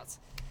Boy Scouts.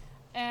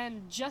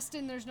 And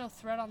Justin, there's no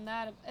threat on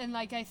that. And,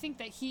 like, I think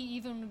that he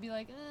even would be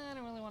like, I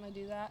don't really want to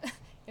do that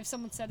if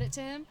someone said it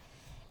to him.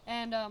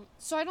 And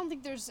so I don't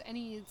think there's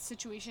any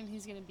situation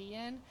he's going to be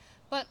in.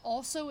 But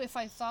also, if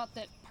I thought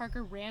that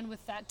Parker ran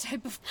with that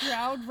type of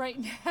crowd right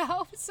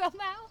now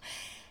somehow,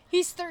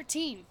 he's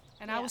 13.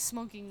 And I was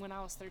smoking when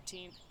I was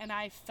 13. And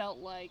I felt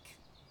like,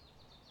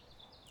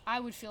 I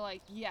would feel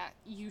like, yeah,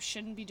 you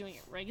shouldn't be doing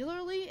it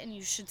regularly. And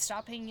you should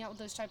stop hanging out with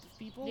those type of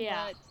people.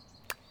 Yeah.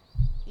 But,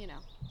 you know.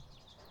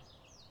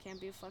 Can't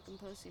be a fucking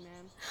pussy,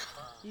 man.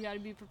 You gotta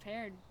be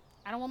prepared.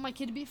 I don't want my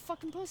kid to be a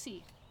fucking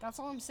pussy. That's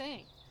all I'm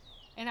saying.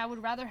 And I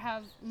would rather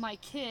have my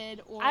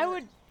kid or... I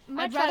would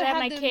much rather have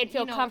my kid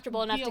feel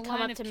comfortable enough to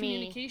come up to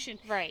me.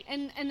 Right.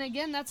 And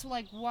again, that's,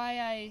 like, why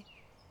I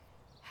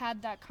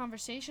had that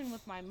conversation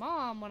with my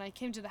mom when I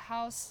came to the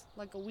house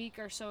like a week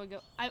or so ago.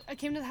 I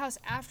came to the house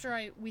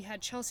after we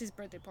had Chelsea's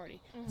birthday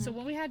party. Mm-hmm. So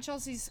when we had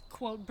Chelsea's,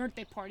 quote,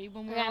 birthday party,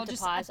 when we were all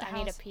just pause. at the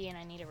house. I need a pee and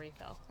I need a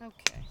refill.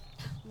 Okay.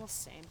 Well,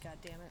 same,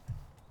 goddammit.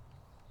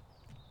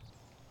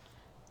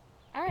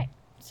 All right.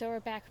 So we're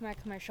back from our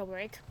commercial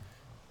break.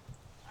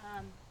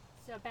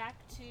 So back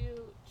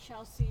to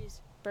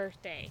Chelsea's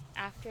birthday.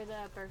 After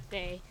the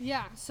birthday.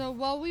 Yeah, so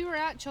while we were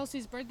at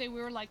Chelsea's birthday,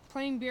 we were like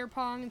playing beer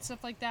pong and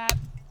stuff like that.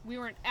 We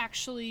weren't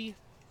actually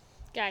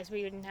guys,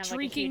 we didn't have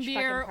drinking like a huge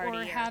beer party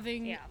or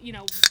having, yeah. you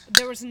know,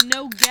 there was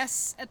no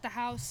guests at the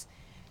house.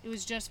 It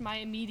was just my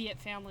immediate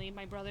family,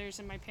 my brothers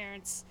and my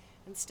parents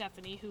and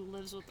Stephanie, who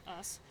lives with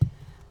us.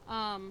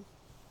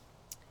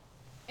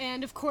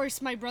 And of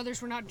course, my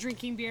brothers were not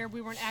drinking beer.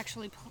 We weren't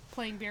actually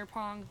playing beer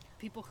pong.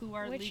 People who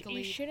are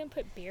legally. You shouldn't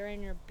put beer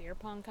in your beer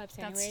pong cups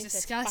anyways. That's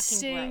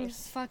disgusting.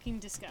 That's fucking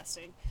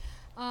gross.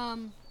 Fucking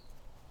disgusting.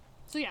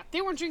 So yeah,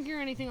 they weren't drinking or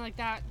anything like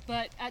that.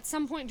 But at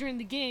some point during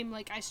the game,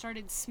 like I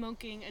started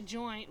smoking a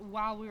joint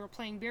while we were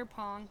playing beer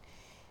pong.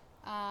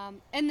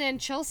 And then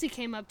Chelsea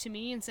came up to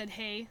me and said,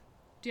 "Hey,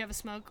 do you have a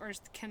smoke, or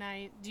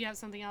do you have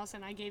something else?"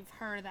 And I gave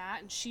her that,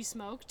 and she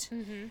smoked.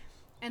 Mm-hmm.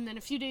 And then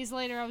a few days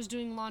later, I was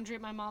doing laundry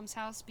at my mom's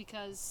house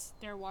because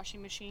their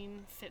washing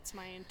machine fits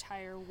my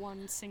entire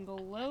one single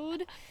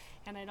load.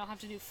 And I don't have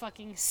to do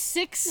fucking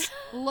 6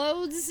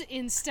 loads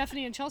in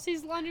Stephanie and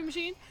Chelsea's laundry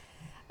machine.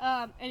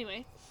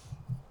 Anyway,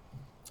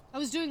 I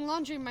was doing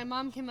laundry and my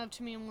mom came up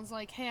to me and was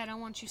like, "Hey, I don't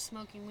want you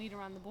smoking weed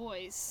around the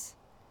boys."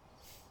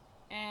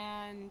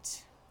 And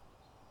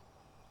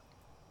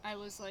I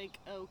was like,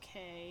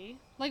 okay.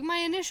 Like, my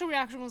initial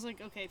reaction was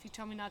like, okay, if you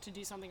tell me not to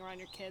do something around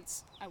your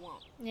kids, I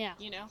won't. Yeah.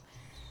 You know?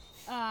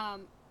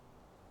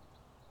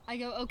 I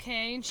go,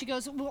 okay. And she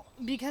goes, well,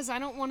 because I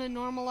don't want to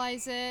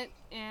normalize it.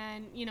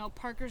 And, you know,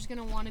 Parker's going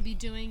to want to be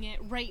doing it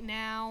right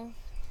now.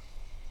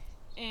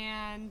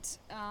 And,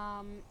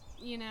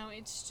 you know,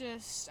 it's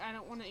just, I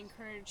don't want to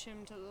encourage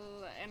him to,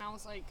 and I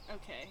was like,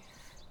 okay.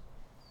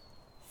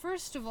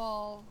 First of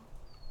all,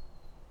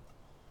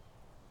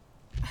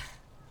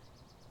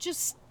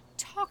 just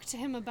talk to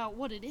him about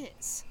what it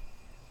is.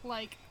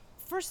 Like,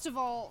 first of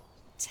all,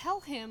 tell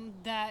him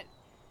that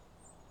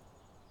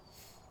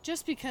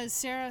just because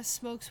Sarah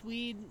smokes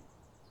weed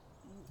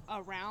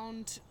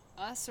around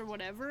us or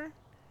whatever,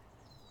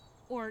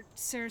 or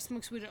Sarah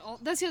smokes weed at all,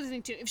 that's the other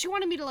thing too. If she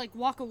wanted me to like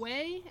walk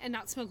away and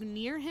not smoke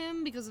near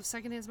him because of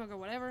secondhand smoke or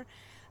whatever,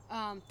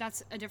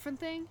 that's a different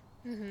thing.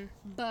 Mm-hmm.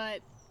 But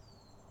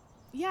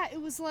yeah,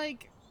 it was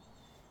like,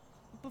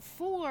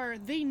 before,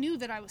 they knew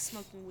that I was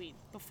smoking weed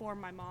before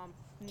my mom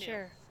knew.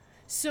 Sure.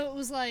 So it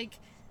was like,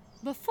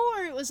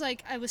 before it was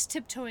like I was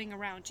tiptoeing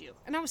around you.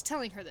 And I was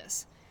telling her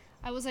this.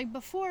 I was like,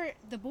 before,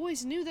 the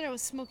boys knew that I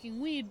was smoking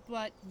weed,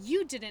 but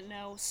you didn't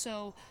know.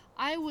 So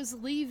I was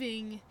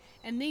leaving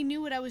and they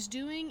knew what I was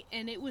doing,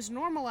 and it was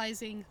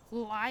normalizing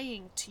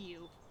lying to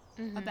you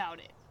about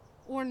it.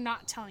 Or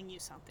not telling you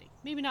something.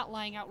 Maybe not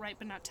lying outright,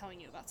 but not telling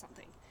you about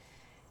something.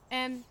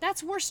 And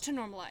that's worse to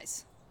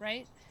normalize,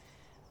 right?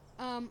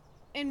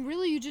 And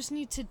really, you just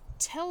need to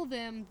tell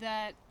them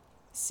that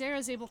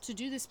Sarah's able to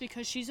do this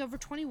because she's over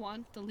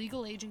 21, the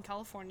legal age in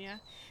California.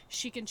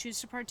 She can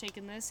choose to partake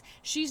in this.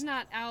 She's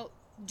not out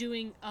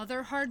doing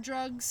other hard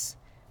drugs.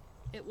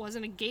 It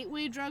wasn't a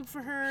gateway drug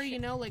for her, you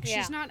know? Like,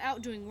 she's not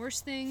out doing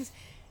worse things.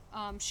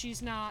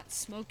 She's not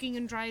smoking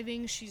and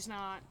driving. She's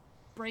not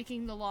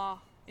breaking the law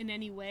in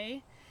any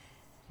way.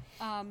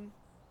 And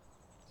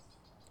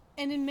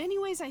in many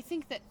ways, I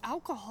think that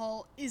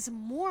alcohol is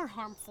more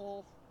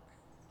harmful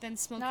than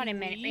smoking Not in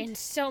weed. in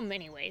so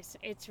many ways.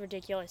 It's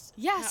ridiculous.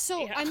 Yeah,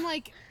 I'm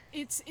like,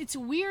 it's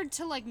weird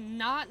to like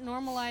not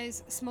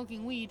normalize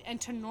smoking weed and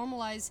to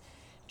normalize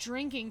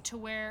drinking to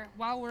where,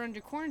 while we're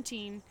under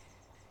quarantine,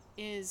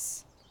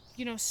 is,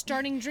 you know,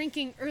 starting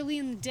drinking early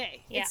in the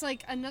day. Yeah. It's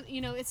like another,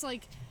 you know, it's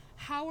like,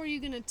 how are you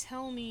going to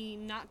tell me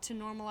not to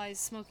normalize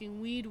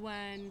smoking weed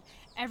when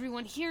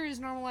everyone here is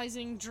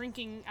normalizing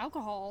drinking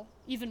alcohol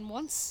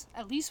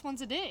at least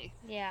once a day?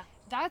 Yeah.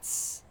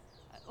 That's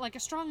like a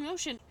strong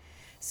notion.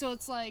 So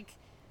it's like,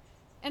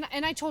 and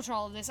I told her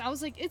all of this. I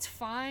was like, it's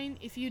fine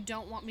if you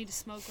don't want me to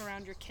smoke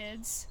around your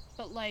kids,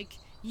 but like,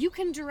 you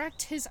can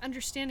direct his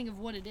understanding of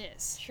what it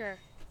is. Sure.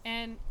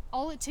 And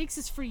all it takes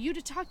is for you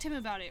to talk to him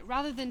about it.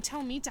 Rather than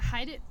tell me to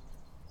hide it,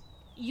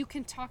 you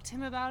can talk to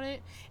him about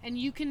it, and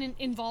you can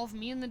involve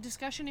me in the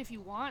discussion if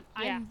you want.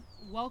 Yeah. I'm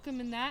welcome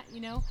in that,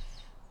 you know.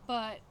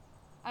 But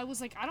I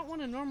was like, I don't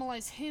want to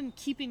normalize him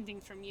keeping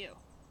things from you.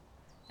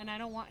 And I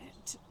don't want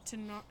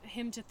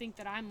him to think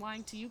that I'm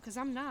lying to you, because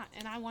I'm not,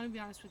 and I want to be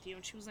honest with you.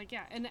 And she was like,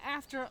 yeah. And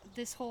after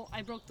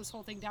I broke this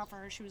whole thing down for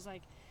her, she was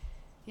like,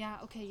 yeah,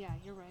 okay, yeah,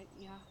 you're right,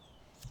 yeah.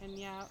 And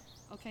yeah,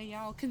 okay,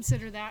 yeah, I'll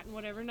consider that and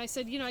whatever. And I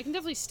said, you know, I can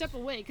definitely step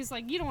away, because,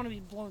 like, you don't want to be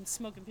blowing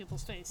smoke in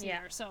people's face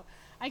either. So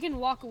I can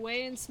walk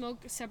away and smoke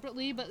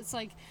separately, but it's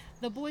like,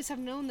 the boys have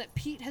known that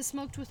Pete has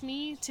smoked with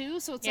me, too.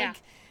 So it's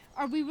like,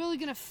 are we really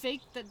going to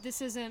fake that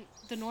this isn't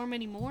the norm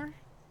anymore?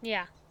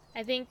 Yeah,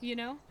 I think, you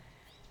know?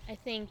 I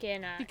think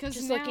in Because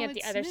just looking now at the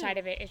it's other new. side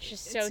of it, it's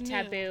just so It's new,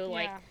 taboo.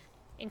 Like yeah.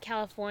 in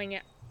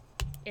California,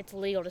 it's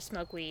legal to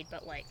smoke weed,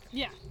 but like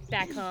Yeah.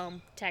 back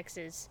home,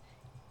 Texas,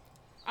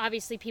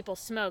 obviously people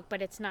smoke,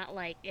 but it's not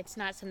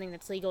something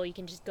that's legal. You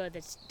can just go to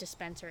this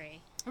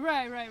dispensary.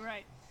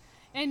 Right.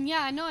 And yeah,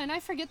 I know, and I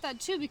forget that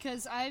too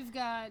because I've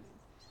got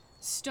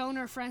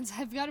stoner friends.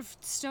 I've got a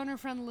stoner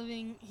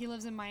friend he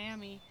lives in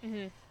Miami.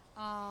 Mm-hmm.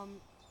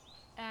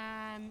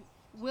 And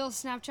we'll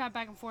Snapchat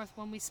back and forth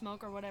when we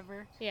smoke or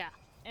whatever. Yeah.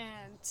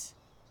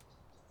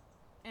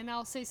 And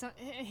I'll say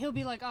something, he'll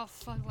be like, oh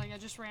fuck, like I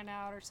just ran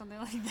out or something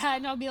like that.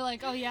 And I'll be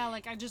like, oh yeah,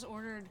 like I just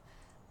ordered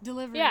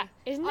delivery. Yeah,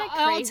 isn't that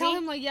I'll crazy? tell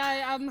him like,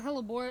 yeah, I'm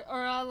hella bored,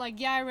 or like,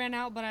 yeah, I ran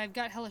out, but I've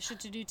got hella shit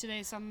to do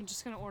today, so I'm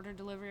just gonna order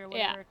delivery or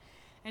whatever. Yeah.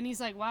 And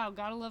he's like, wow,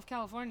 gotta love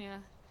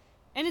California.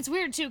 And it's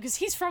weird too, because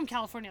he's from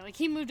California. Like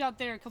he moved out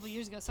there a couple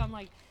years ago, so I'm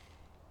like,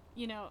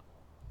 you know,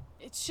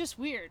 it's just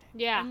weird.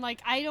 Yeah. And like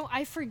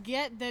I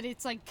forget that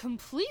it's like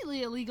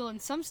completely illegal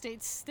in some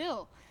states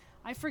still.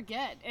 I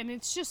forget, and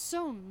it's just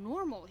so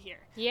normal here.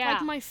 Yeah.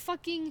 Like my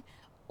fucking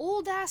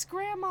old ass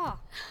grandma.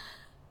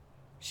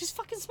 She's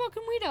fucking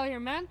smoking weed out here,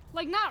 man.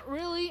 Like not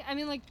really. I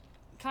mean, like,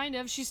 kind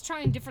of. She's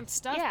trying different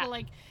stuff, Yeah. but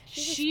like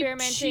She's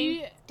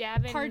experimenting,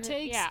 dabbing.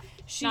 partakes. Yeah.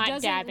 She Not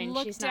doesn't dabbing.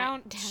 look She's down.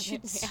 not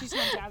dabbing. She's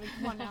not dabbing.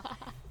 Come on now.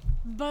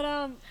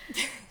 But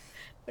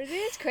But it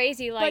is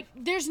crazy. Like,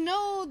 but there's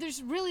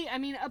really, I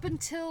mean, up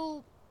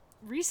until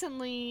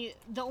recently,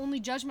 the only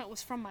judgment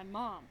was from my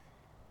mom,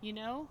 you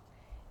know?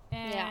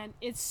 And Yeah.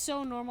 it's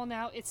so normal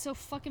now. It's so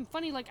fucking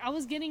funny. Like, I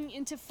was getting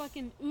into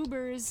fucking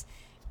Ubers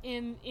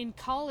in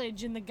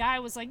college, and the guy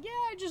was like, yeah,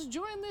 I just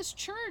joined this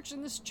church,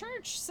 and this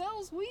church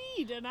sells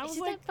weed. And I was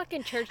isn't like, that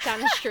fucking church down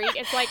the street?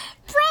 It's like,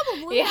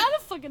 probably. Yeah. I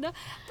don't fucking know.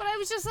 But I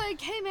was just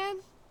like, hey, man,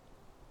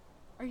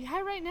 are you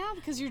high right now?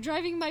 Because you're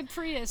driving my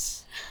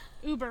Prius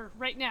Uber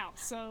right now.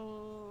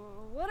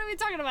 So what are we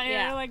talking about here?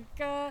 Yeah. Like,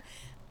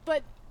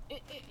 but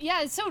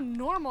yeah, it's so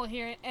normal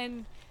here,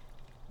 and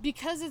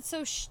because it's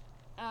so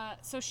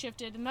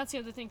shifted, and that's the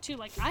other thing too.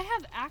 Like, I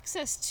have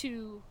access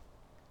to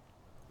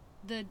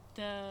the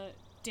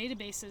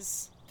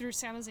databases through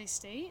San Jose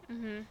State,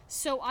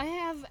 so I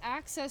have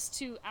access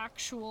to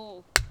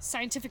actual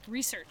scientific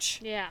research.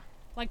 yeah.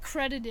 Like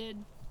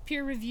credited,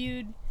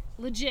 peer-reviewed,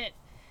 legit.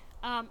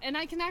 And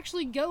I can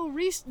actually go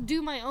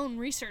do my own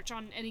research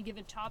on any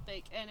given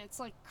topic, and it's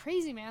like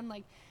crazy, man.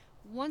 Like,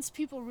 once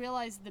people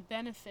realize the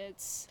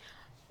benefits,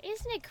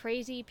 Isn't it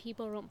crazy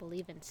people don't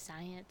believe in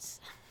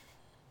science?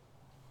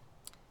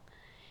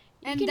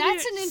 You and can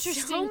that's do an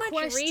interesting so much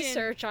question.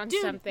 research on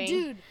something.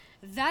 Dude,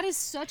 that is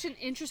such an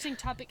interesting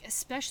topic,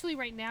 especially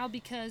right now,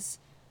 because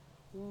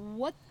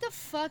what the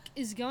fuck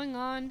is going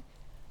on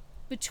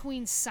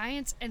between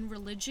science and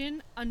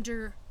religion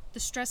under the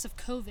stress of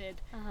COVID?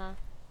 Uh-huh.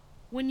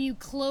 When you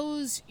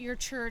close your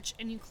church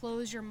and you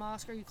close your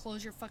mosque or you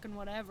close your fucking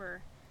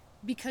whatever,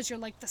 because you're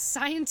like, the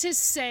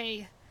scientists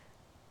say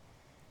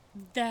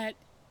that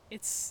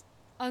it's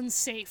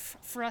unsafe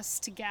for us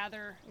to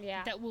gather,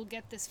 Yeah. that we'll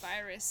get this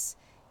virus.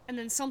 And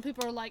then some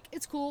people are like,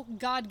 it's cool,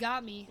 God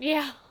got me.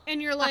 Yeah.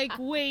 And you're like,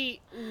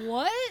 wait,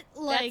 what?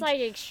 That's like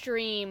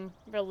extreme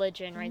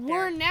religion right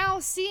we're there. now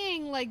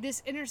seeing like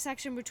this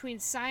intersection between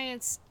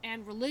science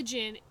and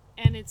religion,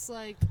 and it's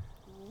like,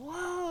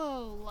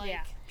 whoa, like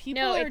Yeah.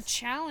 people No, are it's-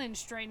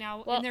 challenged right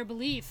now Well- in their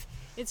belief.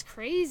 It's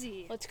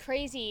crazy. Well, it's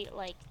crazy,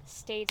 like,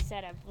 states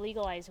that have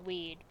legalized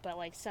weed, but,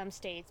 like, some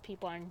states,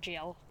 people are in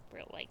jail for,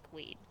 like,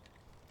 weed.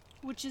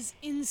 Which is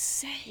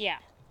insane. Yeah.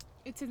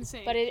 It's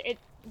insane. But it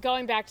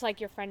going back to,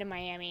 like, your friend in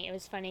Miami, it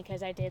was funny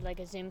because I did, like,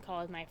 a Zoom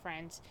call with my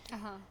friends,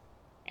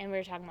 and we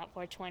were talking about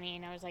 420,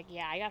 and I was like,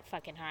 yeah, I got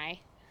fucking high.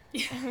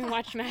 And we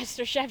watched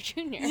MasterChef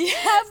Junior. Yeah,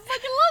 I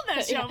fucking love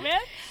that show, Yeah.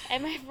 man.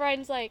 And my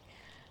friend's like,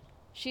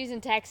 she's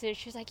in Texas.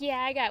 She's like, yeah,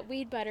 I got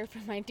weed butter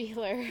from my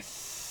dealer.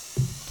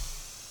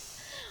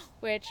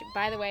 Which,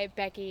 by the way,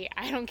 Becky,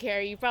 I don't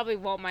care. You probably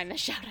won't mind the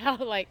shout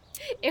out. Like,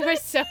 it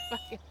was so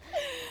fucking.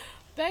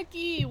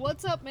 Becky,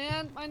 what's up,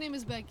 man? My name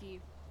is Becky.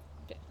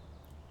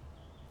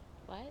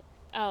 What?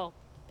 Oh,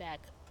 Beck.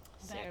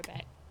 Sarah Beck.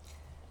 Beck.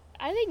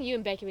 I think you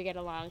and Becky would get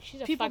along.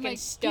 She's a fucking people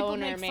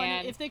stoner, make fun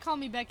man. if they call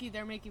me Becky,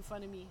 they're making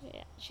fun of me.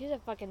 Yeah, she's a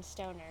fucking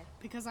stoner.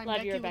 Because I'm Love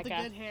Becky you, with the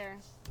Rebecca. good hair.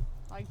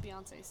 Like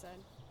Beyonce said.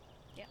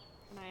 Yeah.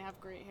 And I have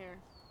great hair.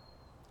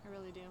 I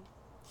really do.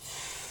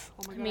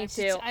 Oh my god. Me I have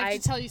too. I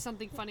have to tell you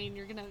something funny, and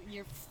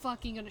you're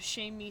fucking gonna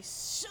shame me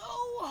so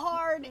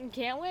hard.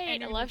 Can't wait.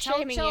 And I you're love gonna tell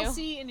shaming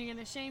Chelsea, you. and you're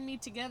gonna shame me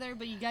together,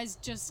 but you guys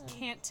just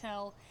can't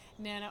tell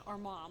Nana or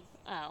Mom.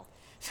 Oh,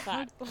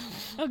 fuck.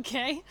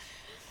 Okay?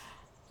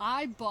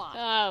 I bought.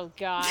 Oh,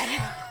 God.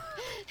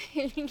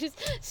 You're just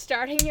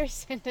starting your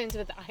sentence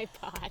with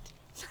iPod.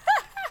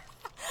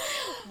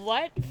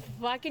 What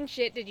fucking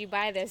shit did you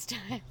buy this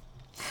time?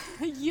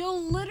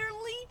 You'll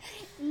literally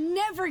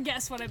never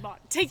guess what I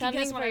bought. Take a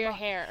Something guess what for I your bought.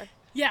 hair.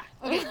 Yeah.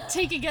 Okay.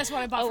 Take a guess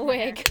what I bought. A for my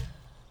hair. wig.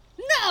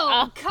 No.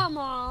 Oh. Come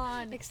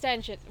on.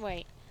 Extension.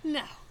 Wait.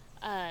 No.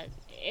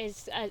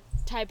 Is a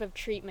type of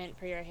treatment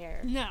for your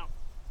hair. No.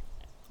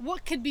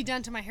 What could be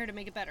done to my hair to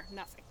make it better?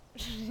 Nothing.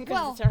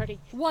 Well, it's already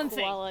one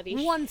quality.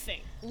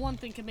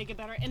 thing can make it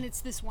better, and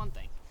it's this one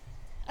thing.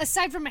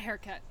 Aside from a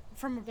haircut,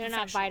 from a They're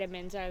not professional.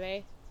 vitamins, are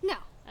they? No.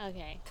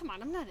 Okay. Come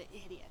on, I'm not an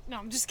idiot. No,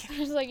 I'm just kidding. I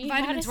was like, you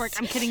vitamins gotta work.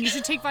 I'm kidding. You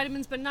should take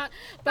vitamins, but not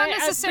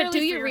necessarily But do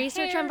for your your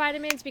research hair. on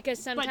vitamins, because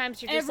sometimes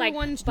But you're just like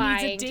everyone needs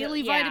buying a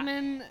daily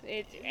vitamin.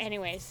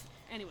 Anyways,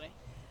 Anyway,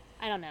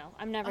 I don't know.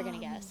 I'm never gonna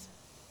guess.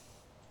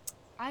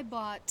 I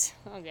bought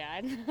Oh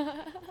God.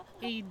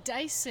 a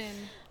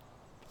Dyson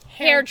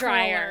Hair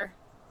dryer.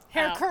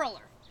 Hair Oh.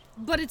 curler,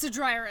 but it's a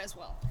dryer as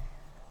well.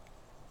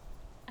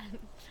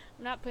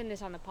 I'm not putting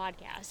this on the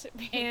podcast.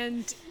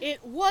 And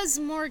it was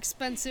more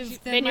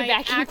expensive Than than your my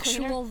vacuum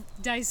actual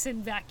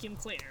Dyson vacuum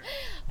cleaner.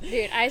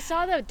 Dude, I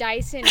saw the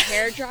Dyson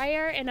hair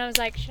dryer and I was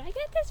like, should I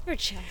get this for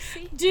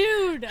Chelsea?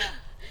 Dude,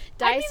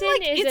 Dyson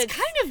it's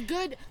kind of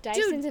good.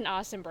 Dyson's Dude, an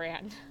awesome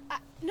brand.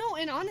 no,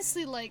 and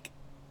honestly, like,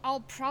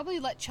 I'll probably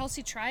let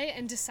Chelsea try it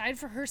and decide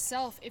for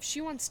herself if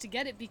she wants to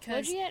get it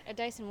because What'd you get? A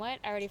Dyson what?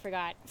 I already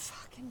forgot.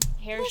 fucking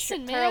Hair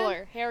listen, man.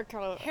 curler. Hair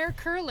curler. Hair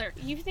curler.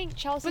 You think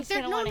Chelsea's But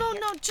there, gonna no, want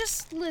no,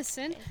 just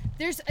listen.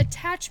 There's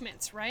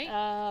attachments, right?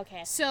 Oh,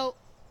 okay. So,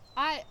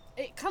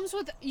 it comes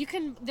with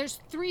there's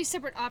 3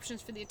 separate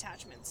options for the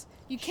attachments.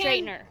 You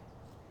can Straightener.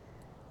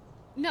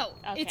 No,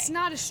 Okay. it's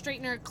not a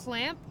straightener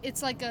clamp.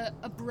 It's like a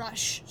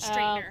brush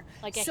straightener.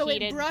 like a so it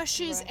heated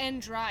brushes brush.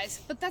 and dries.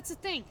 But that's the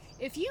thing.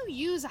 If you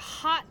use a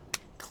hot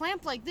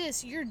clamp like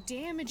this, you're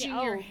damaging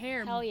Yeah, your oh,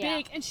 hair hell yeah.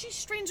 big. And she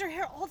straightens her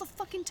hair all the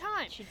fucking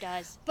time. She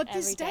does. But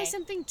this every day.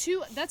 Dyson thing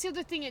too, that's the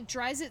other thing, it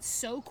dries it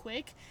so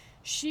quick.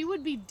 She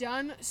would be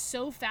done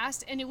so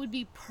fast and it would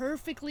be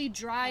perfectly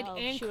dried Oh,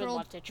 and she would curled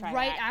love to try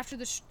right that.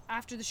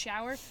 after the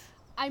shower.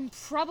 I'm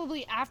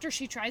probably, after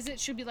she tries it,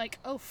 she'll be like,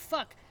 oh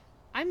fuck,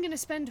 I'm gonna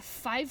spend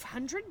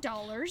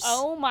 $500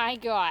 Oh my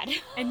God.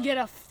 and get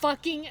a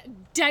fucking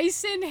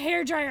Dyson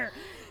hairdryer.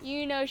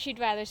 You know she'd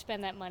rather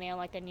spend that money on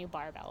like a new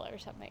barbell or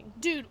something.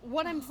 Dude,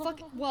 what I'm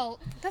fucking, well,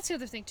 that's the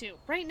other thing too.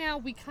 Right now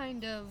we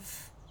kind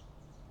of,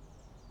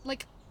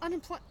 like,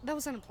 that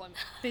was unemployment,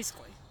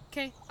 basically.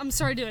 Okay? I'm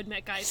sorry to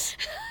admit, guys.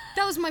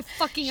 That was my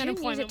fucking She didn't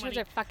use unemployment it towards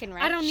money. her fucking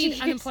rent. I don't She need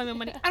used- unemployment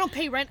money. I don't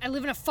pay rent. I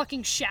live in a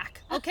fucking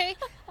shack. Okay?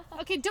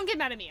 Okay, don't get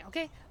mad at me,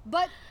 okay?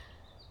 But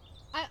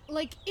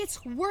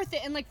it's worth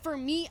it. And like for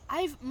me,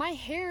 my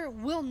hair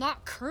will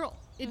not curl.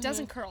 It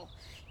doesn't curl.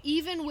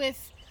 Even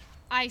with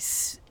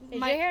Is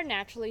your hair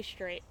naturally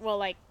straight? Well,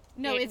 like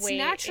no, it's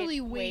naturally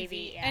it's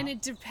wavy, yeah. and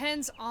it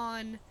depends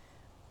on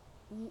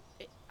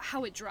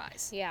how it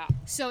dries. Yeah.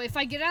 So if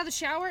I get out of the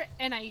shower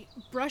and I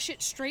brush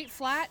it straight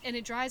flat and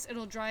it dries,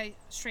 it'll dry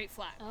straight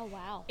flat. Oh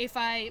wow. If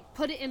I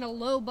put it in a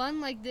low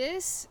bun like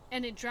this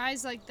and it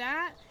dries like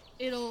that,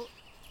 it'll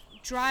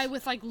dry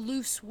with like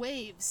loose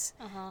waves.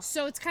 Uh-huh.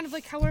 So it's kind of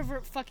like however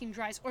it fucking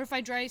dries. Or if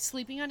I dry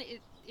sleeping on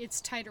it,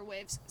 it's tighter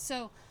waves.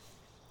 So,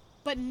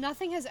 but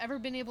nothing has ever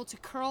been able to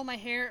curl my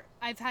hair.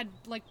 I've had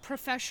like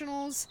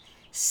professionals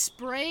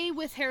spray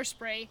with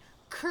hairspray,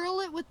 curl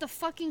it with the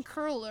fucking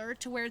curler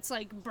to where it's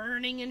like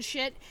burning and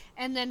shit,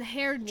 and then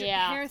hair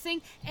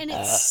thing, and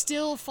it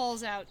still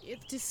falls out.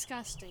 It's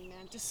disgusting,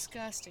 man.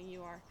 Disgusting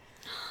you are.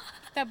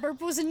 That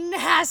burp was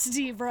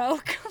nasty, bro.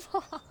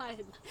 Come on.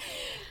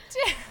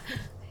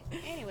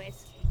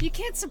 Anyways, You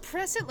can't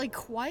suppress it like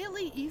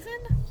quietly even?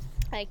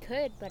 I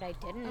could, but I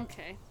didn't.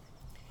 Okay.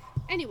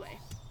 Anyway.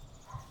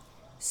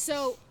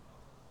 So,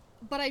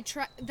 but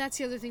that's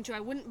the other thing too. I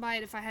wouldn't buy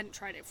it if I hadn't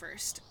tried it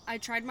first. I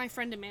tried my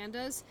friend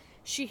Amanda's.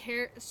 She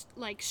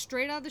like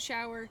straight out of the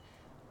shower,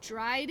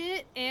 dried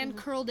it and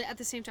curled it at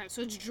the same time.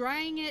 So it's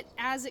drying it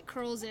as it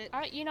curls it.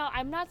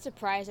 I'm not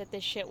surprised that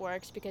this shit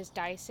works because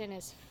Dyson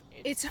is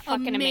It's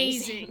fucking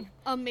amazing.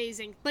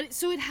 Amazing. But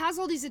so it has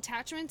all these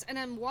attachments, and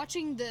I'm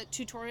watching the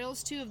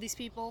tutorials too of these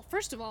people.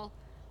 First of all,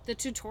 the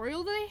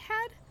tutorial they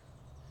had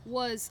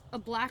was a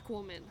black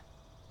woman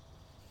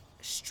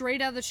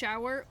straight out of the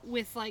shower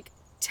with like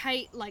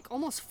tight, like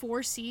almost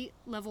 4C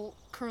level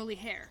curly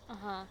hair.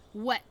 Uh-huh.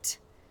 Wet.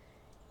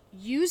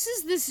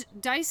 Uses this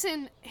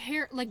Dyson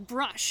hair like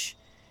brush,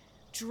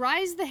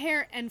 dries the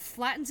hair and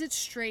flattens it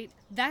straight.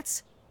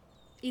 That's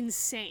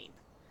insane.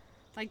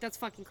 Like, that's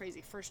fucking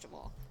crazy, first of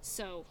all.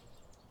 So,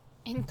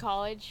 In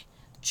college,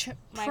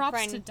 my props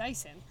friend to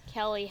Dyson.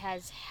 Kelly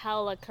has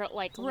hella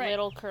Right.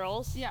 little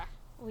curls. Yeah.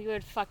 We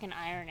would fucking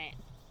iron it.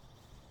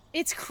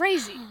 It's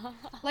crazy.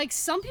 Like,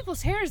 some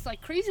people's hair is,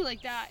 like, crazy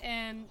like that,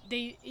 and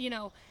they,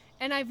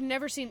 and I've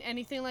never seen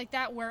anything like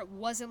that where it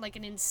wasn't, like,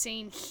 an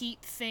insane heat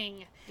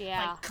thing.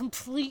 Yeah. Like,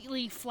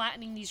 completely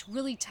flattening these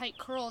really tight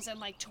curls, and,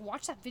 like, to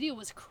watch that video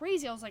was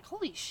crazy. I was like,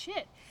 holy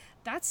shit.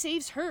 That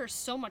saves her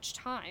so much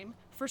time.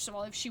 First of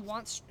all, if she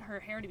wants her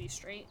hair to be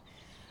straight,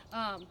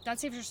 that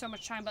saves her so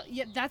much time. But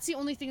yeah, that's the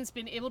only thing that's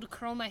been able to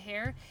curl my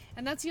hair.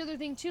 And that's the other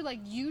thing too. Like,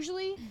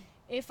 usually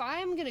if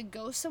I'm gonna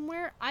go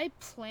somewhere, I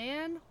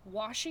plan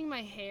washing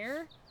my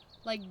hair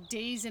like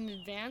days in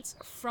advance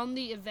from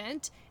the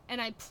event,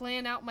 and I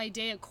plan out my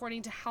day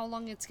according to how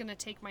long it's gonna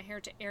take my hair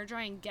to air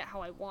dry and get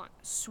how I want.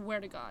 Swear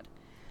to God.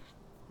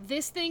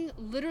 This thing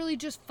literally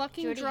just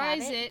fucking Do you already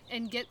dries have it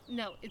and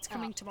no, it's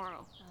coming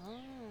tomorrow.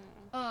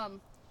 Oh.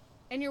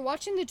 And you're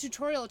watching the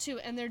tutorial too,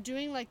 and they're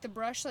doing like the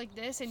brush like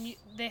this, and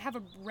they have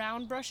a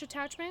round brush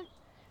attachment,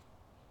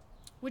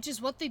 which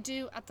is what they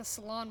do at the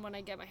salon when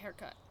I get my hair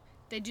cut.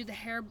 They do the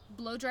hair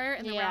blow dryer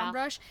and the round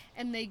brush,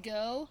 and they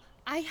go.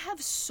 I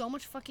have so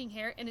much fucking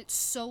hair, and it's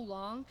so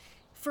long.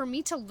 For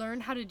me to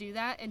learn how to do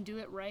that and do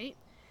it right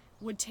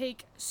would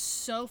take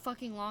so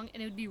fucking long,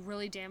 and it would be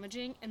really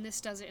damaging, and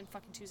this does it in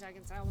fucking 2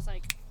 seconds. I was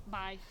like,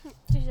 bye.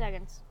 2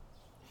 seconds.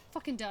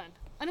 Fucking done.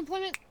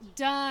 Unemployment,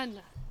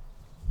 done.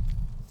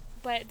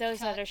 But those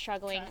that are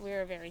struggling, we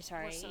are very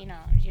sorry.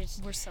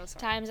 We're so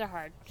sorry. Times are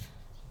hard.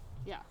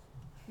 Yeah.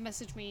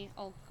 Message me.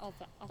 I'll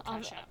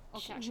cash out. I'll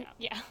cash out.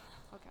 Yeah.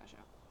 I'll cash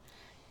out.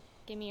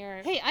 Give me your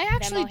Hey, I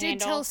actually Venmo did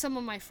handle. tell some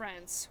of my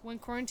friends when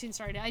quarantine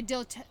started. I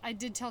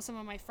did tell some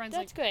of my friends.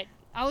 That's like, good.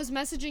 I was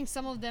messaging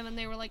some of them, and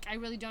they were like, I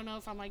really don't know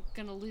if I'm like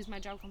gonna lose my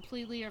job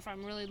completely, or if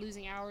I'm really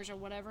losing hours or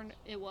whatever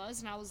it was.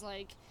 And I was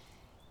like,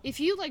 if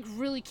you like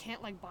really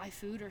can't like buy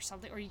food or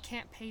something, or you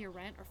can't pay your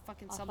rent or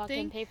fucking I'll something,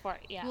 fucking pay for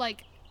it. Yeah.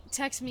 like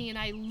text me, and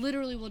I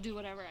literally will do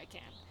whatever I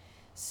can.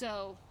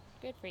 So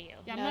good for you.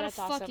 yeah, No, I'm not a that's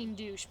awesome. fucking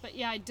douche, but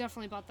yeah, I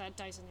definitely bought that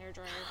Dyson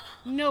hairdryer.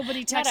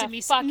 Nobody Not a texted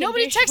me. fucking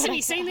Nobody douche, texted but me I-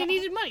 saying they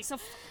needed money. So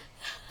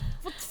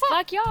what the fuck?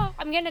 Fuck y'all.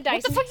 I'm getting a Dyson.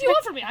 What the fuck do you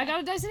want from me? I got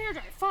a Dyson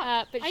hairdryer.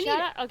 Fuck. But I need shout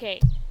it. out. Okay.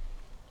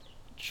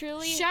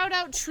 Truly. Shout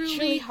out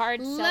Truly hard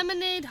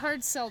lemonade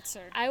hard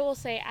seltzer. I will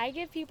say I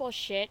give people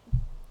shit,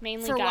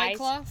 mainly For guys, White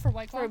Claw?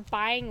 for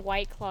buying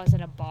White Claws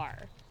at a bar,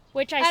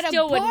 which I At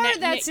still a would. bar,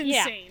 that's yeah.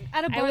 insane.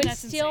 At a bar, I would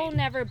that's still insane.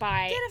 never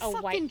buy Get a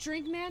fucking white.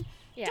 drink, man.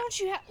 Yeah. Don't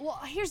you have... Well,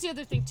 here's the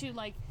other thing, too.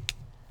 Like,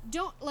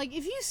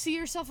 if you see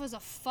yourself as a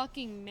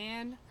fucking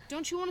man,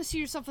 don't you want to see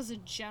yourself as a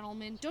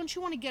gentleman? Don't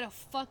you want to get a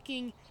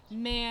fucking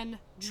man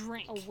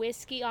drink? A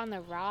whiskey on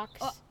the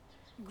rocks.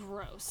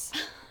 Gross.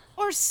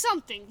 Or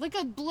something. Like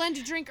a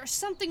blended drink or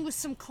something with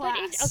some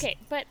class.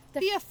 but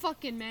Be a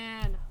fucking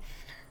man.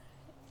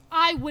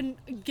 I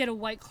wouldn't get a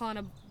White Claw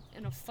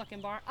in a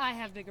fucking bar. I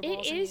have bigger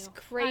balls it than you. is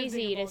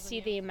crazy to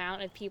see the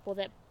amount of people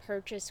that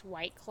purchase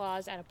White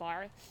Claws at a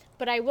bar.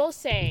 But I will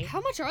say, How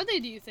much are they,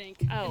 do you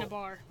think, in a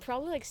bar?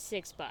 probably like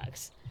 $6.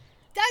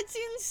 That's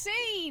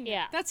insane.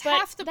 Yeah, That's but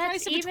half the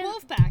that's price of a even-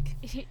 12-pack.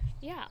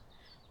 Yeah.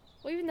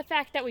 Well, even the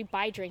fact that we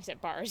buy drinks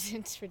at bars,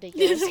 it's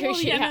ridiculous. Well,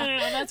 yeah,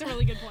 no, that's a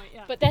really good point,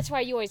 yeah. But that's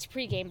why you always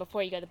pregame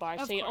before you go to the bar,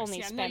 Of so you course, only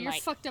yeah. No, spend you're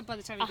like fucked up by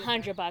the time you get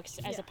there. $100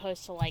 as Yeah.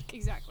 opposed to like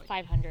Exactly.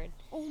 500.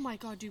 Oh my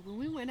god, dude, when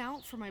we went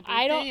out for my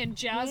I don't- birthday and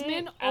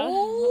Jasmine, Mm,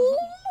 oh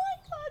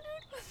my god,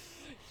 dude.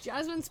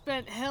 Jasmine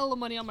spent hella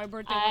money on my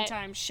birthday one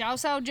time.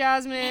 Shouts out,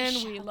 Jasmine.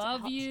 We Shouts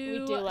love out.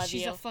 you. We do love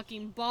She's you. a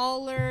fucking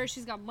baller.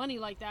 She's got money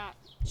like that.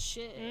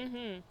 Shit.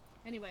 Mm-hmm.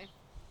 Anyway.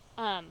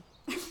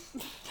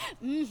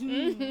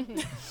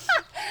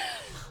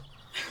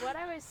 What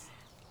I was...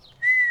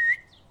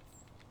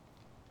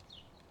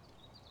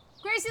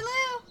 Gracie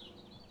Lou!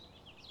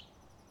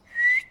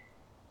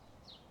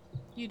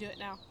 You do it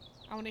now.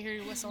 I want to hear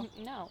your whistle.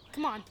 No.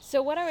 Come on.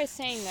 So what I was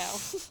saying,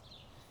 though,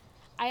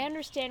 I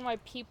understand why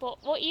people...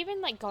 Well,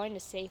 even, like, going to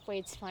Safeway,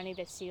 it's funny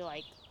to see,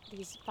 like,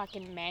 these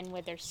fucking men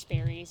with their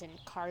Sperry's and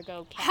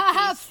cargo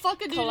Haha, khakis.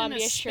 fuck a dude in a Columbia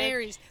shirt.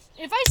 Sperry's.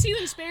 If I see you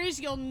in Sperry's,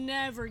 you'll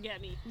never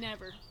get me.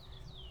 Never.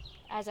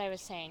 As I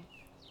was saying,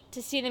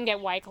 to see them get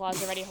White Claws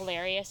is already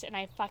hilarious, and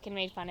I fucking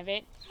made fun of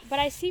it. But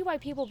I see why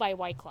people buy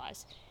White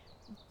Claws.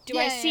 Do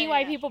I see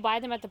why people buy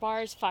them at the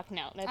bars? Fuck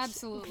no. That's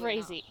Absolutely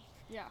crazy.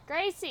 Yeah.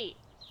 Gracie!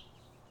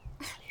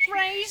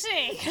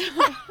 Crazy!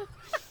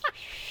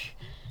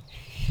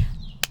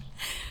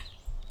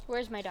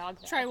 Where's my dog,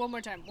 though? Try it one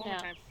more time. One more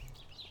time.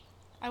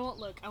 I won't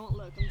look. I'm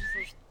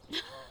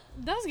just...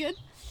 That was good.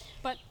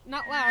 But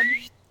not loud.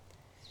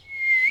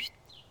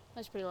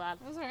 That's pretty loud,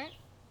 That was alright.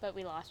 but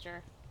we lost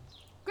her.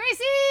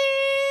 Gracie!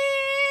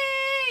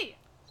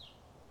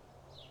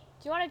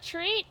 Do you want a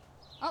treat?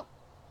 Oh.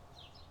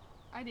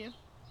 I do.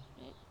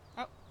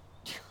 Oh.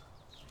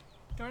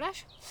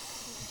 DoorDash?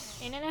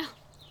 In and out.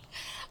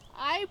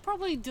 I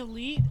probably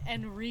delete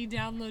and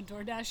re-download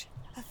DoorDash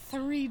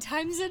 3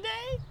 times a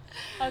day.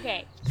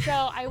 Okay, so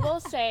I will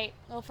say,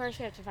 well, first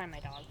we have to find my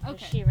dog. 'Cause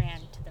Okay. She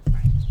ran to the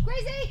front.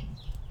 Gracie!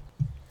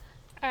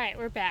 Alright,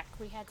 we're back.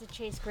 We had to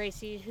chase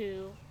Gracie,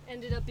 who...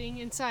 Ended up being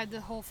inside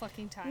the whole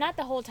fucking time. Not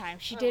the whole time.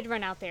 She did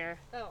run out there,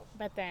 Oh.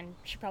 but then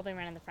she probably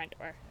ran in the front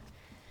door.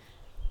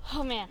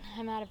 Oh man,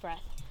 I'm out of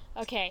breath.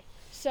 Okay,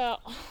 so...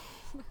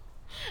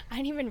 I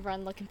didn't even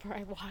run looking for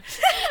I walked.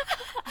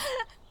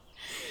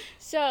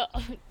 So,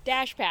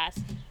 Dash Pass,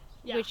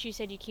 Yeah. which you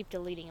said you keep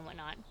deleting and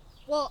whatnot.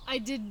 Well, I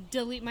did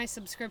delete my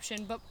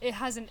subscription, but it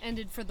hasn't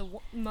ended for the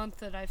month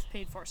that I've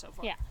paid for so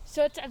far. Yeah,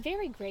 so it's a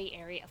very gray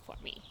area for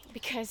me,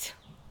 because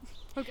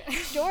Okay.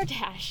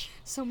 DoorDash,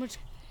 So much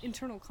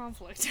internal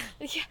conflict.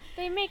 yeah,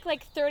 they make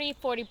like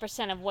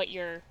 30-40% of what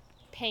you're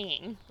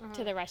paying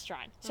to the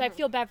restaurant. So I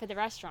feel bad for the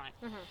restaurant.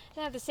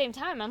 Then at the same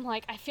time, I'm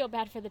like, I feel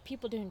bad for the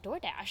people doing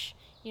DoorDash.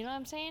 You know what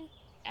I'm saying?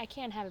 I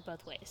can't have it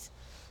both ways.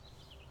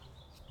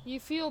 You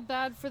feel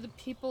bad for the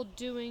people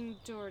doing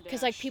DoorDash.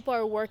 Because like people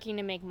are working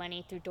to make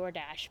money through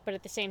DoorDash, but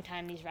at the same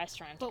time, these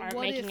restaurants But aren't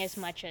what making if- as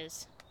much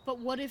as... But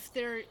what if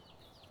they're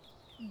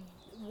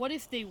what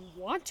if they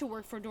want to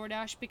work for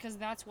DoorDash because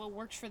that's what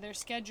works for their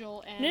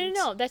schedule? And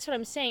No. That's what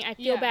I'm saying. I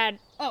feel bad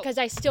because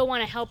I still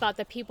want to help out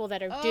the people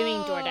that are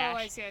doing DoorDash.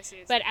 I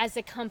see. But as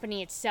the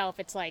company itself,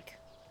 it's like...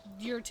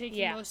 You're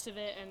taking most of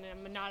it and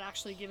I'm not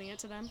actually giving it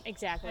to them?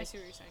 Exactly. I see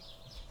what you're saying.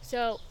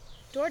 So,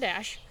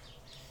 DoorDash,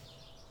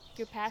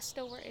 your pass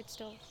still works? It's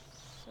still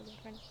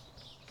different?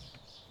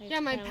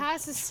 Yeah, my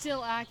pass is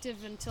still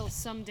active until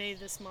someday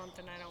this month,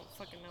 and I don't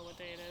fucking know what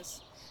day it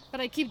is. But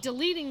I keep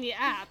deleting the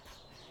app,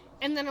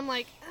 and then I'm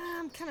like,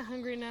 I'm kind of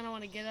hungry and I don't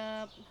want to get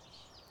up.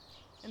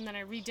 And then I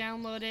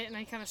re-download it, and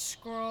I kind of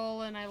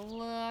scroll, and I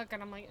look,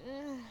 and I'm like,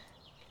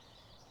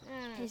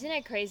 Isn't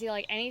it crazy?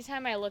 Like,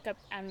 anytime I look up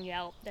on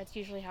Yelp, that's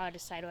usually how I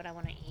decide what I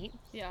want to eat.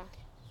 Yeah.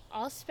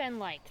 I'll spend,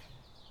 like,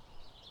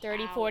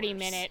 30,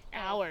 40-minute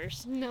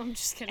hours. No, I'm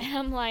just kidding. And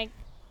I'm like,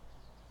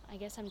 I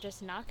guess I'm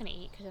just not going to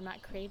eat because I'm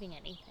not craving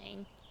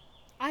anything.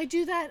 I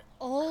do that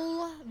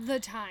all the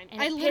time.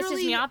 And it pisses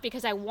me off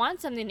because I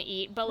want something to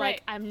eat, but,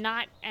 like, I'm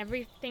not,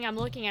 everything I'm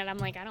looking at, I'm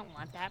like, I don't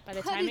want that. By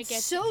the time it gets...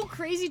 It's so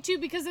crazy, too,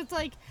 because it's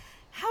like,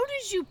 how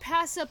did you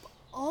pass up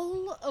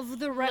all of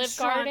the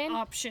restaurant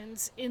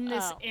options in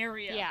this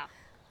area? Yeah.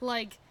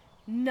 Like,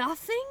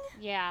 nothing?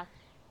 Yeah.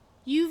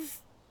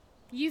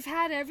 You've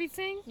had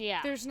everything?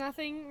 Yeah. There's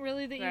nothing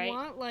really that you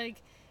want? Like,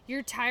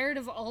 you're tired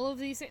of all of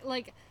these things?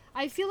 Like,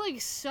 I feel like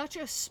such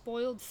a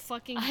spoiled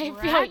fucking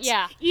brat.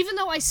 Even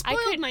though I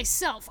spoiled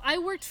myself. I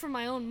worked for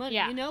my own money,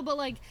 you know? But,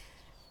 like,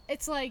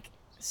 it's, like,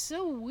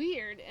 so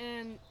weird.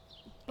 And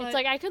it's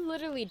like I could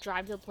literally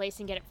drive to the place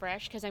and get it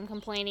fresh because I'm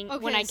complaining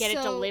when I get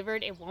it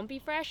delivered, it won't be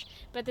fresh.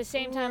 But at the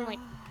same time, like...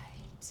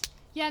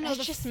 Yeah, no,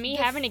 it's just me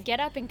having to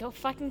get up and go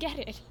fucking get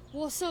it.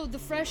 Well, so the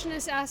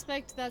freshness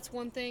aspect, that's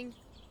one thing.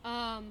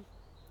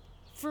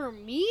 For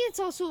me, it's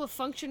also a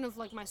function of,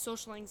 like, my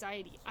social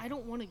anxiety. I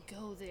don't want to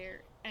go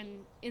there and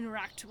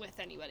interact with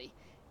anybody.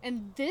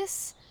 And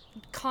this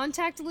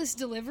contactless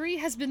delivery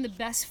has been the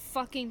best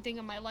fucking thing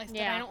of my life.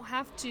 That I don't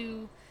have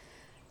to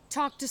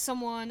talk to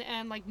someone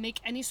and, like,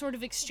 make any sort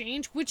of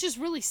exchange, which is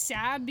really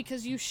sad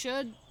because you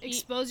should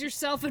expose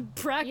yourself and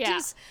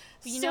practice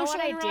you know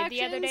what I did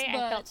the other day?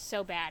 I felt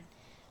so bad.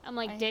 I'm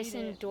like,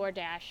 dissing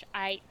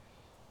DoorDash.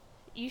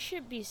 You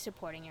should be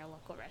supporting your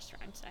local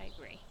restaurants. I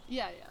agree.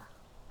 Yeah.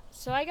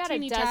 So I got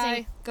Teeny a dozen.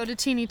 Thai. Go to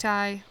Teeny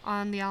Thai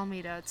on the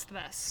Alameda. It's the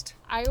best.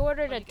 I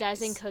ordered a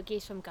dozen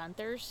cookies from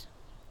Gunther's.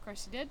 Of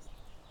course you did.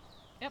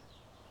 Yep.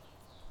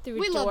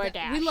 Through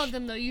DoorDash. We love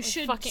them though. You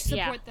should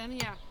support them.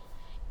 Yeah.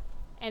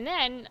 And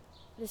then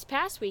this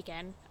past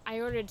weekend, I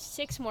ordered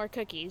 6 more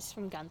cookies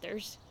from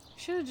Gunther's.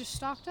 Should have just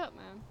stocked up,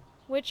 man.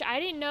 Which I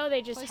didn't know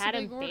they just had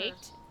them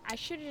baked. I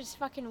should have just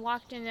fucking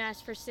walked in and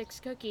asked for 6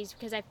 cookies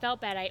because I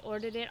felt bad. I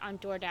ordered it on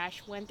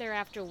DoorDash, went there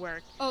after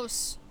work.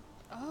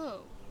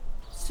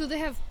 So they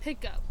have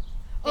pickup.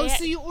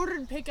 So you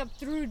ordered pickup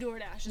through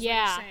DoorDash is what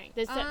you're saying.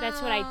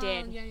 That's what I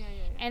did. Yeah.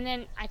 And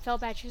then I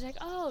felt bad. She was like,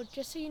 oh,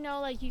 just so you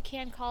know, like, you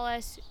can call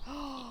us.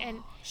 And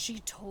she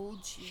told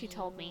you. She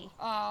told me.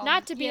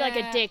 Not to be like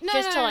a dick, No,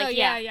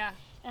 yeah.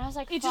 And I was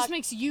like, it just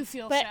makes you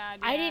feel sad.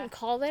 I didn't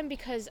call them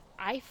because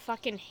I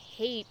fucking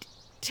hate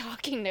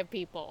talking to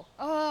people.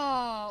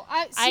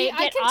 I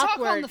can talk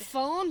on the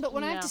phone, but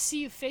when I have to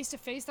see you face to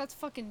face, that's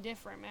fucking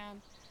different,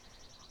 man.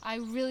 I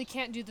really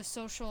can't do the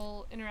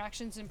social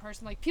interactions in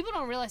person. Like, people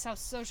don't realize how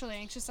socially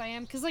anxious I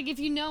am. Because, like, if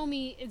you know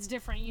me, it's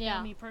different. You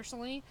know me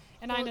personally.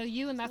 And I know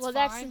you, and that's fine.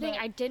 Well, that's the thing.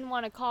 I didn't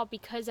want to call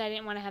because I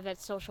didn't want to have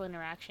that social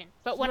interaction.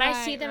 But when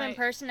I see them in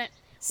person,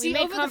 we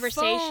make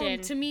conversation. The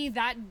phone, to me,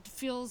 that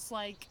feels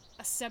like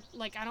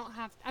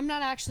I'm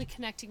not actually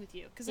connecting with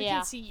you because I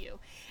can't see you.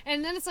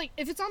 And then it's like,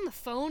 if it's on the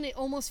phone, it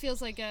almost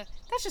feels like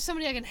that's just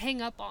somebody I can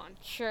hang up on.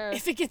 Sure.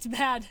 If it gets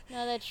bad.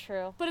 No, that's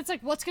true. But it's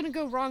like, what's going to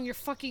go wrong? You're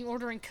fucking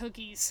ordering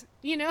cookies,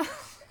 you know?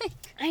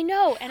 I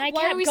know. And I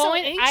kept going. So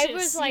anxious, I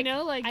was like, you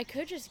know, like, I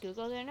could just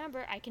Google their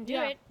number. I can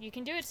do it. You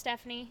can do it,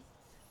 Stephanie.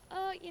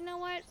 Oh, you know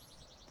what?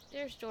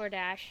 There's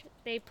DoorDash.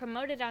 They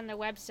promote it on their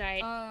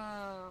website.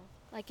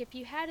 Like, if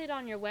you had it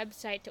on your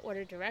website to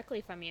order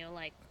directly from you,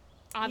 like,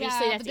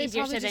 obviously that's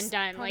easier said than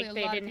done. Like,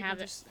 they didn't have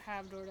just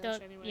have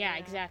DoorDash anyway. Yeah,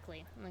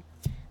 exactly. Like,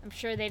 I'm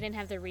sure they didn't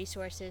have the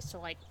resources to,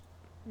 like,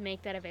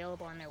 make that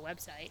available on their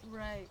website.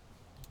 Right.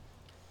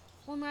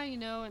 Well, now you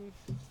know, and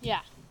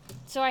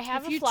so I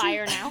have a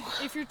flyer now.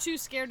 If you're too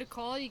scared to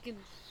call, you can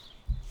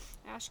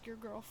ask your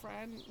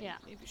girlfriend. Yeah.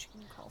 Maybe she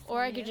can call for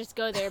Or I could just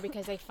go there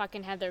because they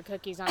fucking have their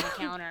cookies on the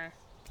counter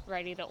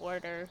ready to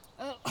order.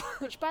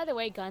 Which, by the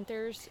way,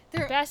 Gunther's,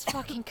 best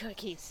fucking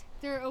cookies.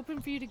 They're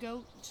open for you to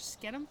go just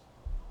get them?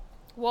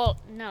 Well,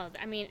 no.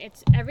 I mean,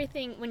 it's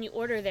everything. When you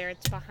order there,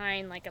 it's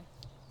behind,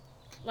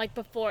 like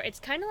before. It's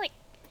kind of like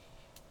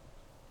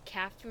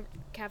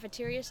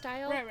cafeteria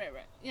style. Right.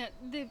 Yeah,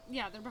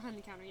 they're behind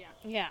the counter,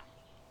 Yeah.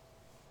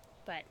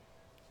 But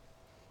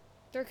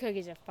their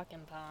cookies are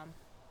fucking bomb.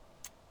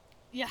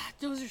 Yeah,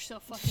 those are so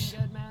fucking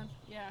good, man.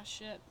 Yeah,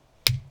 shit.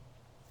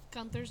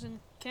 Gunther's in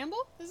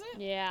Campbell, is it?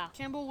 Yeah.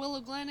 Campbell, Willow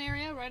Glen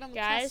area, right on the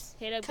cusp.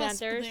 Hit up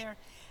Gunther's. There.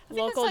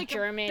 Local like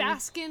German.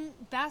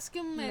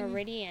 Bascom and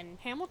Meridian.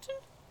 Hamilton?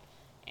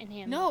 in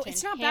Hamilton. No,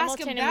 it's not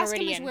Hamilton Bascom. and Bascom is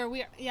Meridian. where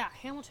we are. Yeah,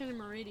 Hamilton and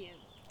Meridian.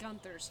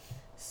 Gunther's.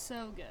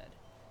 So good.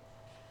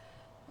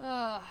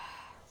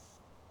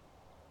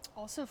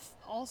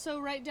 Also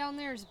right down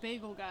there is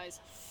Bagel Guys.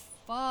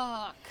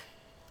 Fuck.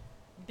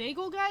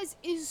 Bagel Guys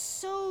is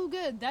so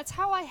good. That's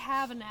how I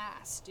have an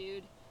ass,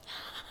 dude.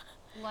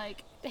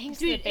 Like, Thanks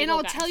dude, to the and Bagel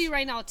I'll Guys. tell you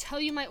right now, I'll tell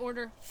you my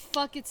order.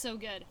 Fuck, it's so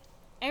good.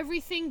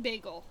 Everything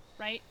bagel,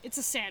 right? It's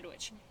a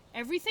sandwich.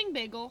 Everything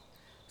bagel,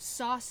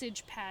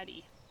 sausage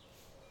patty,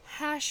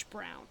 hash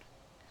brown,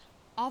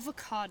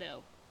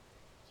 avocado,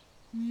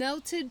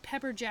 melted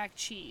pepper jack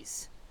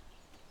cheese,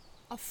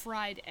 a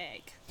fried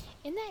egg.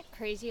 Isn't that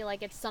crazy?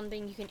 Like, it's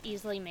something you can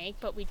easily make,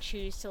 but we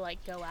choose to,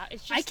 like, go out.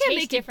 It's just I can't tastes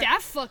make different. it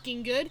that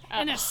fucking good.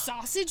 And a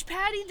sausage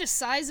patty the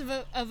size of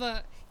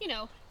a, you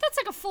know, that's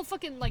like a full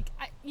fucking, like,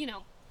 You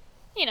know.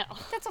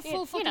 that's a full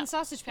You fucking know.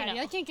 sausage patty. You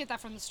know. I can't get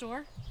that from the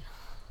store.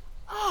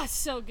 Oh, it's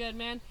so good,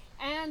 man.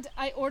 And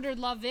I ordered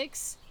La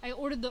Vic's. I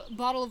ordered the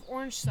bottle of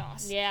orange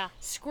sauce. Yeah.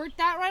 Squirt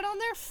that right on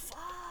there.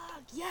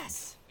 Fuck,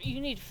 yes.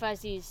 You need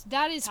Fuzzies.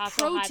 That is Taco hot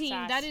protein.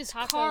 sauce. That is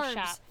Taco carbs.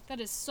 shop.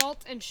 That is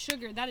salt and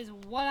sugar. That is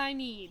what I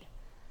need.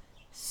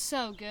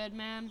 So good,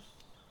 man.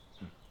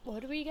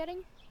 What are we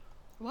getting?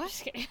 What?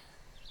 Just kidding.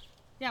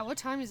 Yeah, what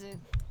time is it?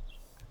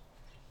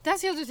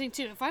 That's the other thing,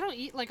 too. If I don't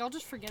eat, like, I'll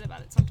just forget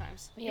about it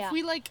sometimes. Yeah. If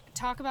we, like,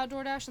 talk about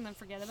DoorDash and then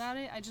forget about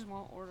it, I just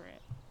won't order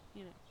it,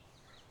 you know.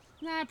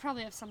 Nah, I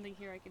probably have something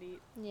here I could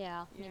eat.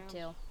 Yeah, me Yeah.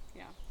 too.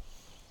 Yeah.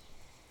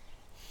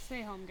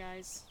 Stay home,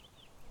 guys.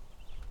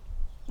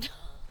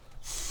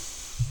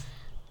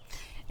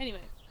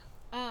 Anyway.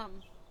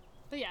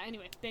 But yeah,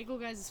 anyway. Bagel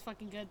Guys is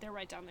fucking good. They're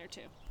right down there,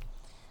 too.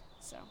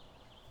 So,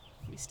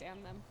 we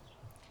stand them.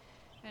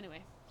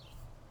 Anyway.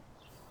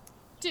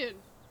 Dude,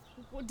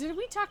 did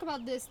we talk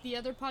about this the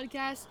other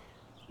podcast?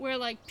 Where,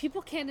 like,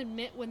 people can't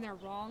admit when they're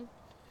wrong?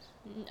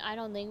 I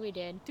don't think we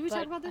did. Did we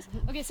talk about this?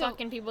 Okay, so...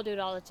 Fucking people do it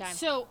all the time.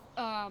 So,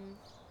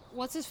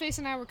 What's-His-Face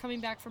and I were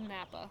coming back from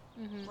Napa,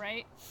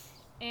 right?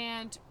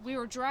 And we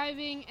were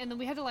driving, and then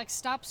we had to, like,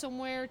 stop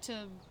somewhere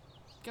to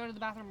go to the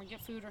bathroom or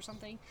get food or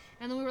something.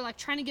 And then we were, like,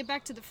 trying to get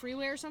back to the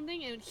freeway or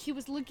something, and he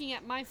was looking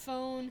at my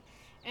phone,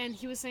 and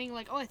he was saying,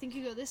 like, oh, I think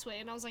you go this way.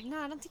 And I was like, no,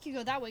 I don't think you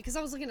go that way, because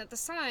I was looking at the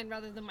sign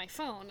rather than my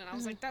phone. And I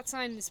was like, that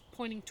sign is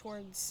pointing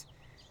towards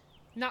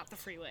not the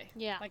freeway.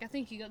 Yeah. Like, I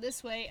think you go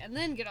this way and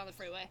then get on the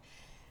freeway.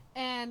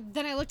 And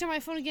then I looked at my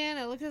phone again,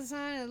 I looked at the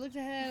sign, I looked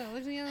ahead, I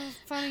looked at the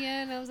phone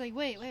again, and I was like,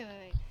 wait.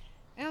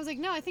 And I was like,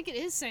 no, I think it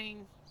is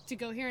saying to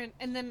go here.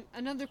 And then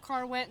another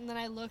car went, and then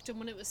I looked, and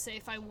when it was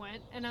safe, I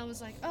went. And I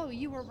was like, oh,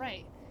 you were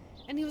right.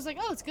 And he was like,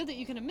 oh, it's good that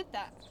you can admit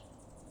that.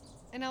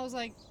 And I was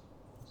like,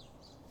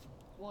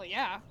 well,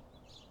 yeah.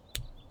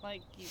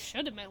 Like, you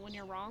should admit when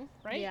you're wrong,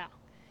 right? Yeah.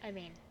 I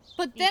mean,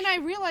 But then I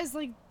realized,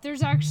 like,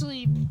 there's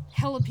actually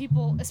hella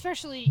people,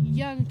 especially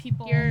young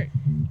people. there's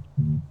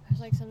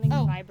like something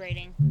Oh.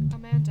 vibrating.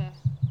 Amanda.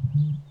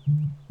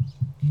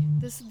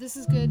 This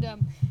is good.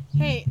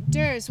 Hey,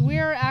 Darius,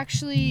 we're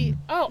actually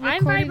Oh, I'm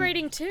recording-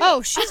 vibrating too.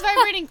 Oh, she's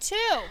vibrating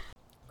too.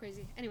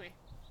 Crazy. Anyway.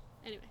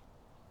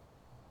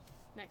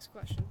 Next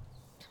question.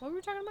 What were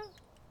we talking about?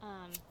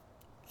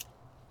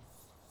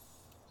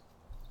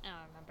 I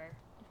don't remember.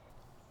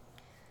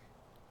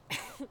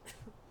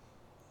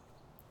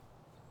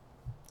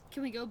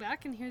 Can we go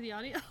back and hear the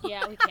audio?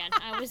 Yeah, we can.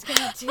 I was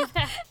gonna do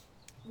that.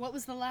 What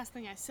was the last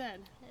thing I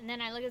said? And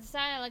then I look at the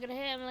sign, I look at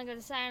him, I look at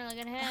the sign, I look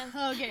at him.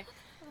 Okay.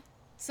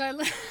 So I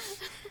look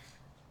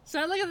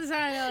at the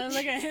sign, and I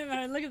look at him, and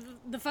I look at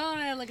the phone,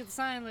 and I look at the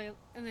sign,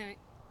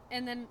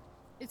 and then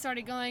it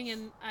started going,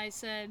 and I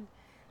said,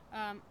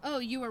 oh,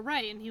 you were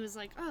right. And he was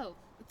like, oh,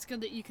 it's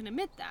good that you can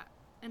admit that.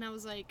 And I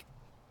was like,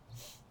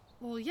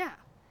 well, yeah.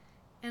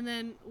 And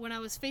then when I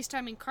was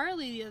FaceTiming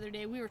Carly the other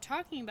day, we were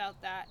talking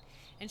about that,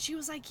 and she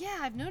was like, yeah,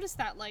 I've noticed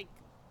that, like,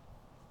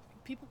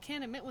 people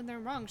can't admit when they're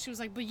wrong. She was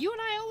like, but you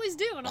and I always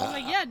do. And I was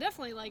like, yeah,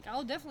 definitely. Like,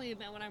 I'll definitely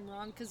admit when I'm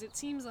wrong, because it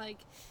seems like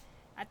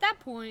at that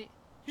point,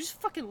 you're just a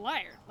fucking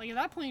liar. Like, at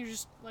that point, you're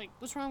just like,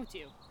 what's wrong with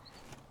you?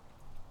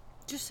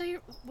 Just say,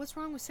 what's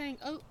wrong with saying,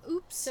 oh,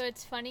 oops, So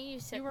it's funny you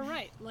said you were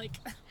right. Like,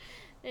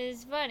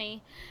 It's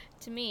funny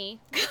to me.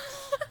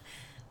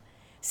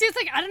 see, it's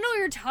like, I don't know what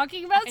you're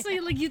talking about, so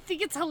you, like, you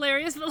think it's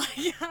hilarious, but,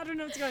 like, I don't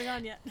know what's going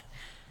on yet.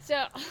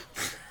 So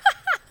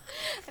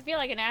I feel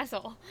like an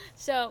asshole.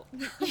 So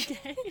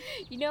Okay.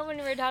 you know when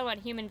we were talking about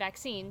human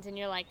vaccines and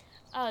you're like,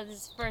 oh, this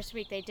is the first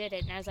week they did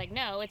it, and I was like,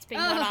 no, it's been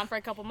going on for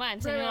a couple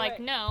months, and Right, you're right, like,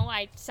 right. no,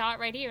 I saw it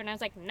right here, and I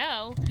was like,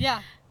 no.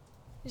 Yeah.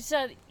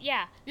 So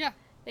yeah, Yeah.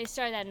 they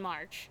started that in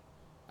March.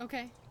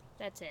 Okay.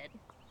 That's it.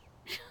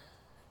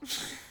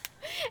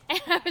 And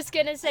I was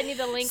gonna send you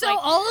the link. So like,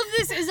 all of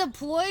this is a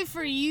ploy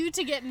for you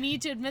to get me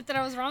to admit that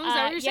I was wrong? Is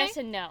that what you're yes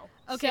saying? and no.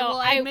 Okay, So well,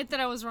 I admit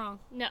that I was wrong.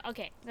 No,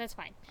 okay, that's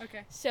fine.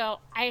 Okay. So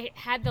I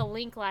had the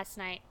link last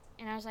night,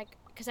 and I was like,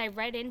 because I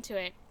read into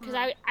it, because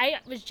Uh-huh. I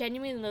was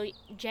genuinely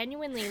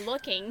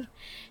looking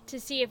to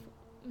see if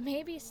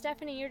maybe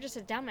Stephanie, you're just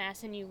a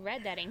dumbass and you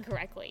read that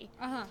incorrectly.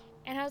 Uh-huh.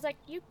 And I was like,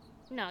 you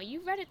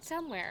read it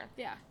somewhere.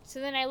 Yeah. So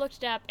then I looked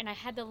it up, and I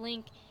had the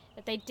link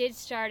that they did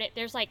start it.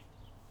 There's like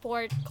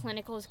 4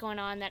 clinicals going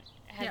on that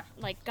had Yeah.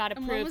 like got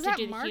And when approved was to that,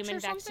 do the March human or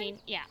something? vaccine.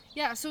 Yeah.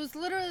 Yeah, so it's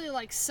literally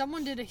like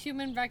someone did a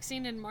human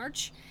vaccine in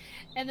March,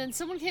 and then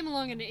someone came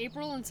along in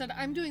April and said,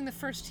 I'm doing the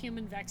first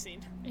human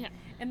vaccine. Yeah.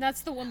 And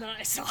that's the one that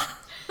I saw.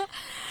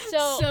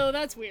 So So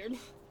that's weird.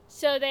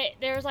 So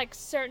there was like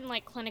certain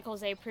like clinicals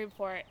they approved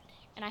for it,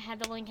 and I had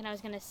the link and I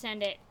was gonna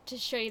send it to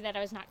show you that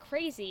I was not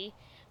crazy,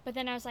 but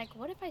then I was like,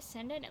 what if I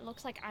send it and it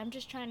looks like I'm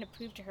just trying to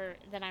prove to her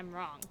that I'm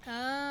wrong?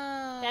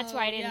 Oh, That's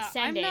why I didn't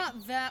send it. I'm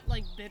not that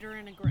like bitter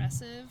and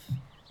aggressive.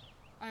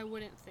 I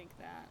wouldn't think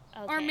that.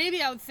 Or Okay.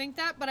 maybe I would think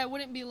that, but I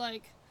wouldn't be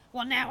like,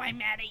 well, now I'm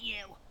mad at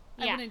you.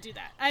 I Yeah. wouldn't do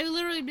that. I would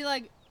literally be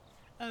like,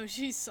 oh,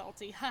 she's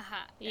salty, haha.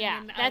 And Yeah,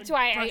 then that's would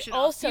why I brush it off,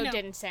 also you know?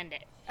 didn't send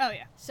it. Oh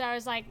yeah, So I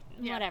was like,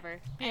 Yeah. whatever.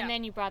 Yeah. And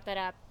then you brought that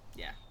up,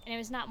 yeah. and it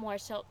was not more,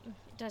 so it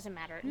doesn't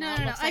matter. No, Now it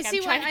no, no. looks like I I'm see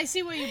trying what I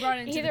see what you brought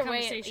into Either the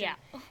way, conversation.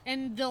 yeah.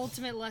 And the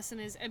ultimate lesson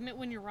is admit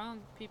when you're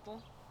wrong,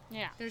 people.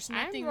 Yeah. There's I'm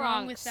nothing wrong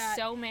wrong with that.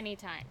 so many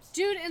times.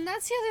 Dude, and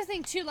that's the other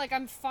thing too. Like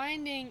I'm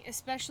finding,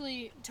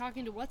 especially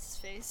talking to what's his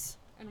face,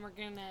 and we're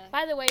gonna.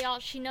 By the way, y'all,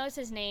 she knows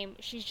his name.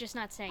 She's just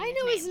not saying I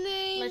know his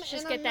name. Let's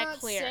just and get I'm that not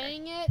clear.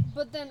 saying it,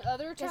 but then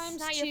other times It's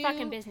not too, your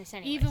fucking business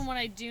anyways. even when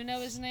I do know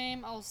his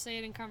name, I'll say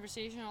it in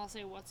conversation. I'll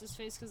say what's his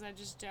face because I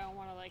just don't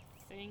want to like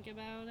think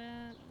about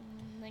it.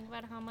 Think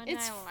about how much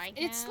It's I like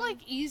it's him. like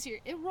easier.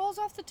 It rolls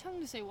off the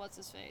tongue to say what's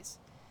his face.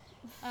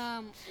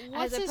 As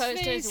What's his opposed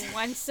to face? his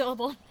one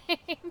syllable name.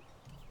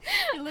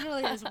 It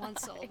literally is one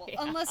syllable.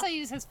 Yeah. Unless I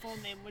use his full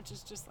name, which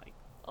is just like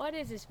What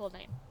is his full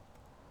name?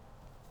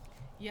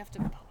 you have to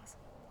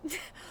pause.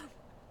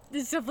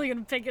 It's definitely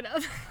gonna pick it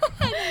up.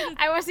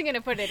 I wasn't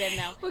gonna put it in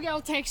though. Okay,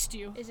 I'll text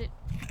you. Is it?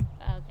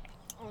 Okay.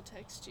 I'll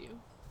text you.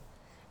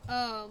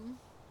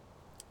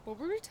 What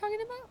were we talking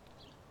about?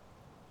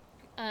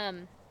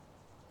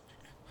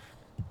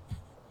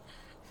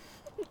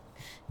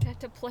 I have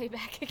to play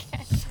back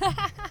again.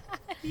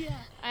 Yeah.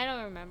 I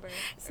don't remember.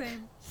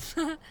 Same.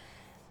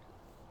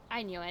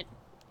 I knew it.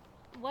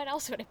 What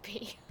else would it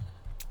be?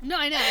 No,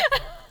 I know.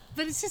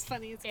 But it's just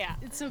funny. It's Yeah.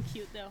 It's so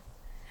cute though.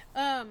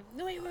 No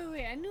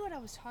wait. I knew what I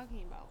was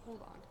talking about.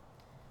 Hold on.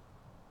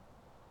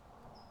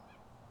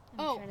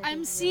 trying to I'm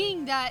think seeing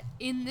really that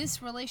in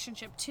this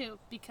relationship too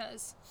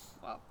because,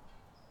 well,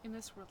 in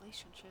this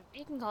relationship.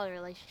 You can call it a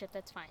relationship.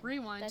 That's fine.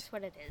 Rewind. That's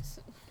what it is.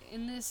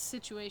 In this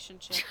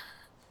situationship,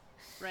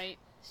 right?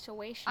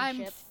 Situationship.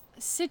 I'm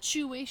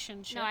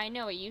situationship. No, I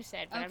know what you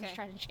said, but I'm Okay. just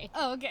trying to change.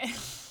 Oh, okay.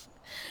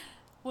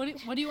 What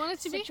do you want it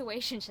to be?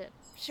 Situationship.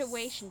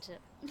 Situationship.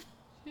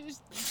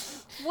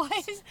 Why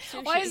is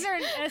Sushi. there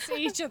an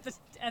sh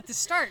at the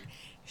start?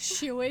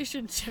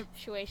 Situationship.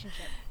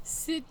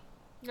 Situationship.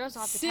 Goes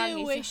off the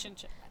tongue.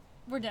 Situationship.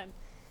 We're done.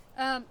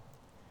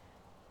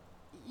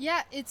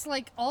 Yeah, it's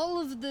like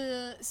all of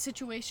the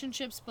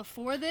situationships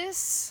before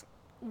this,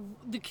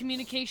 the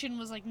communication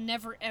was like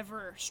never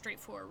ever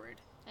straightforward.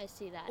 I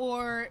see that.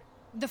 Or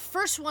the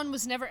first one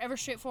was never ever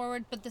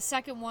straightforward, but the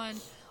second one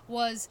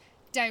was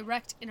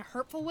direct in a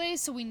hurtful way,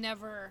 so we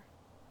never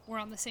were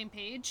on the same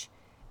page.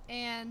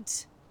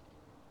 And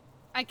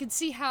I could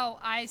see how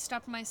I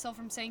stopped myself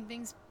from saying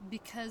things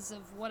because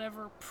of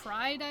whatever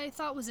pride I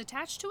thought was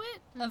attached to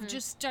it, of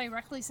just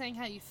directly saying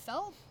how you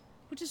felt,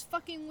 which is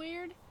fucking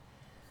weird.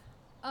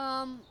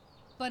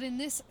 But in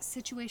this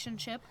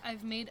situationship,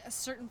 I've made a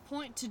certain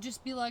point to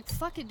just be like,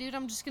 fuck it, dude,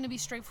 I'm just gonna be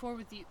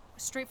straightforward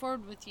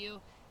with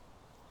you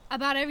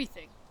about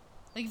everything.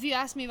 Like, if you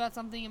ask me about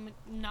something, I'm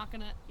not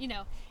gonna,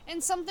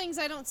 and some things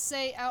I don't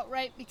say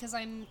outright because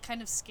I'm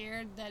kind of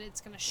scared that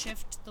it's gonna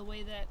shift the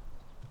way that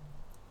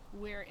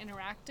we're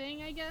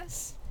interacting, I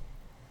guess.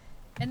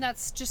 And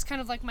that's just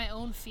kind of like my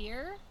own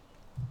fear.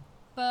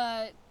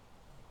 But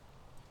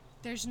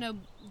there's no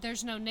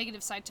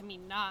negative side to me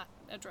not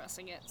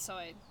addressing it, so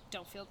I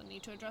don't feel the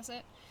need to address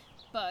it.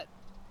 But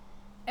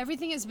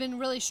everything has been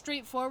really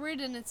straightforward,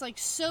 and it's like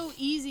so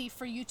easy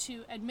for you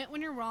to admit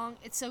when you're wrong.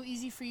 It's so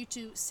easy for you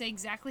to say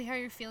exactly how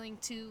you're feeling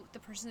to the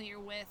person that you're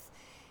with.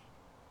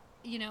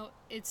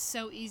 It's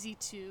so easy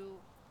to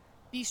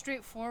be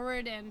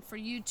straightforward, and for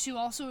you to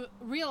also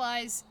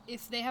realize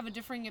if they have a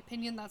differing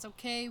opinion, that's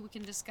okay. We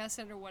can discuss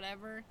it or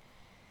whatever.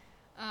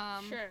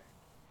 Sure.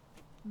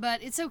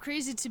 But it's so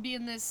crazy to be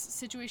in this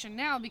situation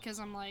now because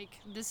I'm like,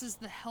 this is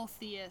the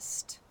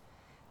healthiest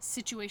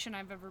situation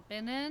I've ever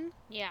been in.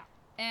 Yeah.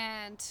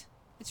 And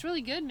it's really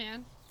good,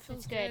 man. Feels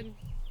It's good.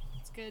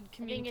 It's good I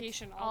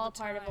communication think it's all all the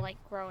time. part of like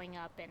growing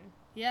up and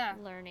yeah.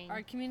 learning.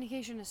 Our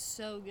communication is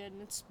so good,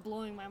 and it's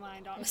blowing my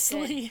mind, It's good.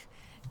 honestly.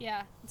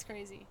 Yeah, it's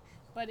crazy.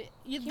 But that's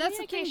the thing,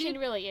 Communication dude.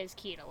 really is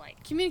key to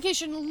like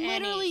Communication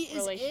literally any is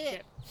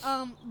relationship.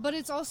 it. But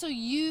it's also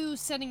you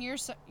setting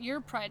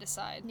your pride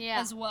aside Yeah.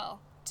 as well.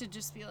 To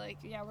just be like,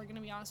 yeah, we're gonna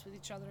be honest with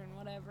each other and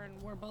whatever,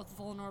 and we're both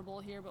vulnerable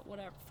here, but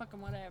whatever,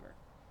 fucking whatever.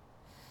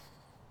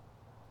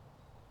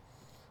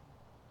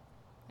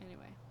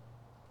 Anyway,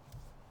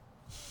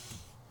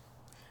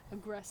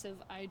 aggressive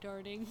eye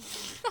darting.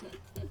 Fucking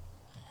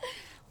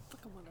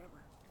whatever.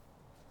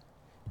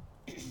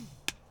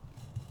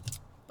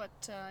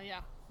 But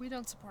yeah, we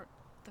don't support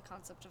the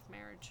concept of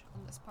marriage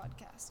on this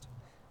podcast.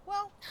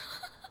 Well,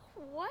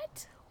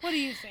 What? What do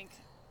you think,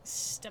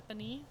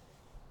 Stephanie,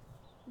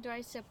 Do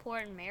I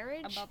support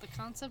marriage? about the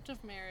concept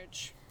of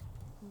marriage?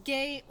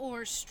 Gay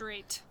or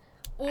straight?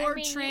 Or I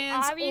mean,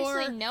 trans you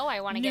obviously or know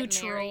I want to get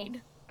neutral.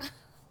 married.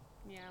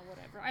 Yeah,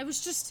 whatever.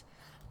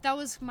 That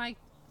was my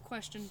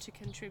question to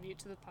contribute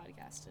to the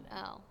podcast today.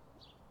 Oh.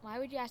 Why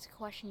would you ask a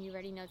question you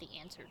already know the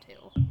answer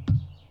to?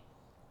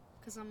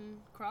 Because I'm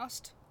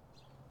crossed.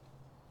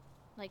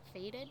 Like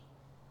faded?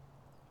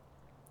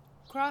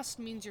 Crossed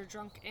means you're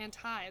drunk and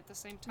high at the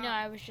same time. No,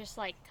 I was just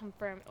like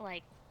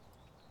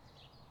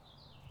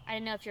I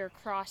didn't know if you were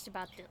crossed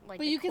about the but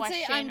the you could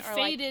question say I'm or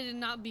faded and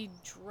not be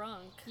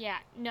drunk. Yeah,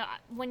 no.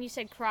 When you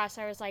said cross,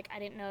 I was like, I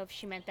didn't know if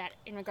she meant that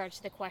in regards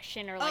to the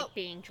question or like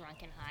being drunk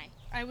and high.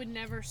 I would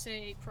never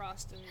say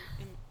crossed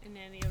in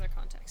any other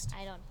context.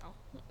 I don't know.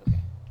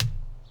 Okay.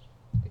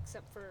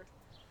 Except for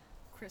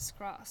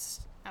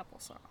crisscrossed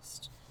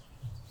applesauce.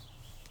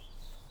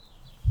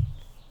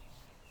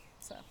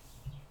 So,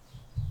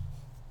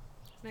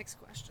 next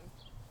question.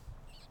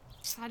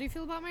 How do you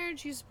feel about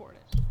marriage? You support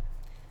it.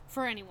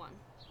 For anyone.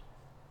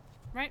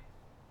 Right?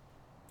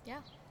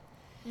 Yeah.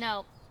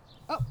 No.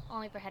 Oh.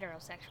 Only for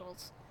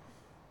heterosexuals.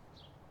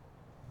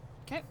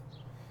 Okay.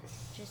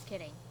 Just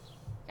kidding.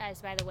 Guys,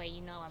 by the way,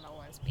 you know I'm a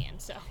lesbian,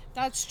 so.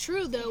 That's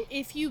true, though.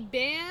 If you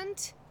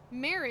banned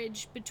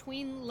marriage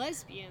between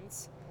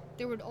lesbians,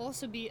 there would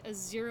also be a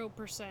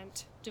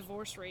 0%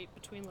 divorce rate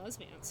between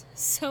lesbians.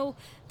 So,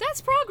 that's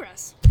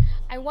progress.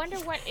 I wonder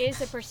what is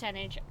the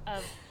percentage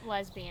of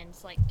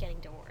lesbians, like, getting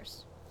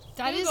divorced.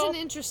 That is Google. an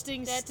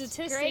interesting That's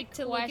statistic great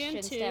to look question,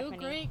 into. Stephanie.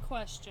 Great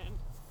question.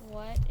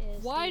 What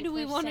is Why the do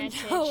we want to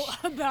percentage know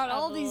about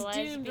all of these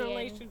doomed lesbian-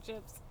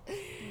 relationships?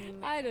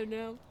 I don't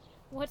know.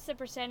 What's the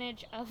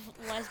percentage of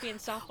lesbian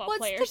softball What's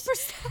players? the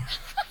percent?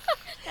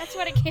 That's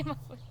what it came up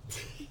with.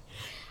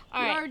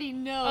 All You right. already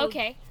know.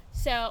 Okay,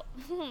 so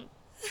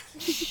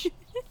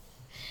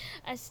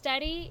a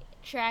study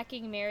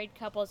tracking married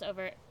couples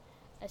over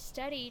a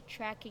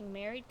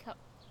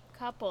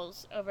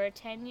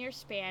 10-year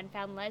span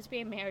found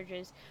lesbian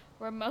marriages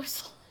were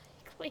most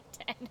likely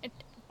to end in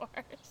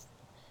divorce.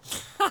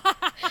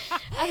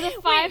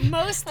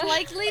 Most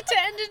likely to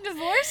end in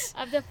divorce?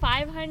 Of the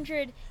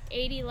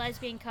 580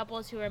 lesbian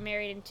couples who were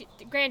married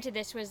granted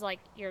this was like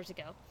years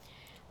ago.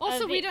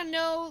 Also, we don't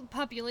know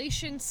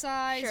population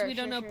size. Sure, we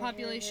don't sure, know sure,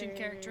 population sure.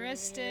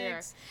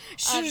 characteristics.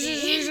 Of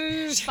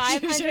the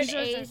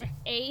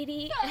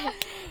 580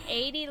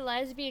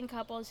 lesbian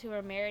couples who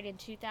were married in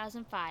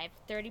 2005,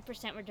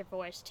 30% were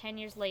divorced 10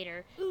 years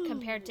later,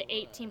 compared to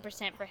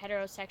 18% for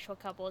heterosexual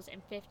couples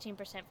and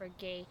 15% for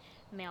gay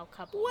male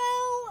couples.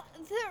 Well,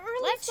 the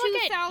early Let's look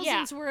at-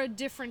 2000s were a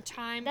different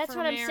time That's for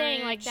what I'm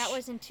saying. Like, marriage. that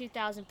was in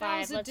 2005. That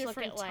was a Let's look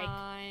different at, like,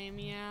 time,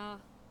 yeah.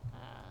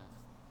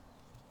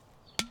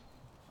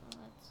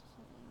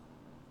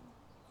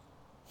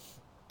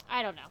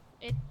 I don't know.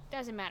 It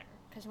doesn't matter.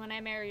 Because when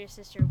I marry your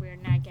sister, we're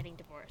not getting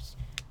divorced.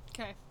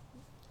 Okay.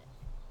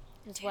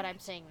 Is what I'm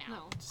saying now.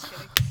 No, just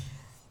kidding.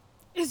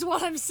 Is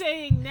what I'm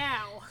saying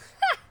now.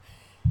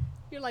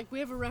 You're like, we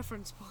have a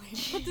reference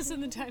point. Put this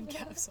in the time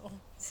capsule.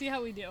 See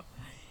how we do.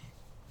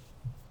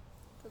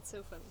 That's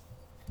so funny.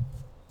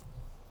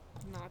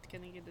 Not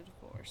gonna get a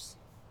divorce.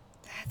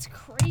 That's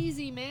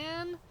crazy,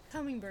 man.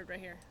 Hummingbird right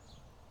here.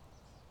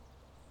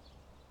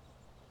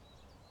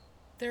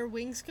 Their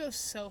wings go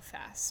so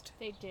fast.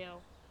 They do.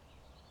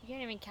 You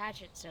can't even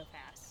catch it so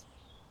fast.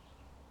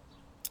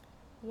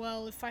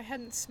 Well, if I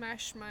hadn't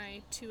smashed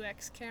my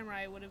 2X camera,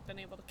 I would have been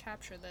able to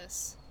capture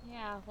this.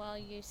 Yeah, well,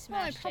 you smashed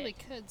Well, I probably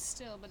it. could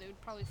still, but it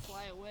would probably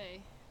fly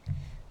away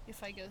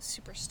if I go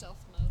super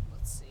stealth mode.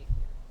 Let's see.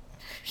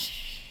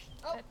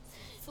 Oh,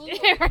 flew It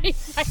away. already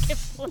fucking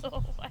flew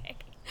away.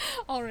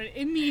 Already,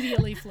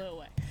 immediately flew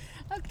away.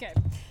 Okay.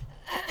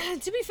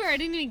 To be fair, I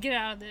didn't even get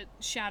out of the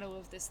shadow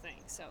of this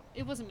thing, so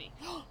it wasn't me.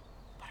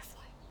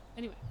 Butterfly.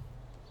 Anyway.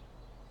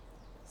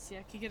 See,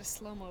 I could get a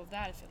slow-mo of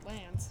that if it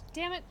lands.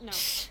 Damn it, no.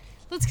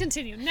 Let's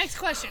continue. Next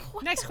question.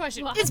 Next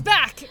question. fuck? It's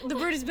back! The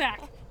bird is back.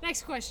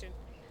 Next question.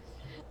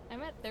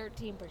 I'm at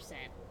 13%.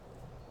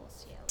 We'll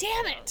see how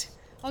Damn goes. it!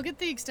 I'll get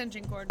the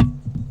extension cord.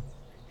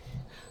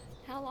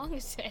 How long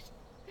is it?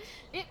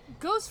 It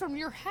goes from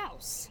your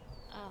house.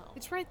 Oh.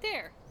 It's right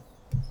there.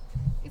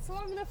 It's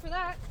long enough for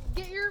that.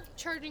 Get your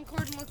charging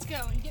cord and let's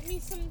go. And get me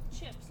some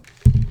chips.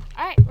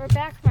 Alright, we're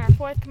back from our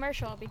fourth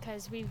commercial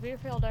because we've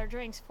refilled our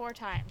drinks 4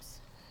 times.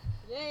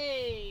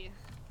 Yay!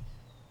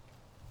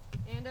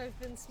 And I've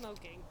been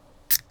smoking.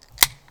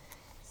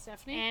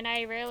 Stephanie? And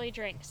I rarely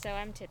drink, so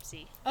I'm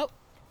tipsy. Oh,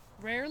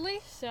 rarely?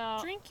 So,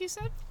 Drink, you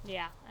said?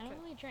 yeah, I don't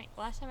really drink.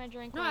 Last time I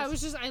drank No, I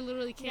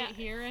literally can't Yeah.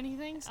 hear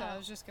anything, so I Oh.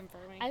 was just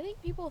confirming. I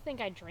think people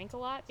think I drink a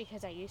lot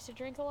because I used to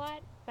drink a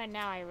lot, but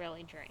now I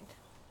really drink.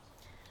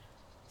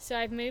 So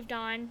I've moved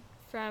on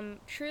from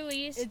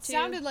Truly's It to...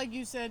 sounded like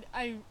you said,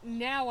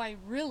 now I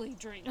really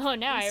drink. Oh,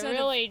 now I instead of-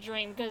 really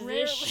drink because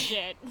rarely. this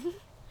shit.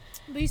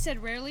 But you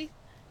said rarely?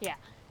 Yeah.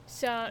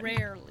 So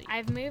Rarely.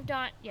 I've moved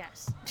on.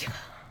 Yes.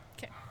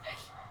 Okay.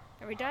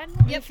 Are we done?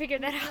 Yep. We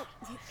figured that out.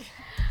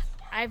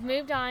 I've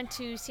moved on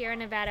to Sierra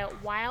Nevada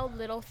Wild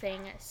Little Thing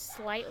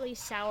Slightly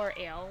Sour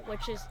Ale,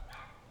 which is...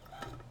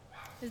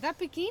 Is that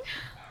Pekin?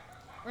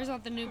 Or is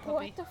that the new puppy?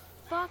 What the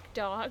fuck,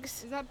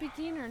 dogs? Is that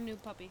Pekin or new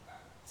puppy?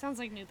 Sounds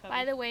like new puppy.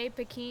 By the way,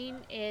 Pekin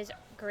is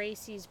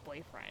Gracie's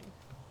boyfriend.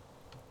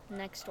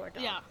 Next door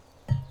dog. Yeah.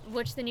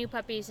 Which the new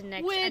puppy is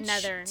another Which,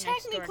 next door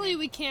technically, neighbor.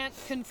 we can't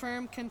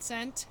confirm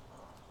consent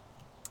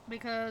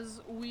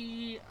because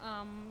we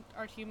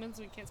are humans.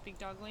 We can't speak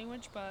dog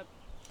language, but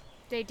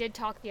They did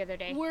talk the other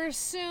day. we're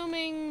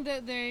assuming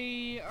that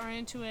they are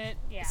into it.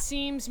 Yeah.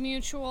 Seems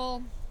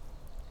mutual.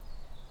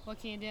 What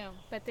can you do?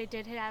 But they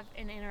did have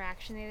an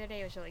interaction the other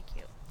day. It was really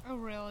cute. Oh,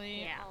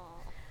 really? Yeah.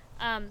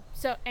 Aw.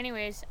 So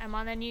anyways, I'm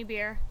on the new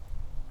beer.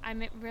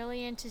 I'm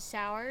really into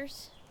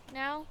sours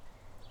now.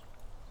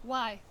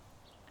 Why?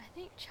 I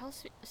think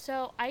Chelsea...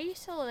 So, I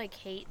used to, like,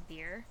 hate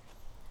beer.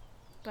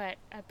 But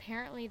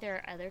apparently there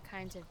are other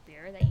kinds of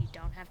beer that you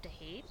don't have to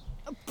hate.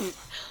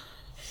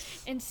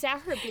 And sour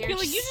beer... You're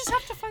like, you just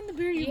have to find the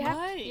beer you have-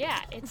 like. Yeah,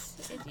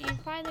 it's you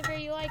find the beer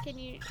you like and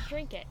you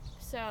drink it.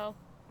 So,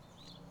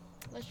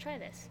 let's try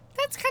this.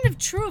 That's kind of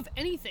true of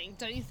anything,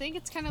 don't you think?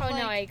 It's kind of Oh,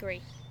 like... no, I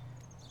agree.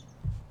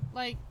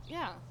 Like,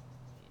 yeah.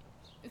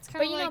 It's kind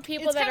But of you like, know,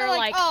 people it's that kinda are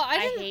like, oh, I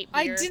didn't, hate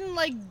I beer. didn't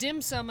like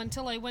dim sum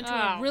until I went to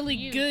Oh, a really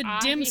you good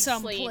dim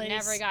sum obviously place.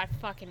 never got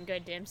fucking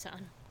good dim sum.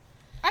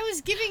 I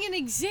was giving an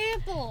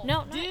example.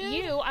 No, dude. not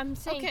you. I'm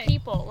saying Okay.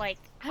 people. Like,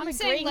 I'm agreeing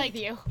saying, like,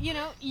 with you. You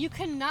know, you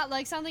cannot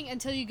like something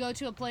until you go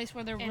to a place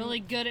where they're And- really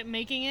good at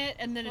making it,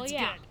 and then Well, it's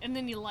yeah. good, and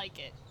then you like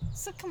it.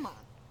 So come on,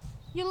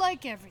 you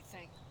like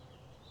everything.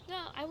 No,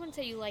 I wouldn't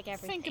say you like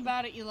everything. Think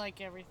about it. You like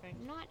everything.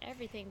 Not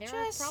everything. There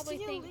Just are probably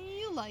you, things.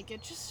 you like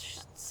it.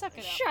 Just suck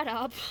it up. Shut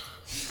up.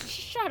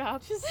 Shut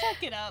up. Just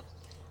suck it up.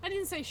 I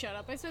didn't say shut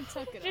up. I said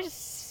suck it up.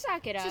 Just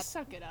suck it up. Just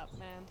suck it up,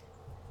 man.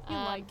 You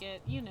Um, like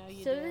it. You know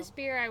you so do. this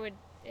beer, I would.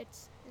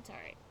 It's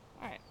alright.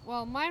 Alright.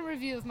 Well, my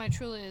review of my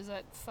Truly is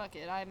that fuck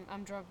it.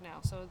 I'm drunk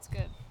now, so it's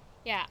good.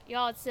 Yeah,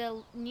 y'all. It's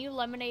the new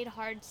lemonade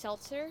hard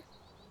seltzer.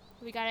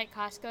 We got it at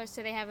Costco.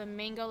 So they have a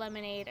mango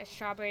lemonade, a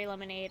strawberry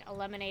lemonade, a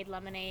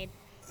lemonade.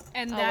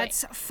 And Oh,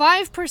 that's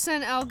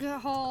 5%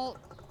 alcohol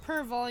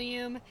per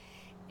volume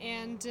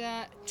and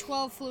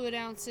 12 fluid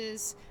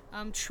ounces.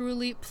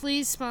 Truly,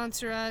 please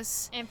sponsor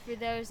us. And for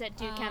those that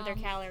do count their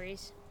Um,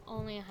 calories,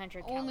 only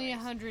 100 calories. Only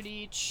 100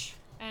 each.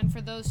 And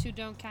for those who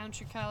don't count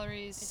your It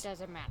calories,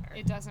 doesn't matter.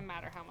 it doesn't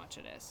matter how much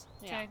it is.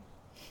 Yeah. Okay?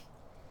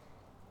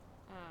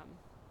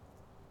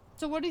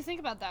 So what do you think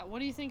about that? What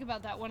do you think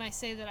about that when I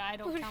say that I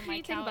don't What count do my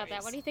you think calories? about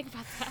that? What do you think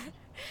about that?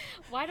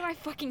 Why do I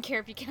fucking care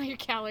if you count your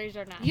calories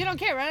or not? You don't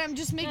care, right? I'm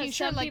just making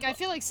sure. some Like, I people-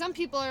 feel like some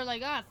people are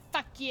like, ah,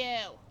 fuck you.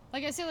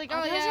 Like, I say, like,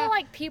 oh, those yeah. are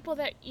like people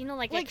that, you know,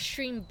 like Like-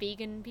 extreme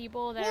vegan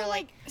people that Well, are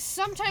like,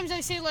 sometimes I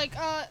say, like,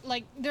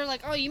 they're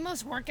like, oh, you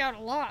must work out a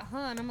lot, huh?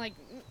 And I'm like,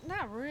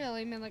 not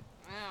really. I mean, like,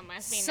 oh,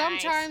 must be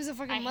sometimes nice.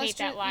 if I I can hate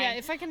muster, that line. yeah,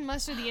 if I can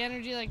muster the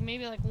energy, like,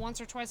 maybe, like, once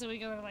or twice a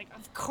week, they're like,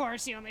 of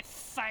course, you only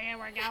fucking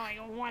work out, like,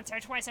 once or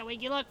twice a week.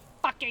 You look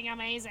fucking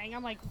amazing.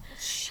 I'm like,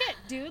 shit,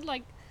 dude,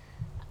 like,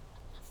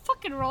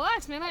 fucking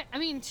relax, man. I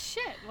mean,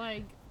 shit,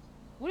 like,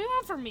 what do you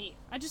want from me?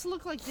 I just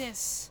look like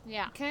this.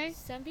 Yeah. Okay?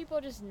 Some people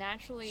just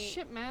naturally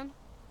Shit, man.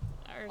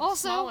 are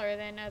Also- smaller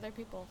than other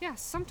people. Yeah,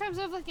 sometimes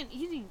I have, like, an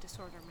eating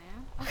disorder,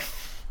 man.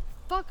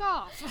 Fuck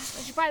off.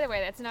 Which, by the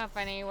way, that's not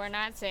funny. We're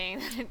not saying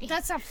that.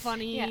 That's not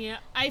funny. Yeah.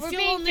 I We're feel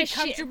being only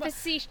comfortable.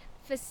 facetious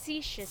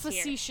here.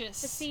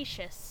 Facetious.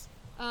 Facetious.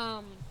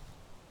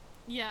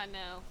 Yeah,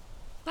 no.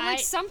 But I- like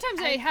sometimes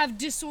I I- have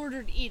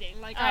disordered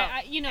eating. Like Oh,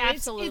 I you know,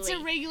 it's absolutely.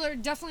 irregular.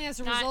 Definitely as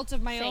a Not result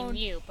of my saying own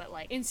you, but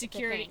like it's a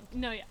insecurity. thing.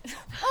 No, yeah.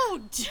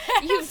 Oh,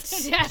 You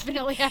definitely.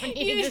 definitely have an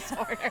eating You-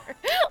 disorder.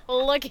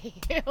 Look at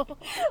you.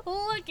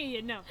 Look at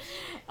you. No.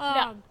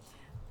 No.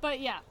 But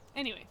yeah.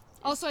 Anyway.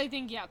 Also, I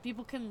think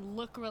people can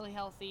look really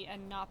healthy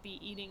and not be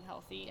eating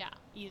healthy. Yeah.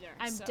 Either.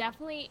 I'm so.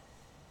 definitely.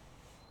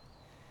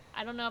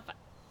 I don't know if.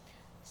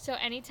 So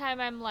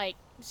anytime I'm like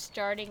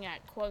starting a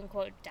quote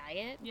unquote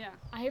diet, Yeah.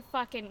 I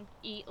fucking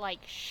eat like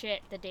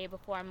shit the day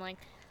before. I'm like,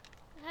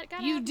 I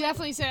gotta You have my-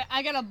 definitely say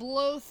I gotta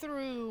blow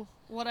through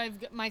what I've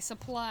got, my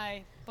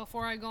supply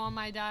before I go on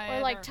my diet.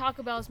 Or like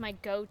Taco Bell is my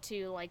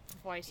go-to like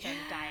before I start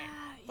a diet.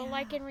 But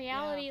like in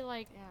reality,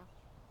 like yeah.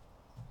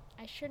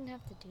 I shouldn't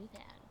have to do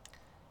that.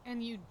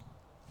 And you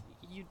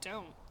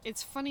don't.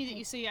 It's funny that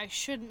you say I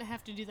shouldn't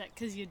have to do that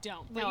because you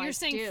don't. But No, you're I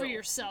saying for do.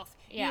 yourself.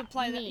 Yeah, You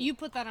apply that. me. You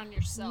put that on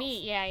yourself.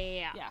 Me, yeah.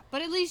 Yeah.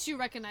 But at least you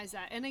recognize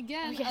that. And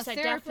again, Yes, a I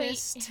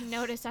therapist. definitely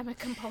notice I'm a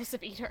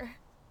compulsive eater.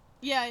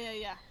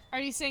 Yeah.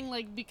 Are you saying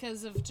like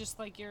because of just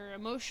like your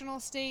emotional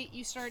state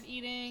you start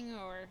eating,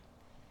 or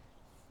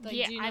like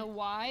Yeah, do you know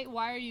why?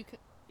 Why are you?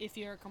 If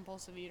you're a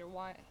compulsive eater,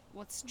 why?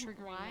 What's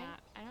triggering Why? that?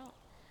 I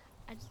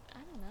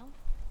don't know.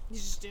 You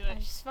just do I it.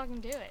 just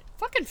fucking do it.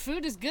 Fucking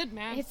food is good,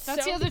 man. It's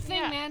That's so the other good,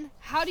 thing, yeah. man.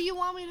 How do you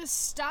want me to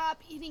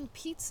stop eating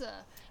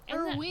pizza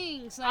or And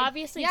wings? Like,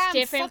 obviously yeah, it's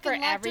different I'm for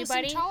fucking lactose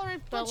everybody,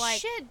 intolerant, but, but like-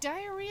 shit,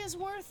 diarrhea's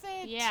worth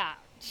it.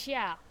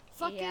 Yeah.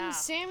 Fucking yeah.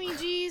 Sammy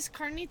G's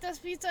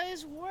Carnitas pizza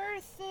is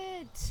worth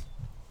it.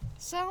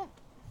 So,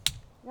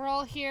 we're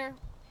all here.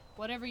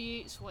 Whatever you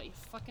eat is what you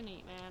fucking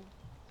eat, man.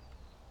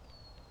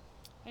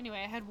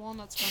 Anyway, I had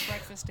walnuts for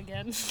breakfast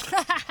again.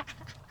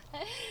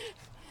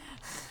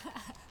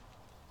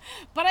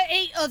 But I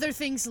ate other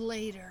things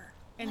later,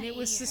 and it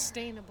was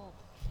sustainable.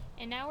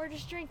 And now we're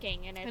just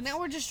drinking, and now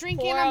we're just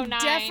drinking. I'm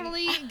 4:09.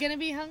 definitely gonna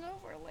be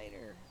hungover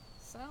later.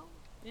 So,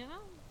 you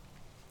know,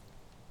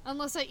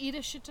 unless I eat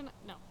a shit ton.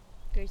 No,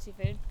 Greasy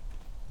food.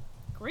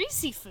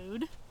 greasy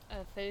food.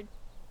 Food.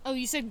 Oh,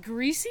 you said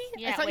greasy?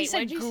 Yeah, I thought wait, you said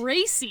what'd you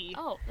Gracie.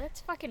 Oh,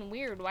 that's fucking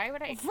weird. Why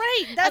would I?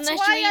 Right, that's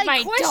Unless why you eat I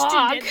my questioned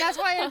dog. it. That's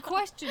why I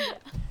questioned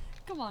it.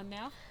 Come on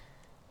now.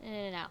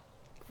 No.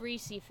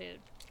 Greasy food.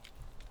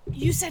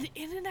 You said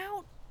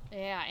In-N-Out?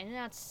 Yeah,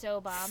 In-N-Out's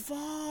so bomb.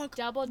 Fuck.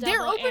 Double.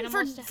 They're open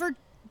animal for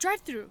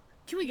drive-through.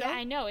 Can we go? Yeah,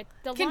 I know.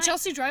 Can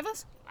Chelsea drive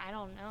us? I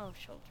don't know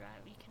if she'll drive.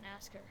 You can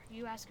ask her.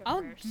 You ask her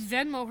I'll first.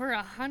 Venmo her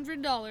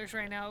 $100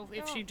 right now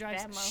if she Don't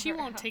drives. Venmo She her.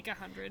 won't take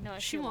 100. No,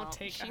 she won't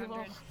take She 100.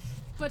 won't.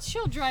 But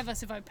she'll drive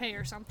us if I pay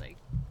her something.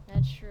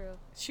 That's true.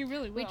 She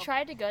really will. We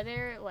tried to go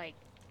there, like,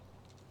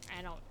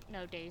 I don't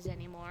know days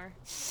anymore,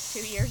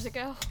 2 years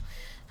ago.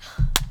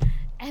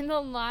 And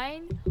the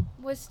line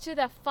was to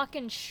the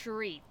fucking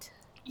street.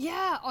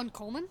 Yeah, on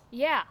Coleman?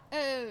 Yeah.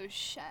 Oh,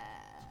 shit.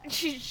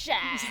 Shit.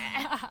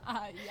 Yeah,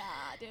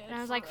 dude. And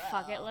I was like,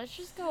 fuck it, let's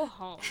just go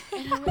home.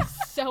 And I was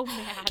so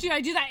mad. Dude,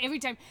 I do that every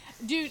time.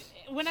 Dude,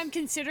 when I'm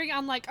considering,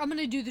 I'm like, I'm going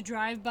to do the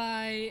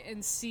drive-by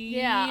and see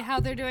how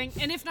they're doing.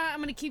 And if not, I'm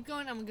going to keep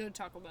going. I'm going to go to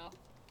Taco Bell.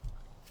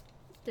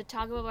 The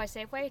Taco Bell by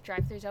Safeway,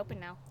 drive-thru's open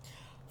now.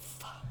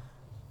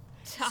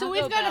 So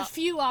we've got a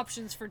few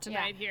options for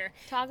tonight here.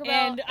 Taco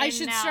Bell. And I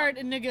should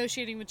start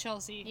negotiating with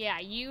Chelsea. Yeah,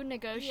 you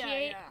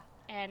negotiate. Yeah.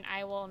 And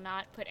I will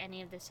not put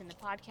any of this in the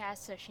podcast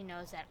so she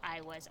knows that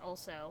I was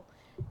also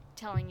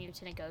telling you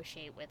to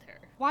negotiate with her.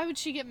 Why would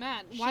she get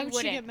mad? Why would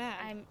she get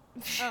mad?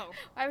 Oh.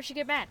 Why would she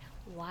get mad?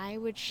 Why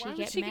would she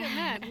get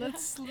mad?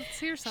 Let's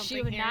hear something.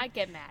 She would here. not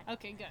get mad.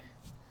 Okay, good.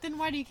 Then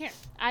why do you care?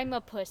 I'm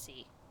a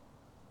pussy.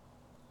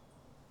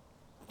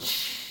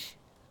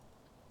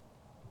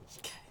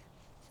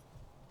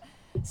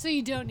 So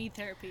you don't need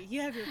therapy.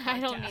 You have your podcast. I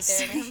don't need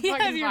therapy. You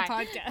have your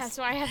podcast. That's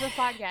why I have a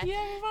podcast. You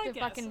have your podcast. To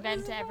fucking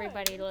vent to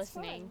everybody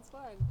listening. It's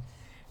fine.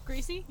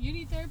 Gracie, you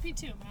need therapy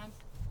too, man.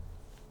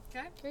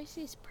 Okay?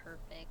 Gracie's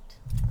perfect.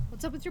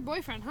 What's up with your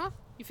boyfriend, huh?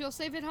 You feel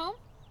safe at home?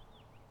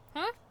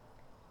 Huh?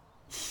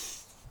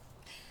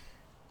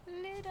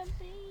 Little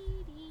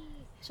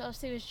lady.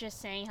 Chelsea was just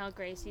saying how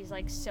Gracie's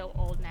like so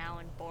old now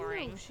and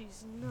boring. No,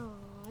 she's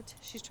not.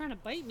 She's trying to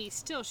bite me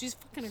still. She's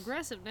fucking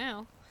aggressive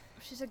now.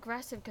 She's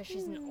aggressive because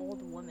she's an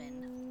old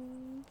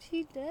woman.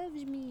 She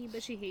loves me,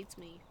 but she hates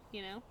me,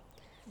 you know?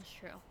 That's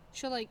true.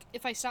 She'll, like,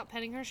 if I stop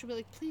petting her, she'll be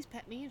like, please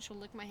pet me, and she'll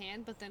lick my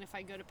hand, but then if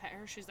I go to pet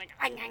her, she's like,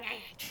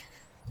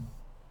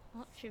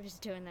 Well, she was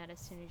doing that as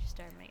soon as you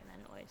started making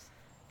that noise.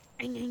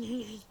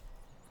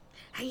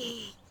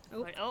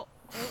 Oh. But, oh.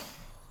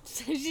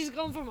 She's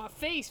going for my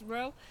face,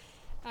 bro.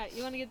 Alright,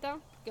 you want to get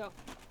down? Go.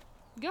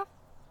 Go.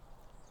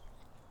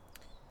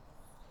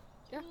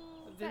 Yeah.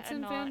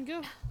 Vincent Van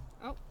Gogh.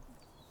 Oh.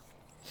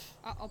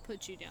 I'll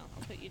put you down.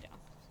 I'll put you down.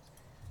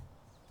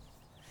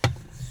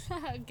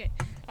 Okay.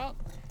 Oh.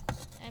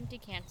 Empty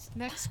cans.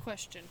 Next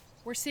question.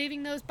 We're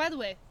saving those. By the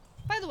way,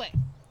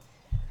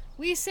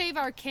 we save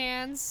our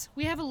cans.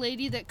 We have a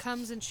lady that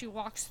comes and she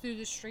walks through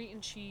the street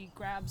and she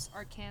grabs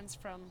our cans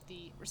from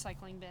the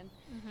recycling bin.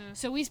 Mm-hmm.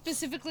 So we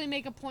specifically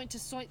make a point to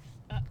sort.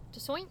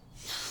 Soint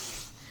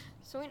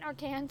our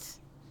cans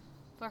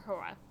for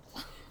her.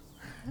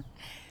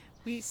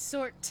 We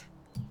sort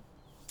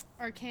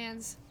our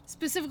cans.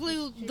 Specifically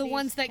the These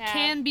ones that have-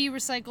 can be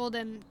recycled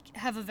and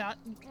have a value.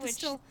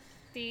 Which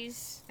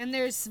these And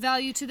there's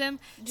value to them.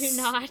 do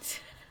not.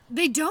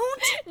 They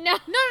don't? No.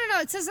 No.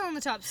 It says it on the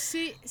top.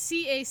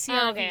 CACRV.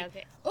 Oh,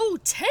 okay. Oh,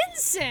 10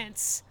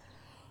 cents.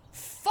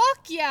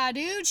 Fuck yeah,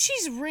 dude.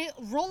 She's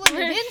rolling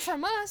it in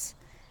from us.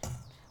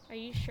 Are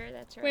you sure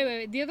that's right?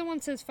 Wait. The other one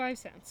says 5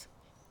 cents.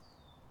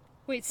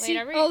 Wait, the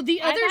other I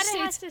thought it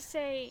states. has to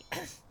say.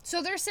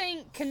 So they're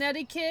saying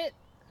Connecticut,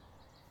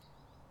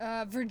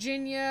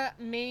 Virginia,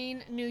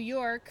 Maine, New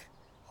York,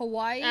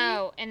 Hawaii.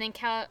 Oh, and then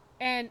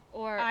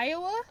or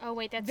Iowa. Oh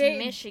wait, that's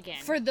Michigan.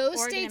 For those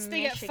Oregon states, and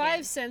they get Michigan.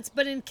 5 cents,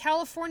 but in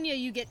California,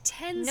 you get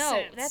 10 No,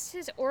 cents. that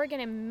says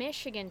Oregon and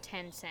Michigan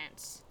 10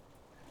 cents.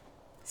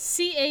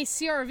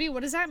 CACRV.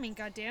 What does that mean?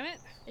 God damn it!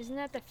 Isn't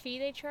that the fee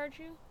they charge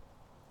you?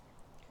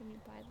 When you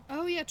buy them?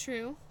 Oh yeah,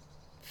 true.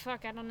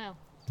 Fuck, I don't know.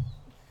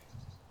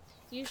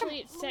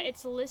 Usually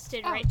it's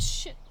listed Oh right.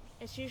 shit.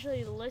 It's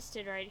usually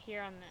listed right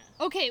here on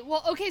the. Okay,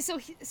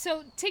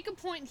 so take a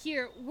point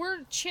here.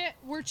 We're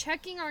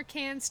checking our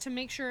cans to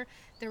make sure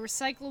they're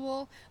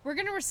recyclable. We're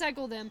gonna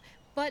recycle them,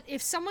 but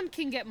if someone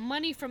can get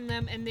money from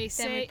them, and they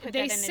say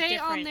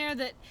on there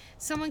that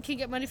someone can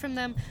get money from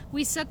them,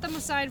 we set them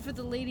aside for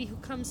the lady who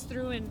comes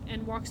through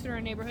and walks through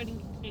our neighborhood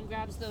and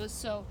grabs those.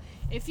 So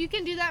if you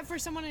can do that for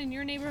someone in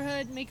your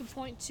neighborhood, make a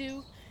point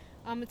too.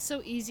 It's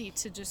so easy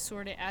to just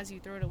sort it as you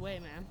throw it away,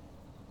 man.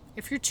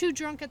 If you're too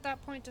drunk at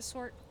that point to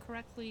sort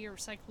correctly your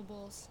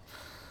recyclables,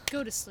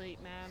 go to sleep,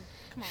 man.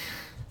 Come on.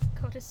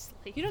 Go to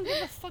sleep. You don't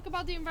give a fuck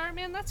about the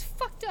environment, man? That's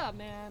fucked up,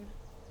 man.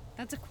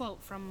 That's a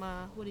quote from,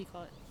 what do you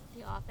call it?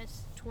 The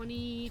Office.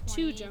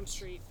 22 Jump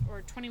Street.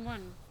 Or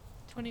 21.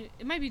 20.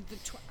 It might be the...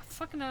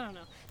 fucking, I don't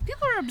know.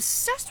 People are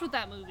obsessed with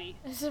that movie.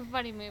 It's a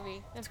funny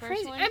movie. The It's first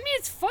crazy. one. I mean,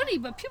 it's funny,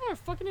 but people are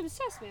fucking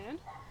obsessed, man.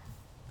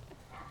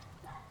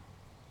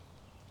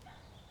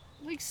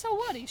 Like, so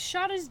what? He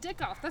shot his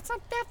dick off. That's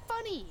not that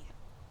funny.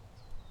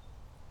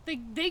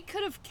 They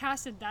could have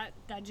casted that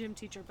gym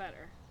teacher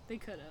better. They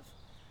could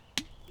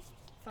have.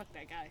 Fuck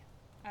that guy.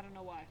 I don't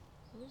know why.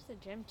 Who's the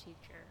gym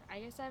teacher? I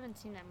guess I haven't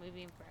seen that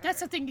movie in forever. That's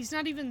the thing. He's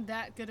not even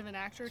that good of an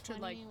actor to,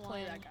 like,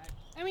 play 21. that guy.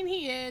 I mean,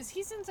 he is.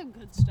 He's in some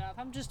good stuff.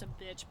 I'm just a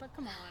bitch, but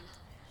come on.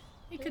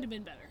 He could have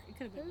been better. He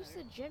could have been Who's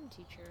better. the gym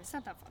teacher? It's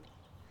not that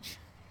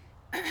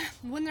funny.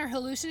 When they're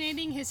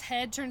hallucinating, his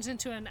head turns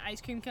into an ice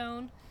cream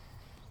cone.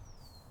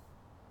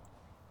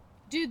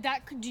 Dude,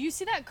 do you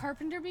see that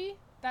carpenter bee?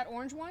 That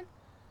orange one?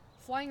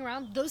 Flying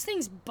around? Those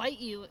things bite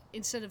you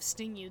instead of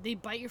sting you. They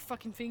bite your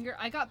fucking finger.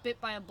 I got bit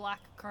by a black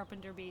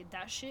carpenter bee.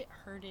 That shit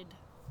hurted.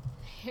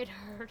 It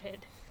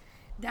hurted.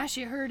 That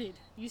shit hurted.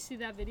 You see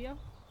that video?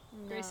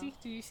 No. Gracie,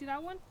 do you see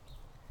that one?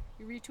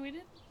 You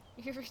retweeted?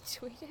 You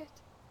retweeted?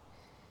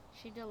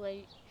 She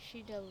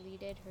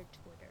deleted her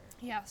Twitter.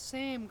 Yeah,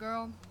 same,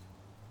 girl.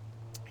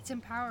 It's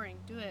empowering.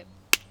 Do it.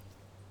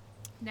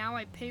 Now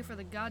I pay for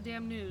the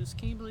goddamn news.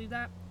 Can you believe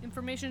that?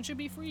 Information should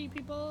be free,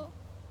 people.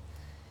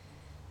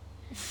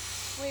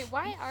 Wait,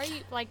 why are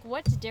you, like,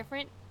 what's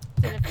different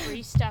for the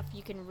free stuff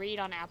you can read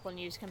on Apple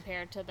News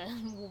compared to the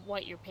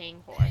what you're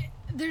paying for?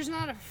 There's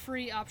not a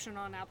free option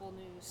on Apple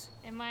News.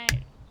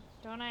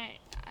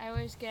 I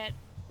always get,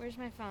 where's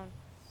my phone?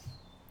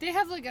 They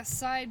have like a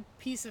side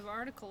piece of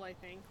article, I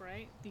think,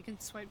 right? You can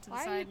swipe to the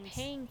Why side. are you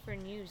paying for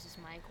news is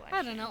my question.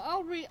 I don't know.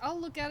 I'll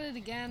look at it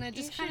again. I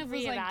just You kind should of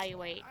was like,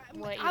 reevaluate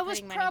what you're I was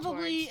putting money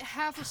probably towards.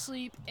 half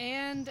asleep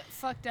and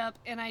fucked up,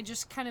 and I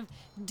just kind of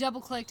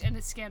double clicked and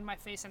it scanned my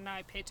face, and now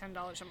I pay $10 a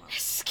month.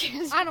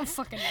 Excuse I don't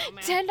fucking know,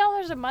 man.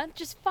 $10 a month?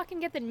 Just fucking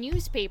get the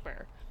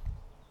newspaper.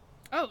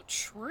 Oh,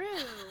 true.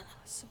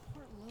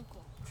 Support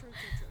local. True.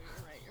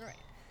 You're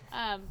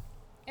right.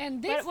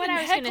 And they've what been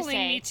I was gonna heckling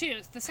me say-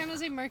 too. The San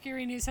Jose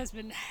Mercury News has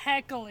been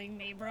heckling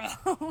me, bro.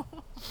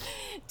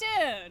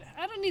 Dude,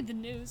 I don't need the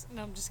news.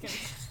 No, I'm just kidding.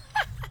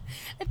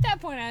 At that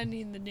point, I don't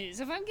need the news.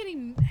 If I'm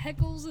getting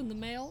heckles in the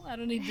mail, I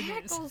don't need the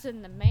news. Heckles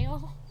in the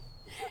mail.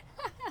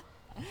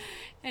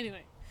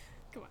 Anyway,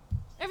 come on.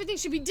 Everything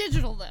should be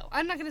digital, though.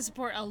 I'm not going to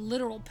support a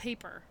literal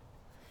paper.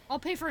 I'll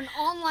pay for an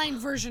online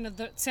version of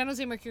the San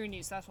Jose Mercury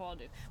News. That's what I'll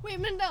do. Wait a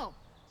minute, no.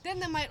 Then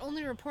they might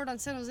only report on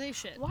San Jose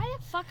shit. Why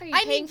the fuck are you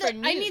I paying need for the-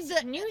 news? I need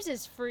the- News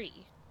is free.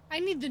 I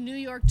need the New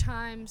York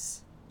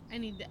Times. I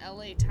need the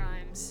LA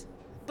Times.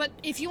 But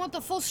if you want the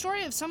full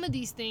story of some of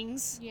these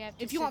things, You have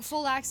to if you want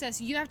full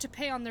access, you have to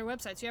pay on their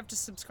websites. You have to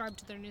subscribe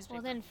to their newspaper.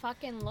 Well, then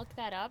fucking look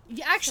that up.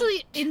 Yeah,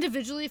 actually,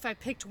 individually, if I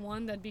picked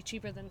one, that'd be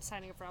cheaper than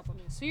signing up for Apple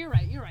News. So you're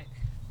right.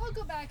 I'll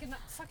go back and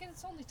fucking,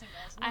 it's only $10.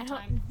 No I don't-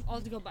 time. I'll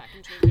have to go back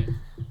and change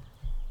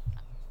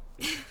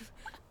it.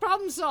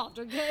 Problem solved,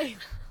 okay?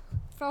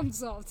 Problem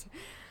solved.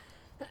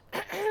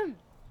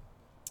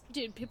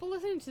 Dude, people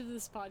listening to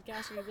this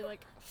podcast are gonna be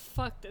like,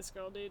 fuck this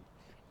girl, dude.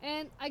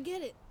 And I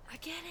get it. I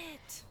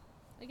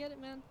get it,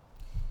 man.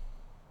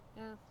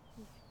 Yeah.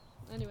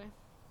 Anyway.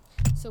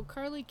 So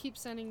Carly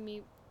keeps sending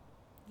me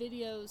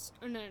videos,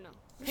 or no,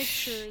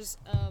 pictures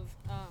of,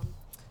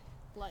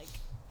 like,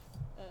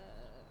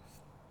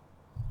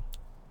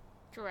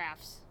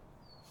 Giraffes.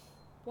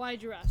 why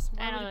giraffes?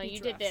 Why I would don't it know. be You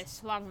did giraffes?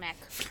 this. Long neck.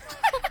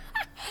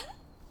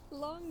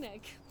 Long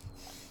neck.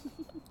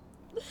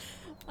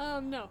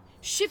 No.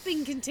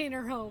 Shipping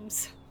container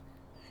homes.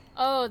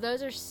 Oh,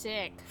 those are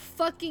sick.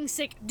 Fucking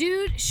sick.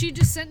 Dude, she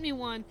just sent me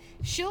one.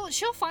 She'll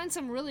find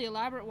some really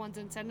elaborate ones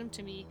and send them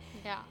to me.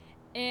 Yeah.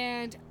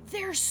 And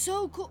they're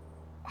so cool.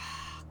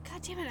 Ah,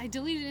 God damn it, I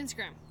deleted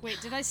Instagram. Wait,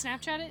 did I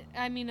Snapchat it?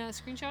 I mean,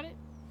 screenshot it?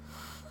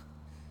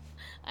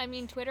 I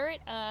mean, Twitter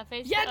it,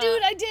 Facebook. Yeah,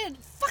 dude, I did.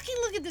 Fucking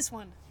look at this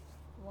one.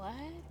 What?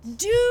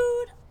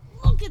 Dude,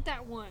 look at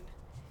that one.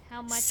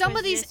 How much? Some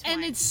was of these, this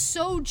and one? it's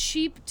so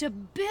cheap to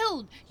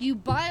build. You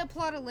buy a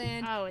plot of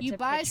land, Oh, it's you a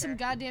buy picture. some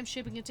goddamn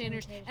shipping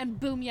containers, Okay. and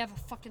boom, you have a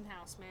fucking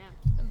house,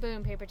 man.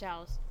 Boom, paper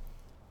towels.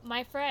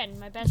 My friend,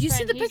 my best You friend.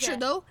 see the he's picture, a-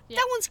 though? yeah.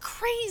 That one's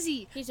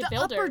crazy. He's the a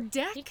builder. upper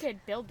deck, He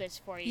could build this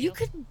for you. you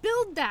could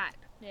build that.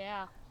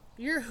 Yeah.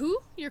 You're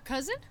who? Your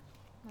cousin?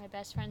 My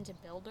best friend's a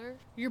builder.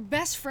 Your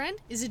best friend?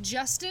 Is it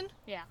Justin?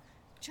 Yeah.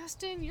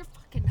 Justin, you're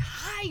fucking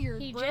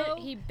hired, bro.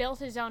 He built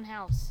his own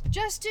house.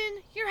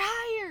 Justin, you're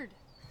hired.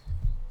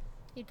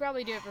 He'd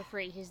probably do it for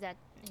free. He's that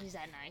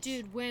nice.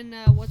 Dude, when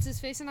what's his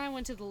face and I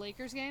went to the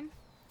Lakers game,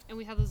 and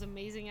we had those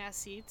amazing ass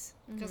seats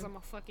because I'm a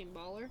fucking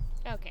baller.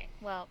 Okay.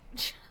 Well.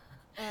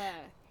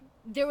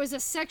 There was a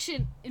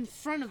section in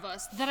front of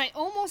us that I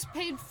almost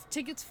paid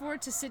tickets for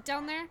to sit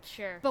down there.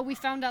 Sure. But we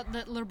found out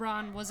that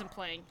LeBron wasn't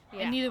playing,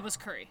 Yeah. and neither was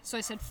Curry. So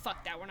I said,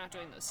 fuck that, we're not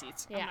doing those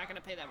seats. Yeah. I'm not going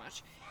to pay that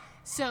much.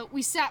 So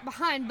we sat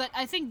behind, but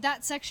I think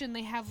that section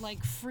they have,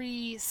 like,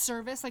 free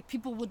service. Like,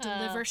 people would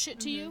deliver shit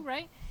to you,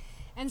 right?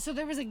 And so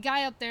there was a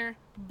guy up there,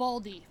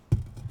 baldy,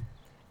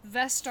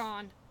 vest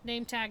on,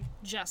 name tag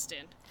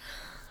Justin.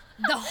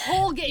 The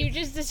whole game. You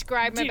just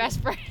described my Dude.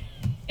 best friend.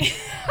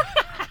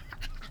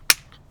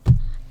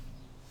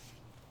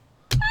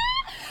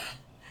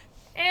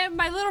 And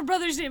my little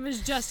brother's name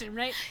is Justin,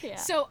 right? Yeah.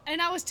 So,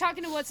 and I was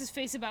talking to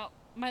what's-his-face about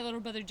my little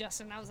brother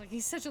Justin. I was like,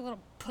 he's such a little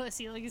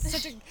pussy. Like, he's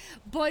such a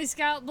Boy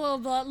Scout, blah,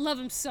 blah, blah. Love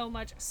him so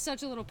much.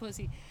 Such a little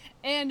pussy.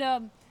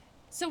 And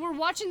so we're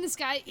watching this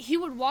guy. He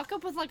would walk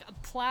up with, like, a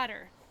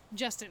platter.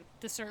 Justin,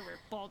 the server,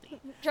 baldy.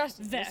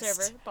 Justin, Vest. the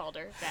server,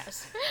 Balder,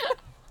 vest.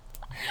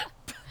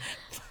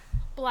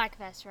 Black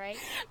vest, right?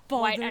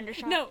 Balder. White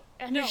undershirt. No,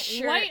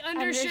 Undershirt, white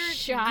undershirt,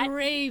 undershot.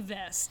 gray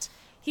vest.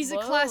 He's a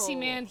classy Whoa.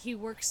 man. He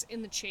works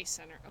in the Chase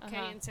Center, okay,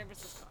 Uh-huh. in San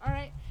Francisco. All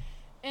right.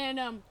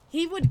 And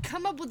he would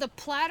come up with a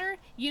platter.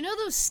 You know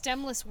those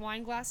stemless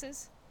wine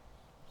glasses?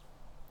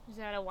 Is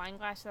that a wine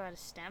glass without a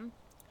stem?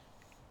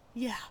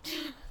 Yeah.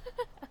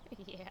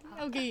 Yeah.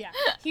 Okay, yeah.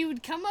 He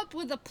would come up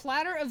with a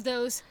platter of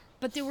those,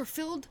 but they were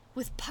filled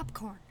with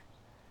popcorn.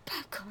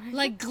 Popcorn.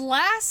 Like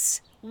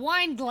glass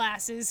wine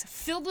glasses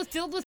filled with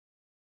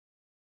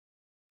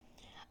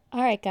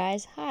All right,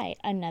 guys. Hi.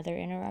 Another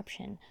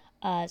interruption.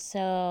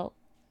 So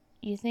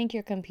you think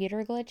your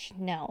computer glitched?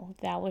 No,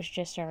 that was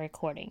just our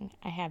recording.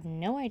 I have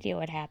no idea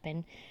what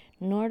happened,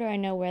 nor do I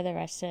know where the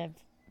rest of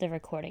the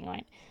recording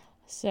went.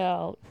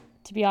 So,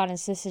 to be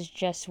honest, this is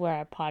just where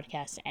our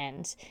podcast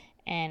ends,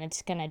 and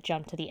it's gonna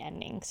jump to the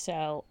ending.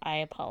 So I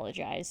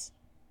apologize.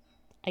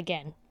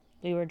 Again,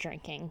 we were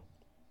drinking.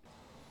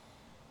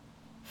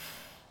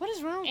 What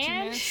is wrong with you,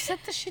 And- man?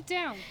 Set the shit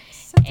down.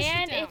 Set the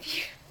And shit down. if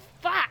you...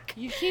 Fuck!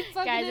 You keep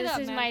fucking Guys, it this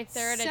up, is man. my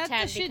third Set the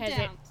attempt shit because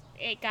down.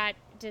 it got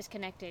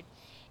disconnected.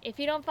 If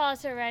you don't follow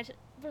us already...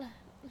 Oh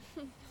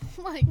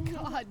my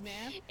god,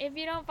 man. If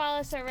you don't follow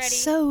us already...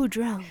 So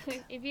drunk.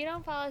 If you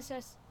don't follow us...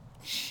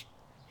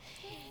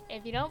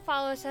 If you don't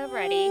follow us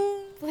already,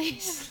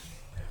 please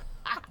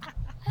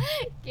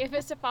give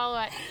us a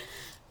follow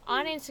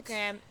on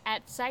Instagram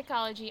at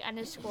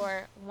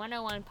psychology_101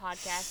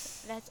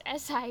 podcast. That's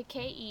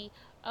SIKEOLLOGY.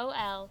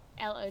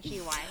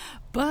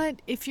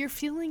 But if you're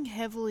feeling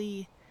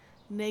heavily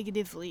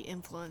negatively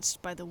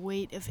influenced by the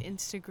weight of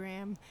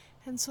Instagram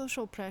and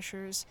social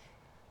pressures,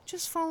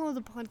 just follow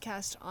the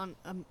podcast on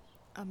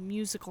a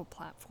musical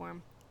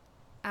platform.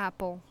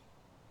 Apple,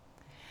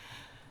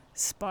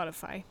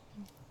 Spotify.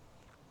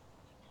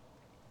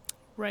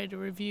 Write a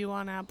review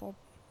on Apple.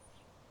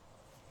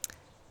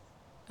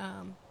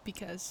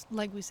 Because,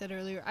 like we said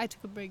earlier, I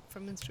took a break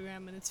from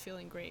Instagram and it's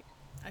feeling great.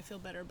 I feel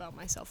better about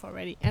myself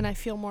already. And I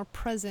feel more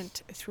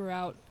present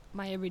throughout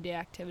my everyday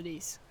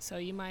activities. So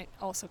you might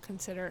also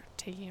consider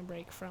taking a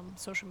break from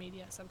social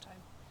media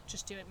sometime.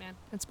 Just do it, man.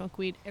 And smoke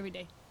weed every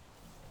day.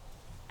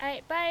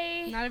 Alright,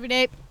 bye! Not every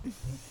day.